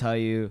just want to tell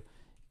you,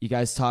 you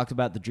guys talked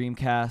about the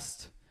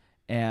Dreamcast."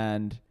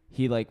 And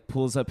he like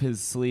pulls up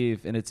his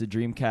sleeve and it's a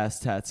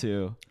Dreamcast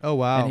tattoo. Oh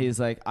wow. And he's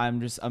like,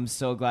 I'm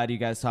so glad you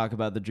guys talk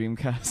about the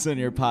Dreamcast on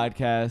your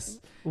podcast.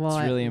 Well,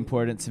 It's really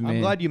important to me.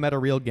 I'm glad you met a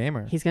real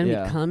gamer. He's gonna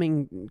Yeah.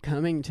 be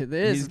coming to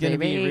this. He's gonna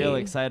baby. be real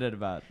excited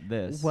about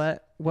this.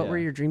 What Yeah. were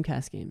your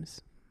Dreamcast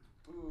games?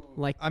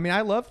 Like I mean,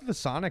 I loved the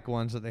Sonic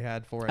ones that they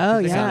had for it. 'cause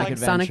oh they yeah, had, Sonic like,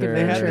 Sonic Adventure. they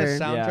had Adventure.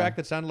 this soundtrack Yeah.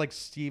 that sounded like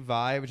Steve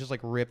Vai, which is like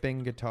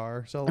ripping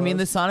guitar solos. I mean,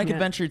 the Sonic Yeah.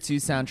 Adventure 2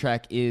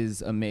 soundtrack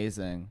is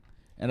amazing,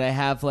 and I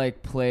have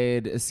like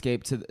played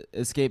Escape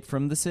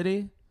from the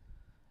City.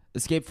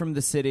 Escape from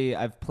the City.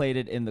 I've played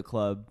it in the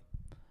club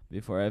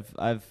before.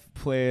 I've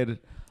played a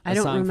I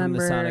don't song from the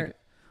remember- Sonic.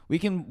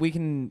 We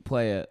can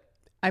play it.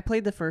 I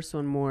played the first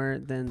one more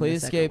than Play the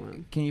Escape. second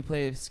one. Can you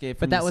play Escape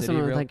But from that the was City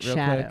one with, real, like, real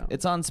Shadow. quick?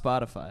 It's on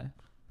Spotify.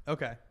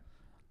 okay.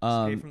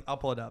 Um, I'll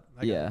pull it up.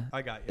 yeah.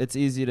 I got you. It's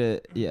easy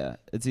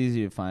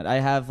to find. I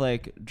have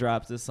like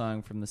dropped a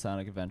song from the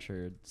Sonic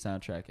Adventure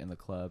soundtrack in the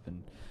club,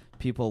 and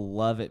people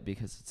love it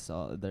because it's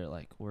all they're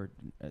like, we're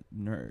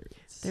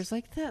nerds. There's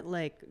like that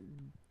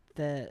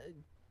the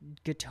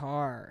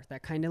guitar,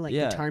 that kind of like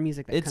Yeah. guitar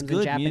music that It's comes in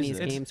good Japanese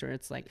music. games where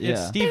it's like Yeah.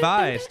 It's Steve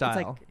Vai It's style.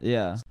 like-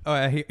 Yeah. Oh,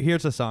 yeah,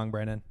 here's the song,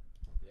 Brandon.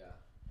 Yeah.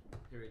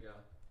 Here we go.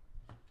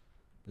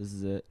 This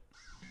is it.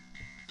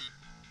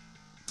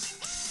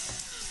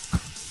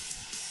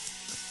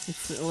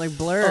 it's like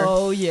Blur.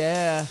 Oh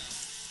yeah.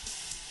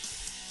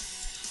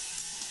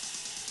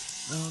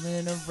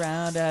 Rolling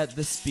around at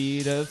the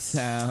speed of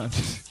sound.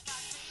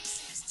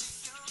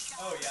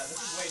 Oh yeah, this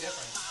is way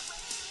different.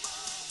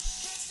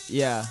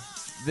 Yeah.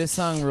 This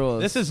song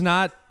rules. This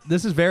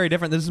is very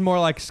different. This is more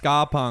like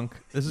ska punk.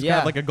 This is kind Yeah.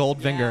 of like a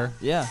Goldfinger.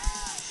 Yeah.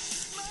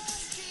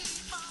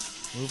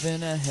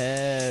 Moving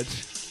ahead.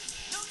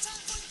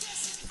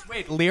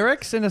 Wait,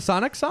 lyrics in a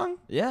Sonic song?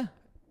 Yeah.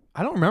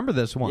 I don't remember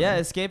this one. Yeah,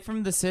 Escape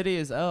from the City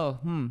is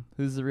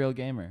who's the real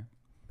gamer?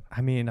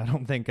 I mean, I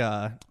don't think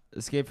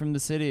Escape from the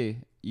City.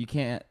 You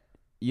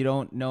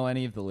don't know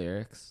any of the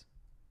lyrics.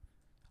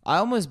 I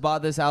almost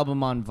bought this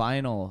album on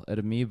vinyl at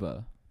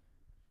Amoeba.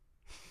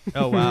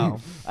 oh wow.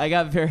 I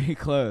got very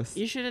close.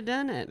 You should have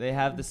done it. They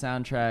have the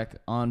soundtrack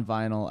on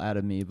vinyl at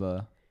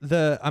Amoeba.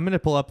 I'm going to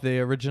pull up the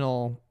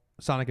original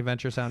Sonic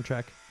Adventure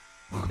soundtrack.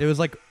 It was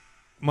like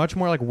much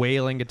more like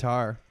wailing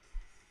guitar.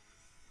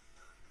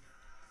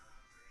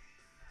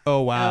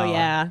 Oh wow. Oh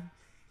yeah.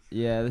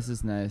 Yeah, this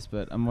is nice,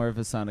 but I'm more of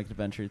a Sonic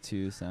Adventure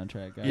 2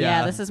 soundtrack guy. yeah.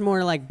 Yeah. This is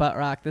more like butt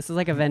rock. This is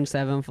like Avenged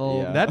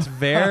Sevenfold. Yeah. That's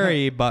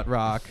very butt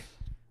rock.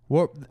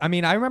 Well, I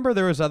mean, I remember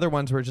there was other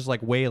ones where it's just like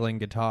wailing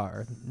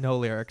guitar, no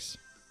lyrics.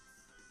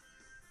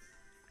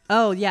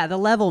 Oh yeah, the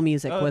level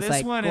music Oh, was this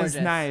like one gorgeous.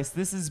 is nice.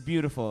 This is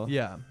beautiful.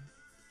 Yeah.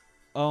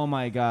 Oh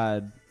my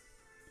god.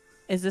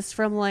 Is this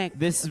from like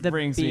This the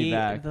brings me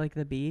back. like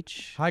the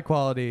beach? High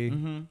quality.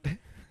 Mm-hmm.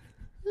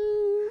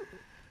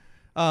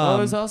 I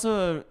was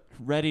also a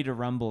Ready to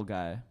Rumble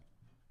guy.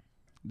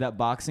 That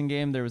boxing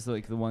game, there was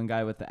like the one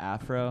guy with the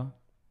afro.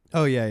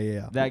 Oh yeah, yeah,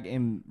 yeah. That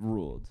game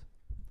ruled.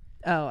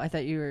 Oh, I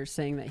thought you were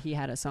saying that he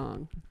had a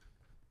song.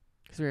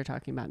 Because we were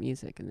talking about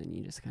music, and then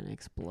you just kind of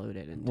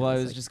exploded. Into Well, I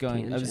this, was like, just going.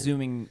 I was tangent.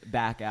 zooming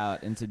back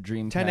out into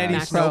Dreamcast. 1080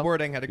 Macro.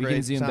 snowboarding had a We can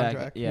great zoom soundtrack.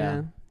 back.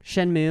 Yeah.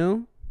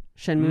 Shenmue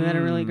had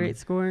a really Mm. great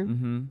score.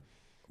 Mm-hmm.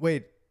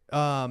 Wait,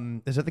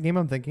 is that the game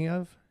I'm thinking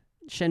of?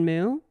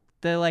 Shenmue,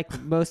 the like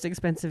most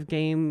expensive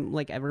game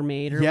like ever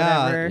made or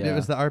Yeah, whatever. it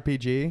was the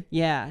RPG,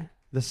 Yeah,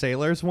 the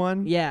Sailors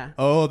one. yeah.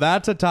 Oh,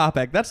 that's a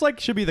topic. That's like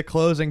should be the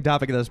closing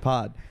topic of this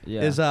pod.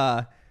 Yeah. Is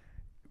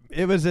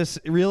it was this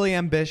really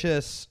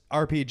ambitious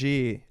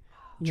RPG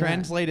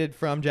translated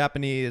from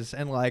Japanese,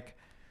 and like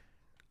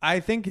I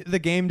think the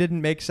game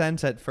didn't make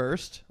sense at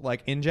first.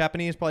 Like in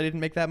Japanese probably didn't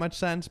make that much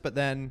sense, but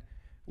then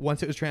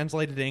once it was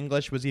translated to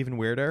English was even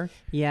weirder.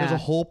 Yeah. There's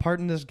a whole part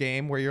in this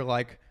game where you're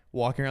like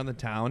walking around the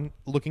town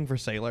looking for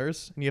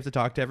sailors and you have to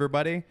talk to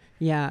everybody.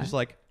 Yeah. Just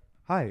like,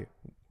 "Hi,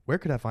 where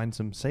could I find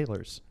some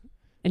sailors?"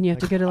 And you have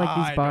to go to like I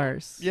these don't-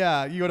 bars.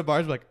 Yeah, you go to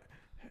bars like,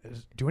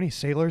 "Do any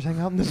sailors hang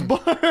out in this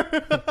bar?"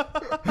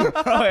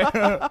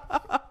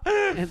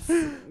 It's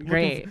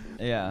great.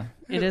 Yeah.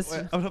 It is. Wait,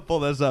 I'm gonna pull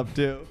this up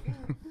too.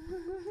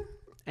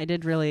 I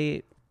did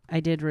really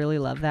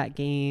love that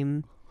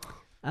game.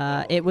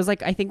 It was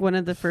like I think one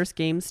of the first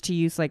games to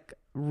use like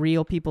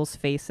real people's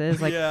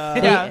faces. Like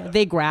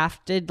they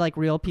grafted like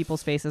real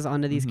people's faces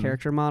onto these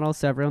character models,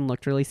 so everyone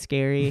looked really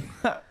scary.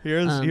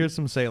 Here's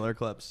some sailor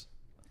clips.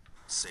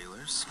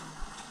 Sailors?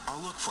 I'll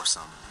look for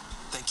some.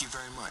 Thank you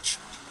very much.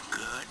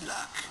 Good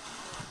luck.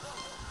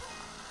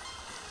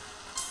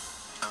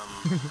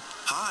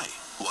 Hi.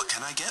 What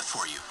can I get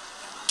for you?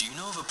 Do you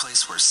know of a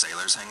place where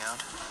sailors hang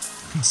out?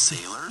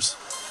 Sailors?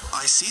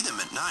 I see them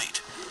at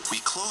night. We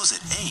close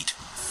at 8.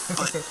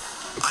 But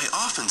I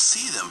often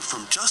see them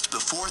from just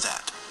before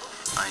that.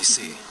 I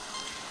see.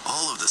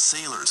 All of the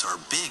sailors are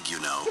big, you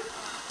know.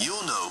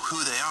 You'll know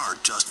who they are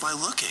just by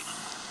looking.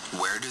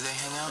 Where do they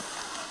hang out?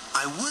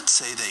 I would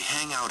say they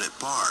hang out at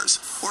bars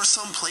or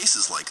some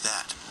places like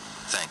that.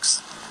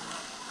 Thanks.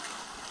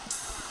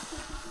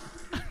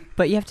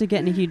 But you have to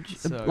get in a huge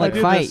I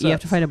do fight. this, You have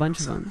to fight a bunch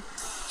of them.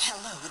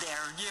 Hello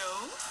there,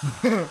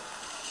 you.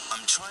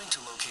 I'm trying to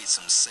locate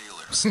some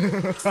sailors.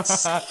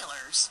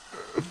 Sailors?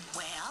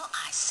 Well,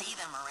 I see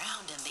them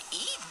around in the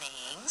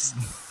evenings.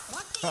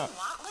 What do you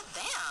want with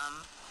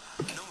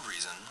them? No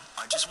reason.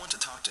 I just want to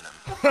talk to them.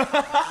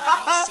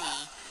 I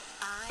see.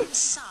 I'm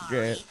sorry,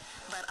 Great.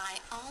 but I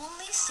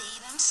only see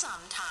them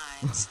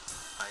sometimes.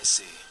 I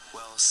see.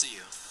 Well, see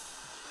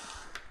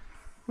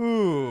you.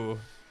 Ooh.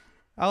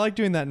 I like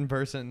doing that in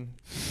person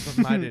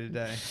from my day to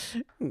day.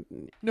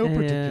 No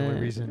particular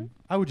reason.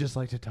 I would just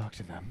like to talk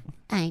to them.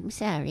 I'm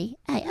sorry.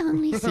 I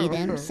only see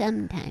them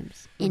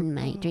sometimes in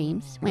my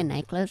dreams when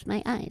I close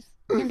my eyes.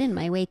 And in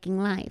my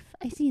waking life,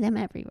 I see them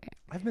everywhere.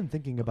 I've been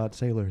thinking about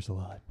sailors a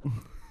lot.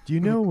 Do you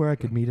know where I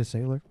could meet a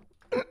sailor?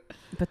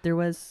 But there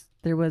was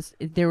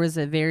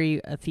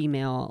a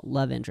female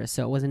love interest,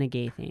 so it wasn't a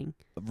gay thing.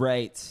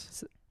 Right.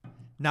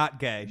 Not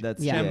gay.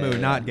 That's Yeah. Shamu, gay.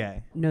 not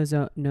gay.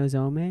 Nozome?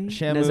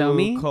 Shamu,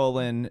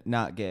 Nozomi?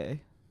 not gay.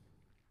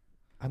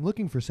 I'm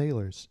looking for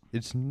sailors.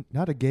 It's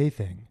not a gay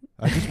thing.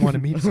 I just want to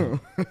meet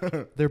some.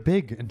 They're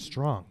big and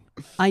strong.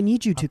 I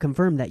need you to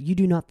confirm that you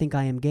do not think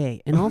I am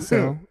gay. And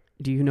also,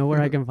 do you know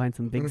where I can find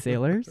some big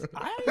sailors?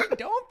 I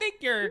don't think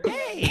you're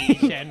gay,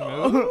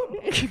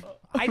 Shenmue.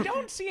 I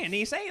don't see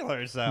any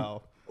sailors,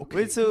 though.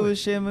 Wait, so it was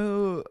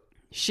Shamu?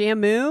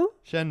 Shamu?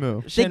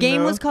 Shenmue. The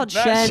game was called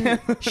Shenmue.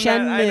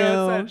 I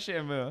know it said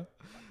Shamu.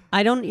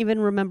 I don't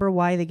even remember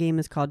why the game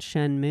is called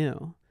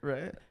Shenmue.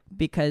 Right.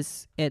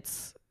 Because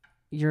it's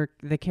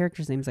the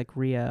character's name's like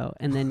Rio,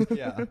 and then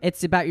Yeah.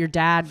 it's about your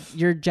dad.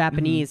 You're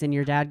Japanese, and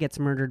your dad gets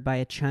murdered by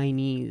a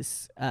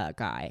Chinese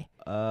guy.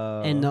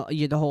 And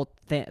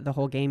the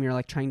whole game, you're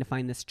like trying to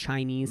find this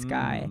Chinese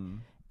guy,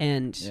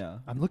 and Yeah.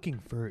 I'm looking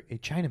for a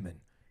Chinaman,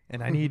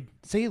 and I need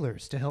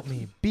sailors to help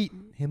me beat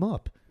him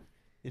up.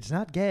 It's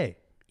not gay.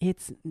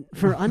 it's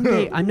for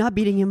ungay. I'm not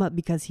beating him up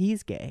because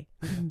he's gay.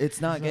 It's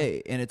not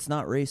gay and it's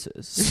not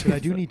racist. But I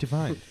do need to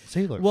find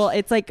sailors. Well,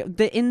 it's like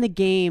in the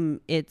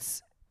game,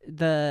 it's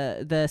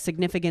the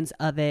significance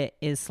of it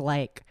is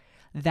like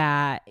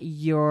that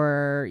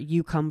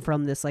you come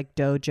from this like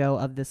dojo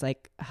of this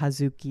like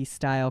Hazuki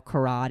style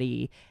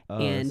karate,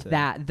 and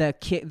that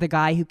the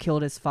guy who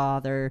killed his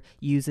father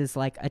uses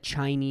like a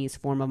Chinese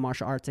form of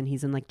martial arts, and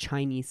he's in like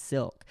Chinese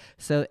silk.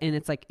 So, and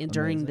it's like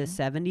during the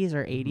 70s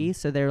or 80s.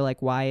 So they're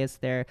like, why is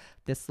there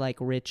this like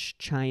rich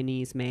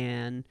Chinese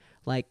man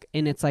like,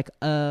 and it's like,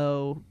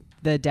 oh,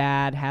 the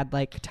dad had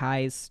like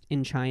ties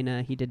in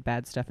China. He did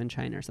bad stuff in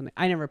China or something.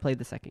 I never played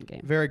the second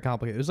game. Very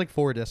complicated. It was like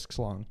 4 discs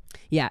long.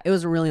 Yeah, it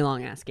was a really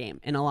long ass game,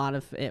 and a lot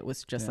of it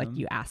was just like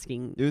you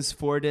asking. It was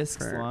 4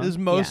 discs For- long. It was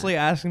mostly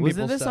asking people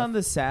Wasn't this stuff. on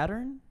the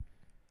Saturn?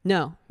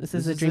 No, this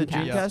is a the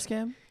Dreamcast. Dreamcast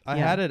game? I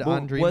yeah. had it Well,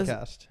 on was-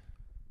 Dreamcast.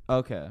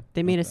 Okay.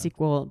 They made a Okay.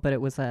 sequel, but it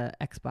was a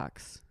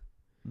Xbox.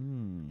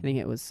 Mm. I think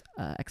it was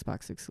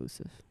Xbox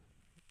exclusive.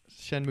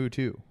 Shenmue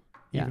 2.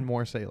 Yeah. Even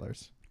more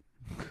sailors.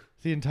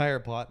 The entire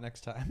plot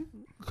next time.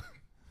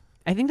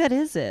 I think that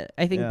is it.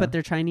 I think, Yeah. but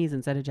they're Chinese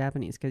instead of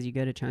Japanese because you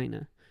go to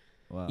China.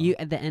 Wow. You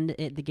at the end,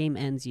 the game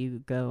ends. You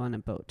go on a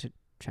boat to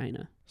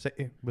China.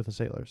 With the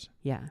sailors.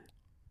 Yeah,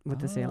 with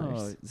the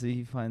sailors So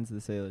he finds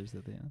the sailors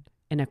at the end.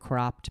 in a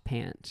cropped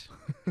pant,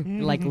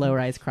 like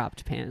low-rise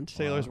cropped pant.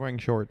 Sailors wearing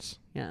shorts.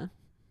 Yeah.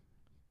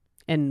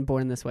 And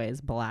Born This Way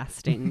is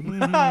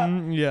blasting.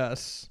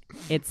 Yes.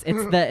 it's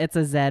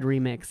a Zed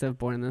remix of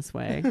Born This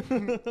Way.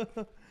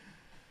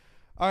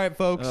 All right,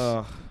 folks.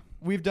 Ugh.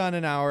 We've done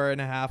an hour and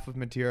a half of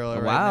material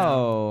right now.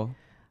 Wow.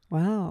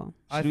 Wow.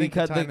 I Should we think the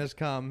cut time the- has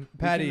come. We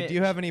Patty, can do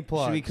you have any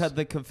plugs? Should we cut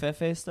the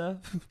Covfefe stuff?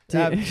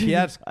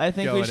 Yeah, it's I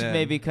think we going should in.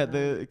 maybe cut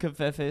the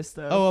Covfefe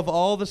stuff. Oh, of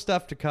all the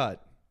stuff to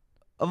cut.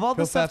 Of all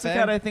the stuff to Covfefe?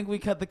 cut, I think we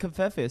cut the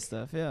Covfefe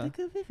stuff. Yeah. The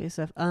Covfefe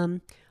stuff.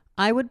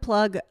 I would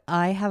plug.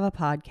 I have a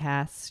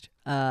podcast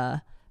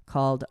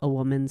called A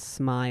Woman's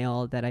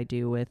Smile that I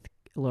do with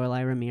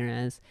Lorelai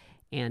Ramirez,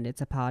 and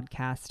it's a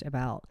podcast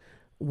about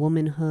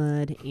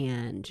womanhood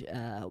and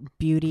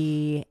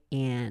beauty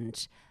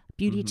and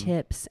beauty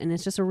tips, and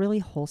it's just a really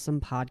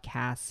wholesome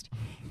podcast,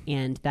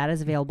 and that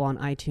is available on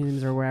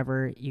iTunes or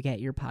wherever you get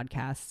your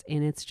podcasts,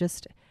 and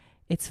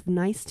it's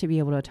nice to be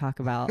able to talk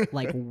about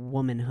like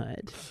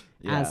womanhood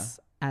Yeah.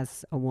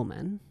 as a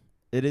woman.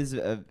 It is.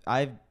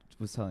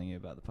 was telling you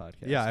about the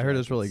podcast. Yeah, I heard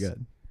it's really It's-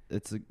 good.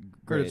 It's a Heard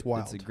great. it's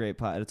wild. It's a great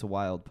pod. It's a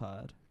wild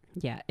pod.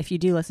 Yeah, if you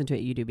do listen to it,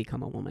 you do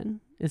become a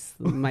woman. Is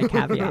my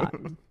caveat.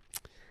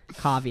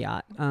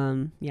 Caveat.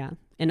 Yeah.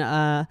 And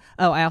I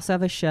also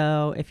have a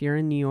show. If you're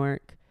in New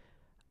York,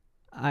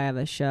 I have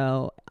a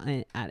show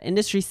at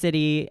Industry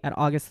City on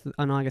August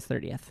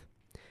 30th.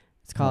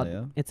 It's called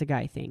yeah. It's a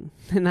Guy Thing,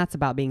 and that's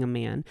about being a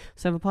man.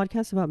 So I have a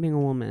podcast about being a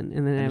woman,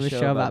 and then I have a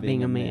show about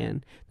being a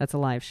man. That's a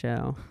live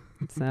show.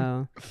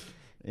 So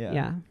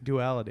yeah.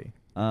 Duality.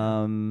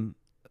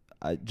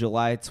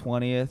 July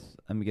 20th,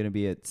 I'm gonna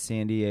be at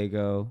San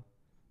Diego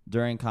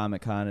during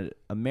Comic-Con at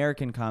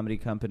American Comedy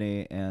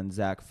Company, and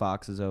Zach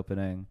Fox is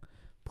opening.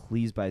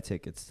 Please buy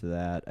tickets to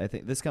that. I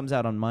think this comes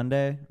out on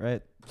Monday,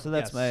 right? So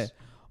that's my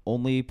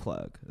only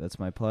plug. That's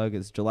my plug.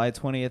 Is July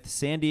 20th,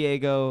 San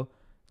Diego,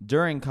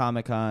 during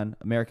Comic-Con,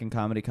 American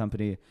Comedy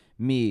Company.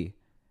 Me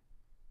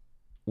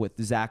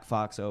with Zach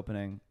Fox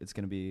opening. It's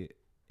gonna be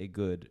a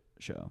good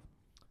show.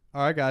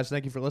 All right, guys.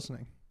 Thank you for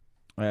listening.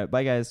 All right,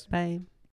 bye guys. Bye.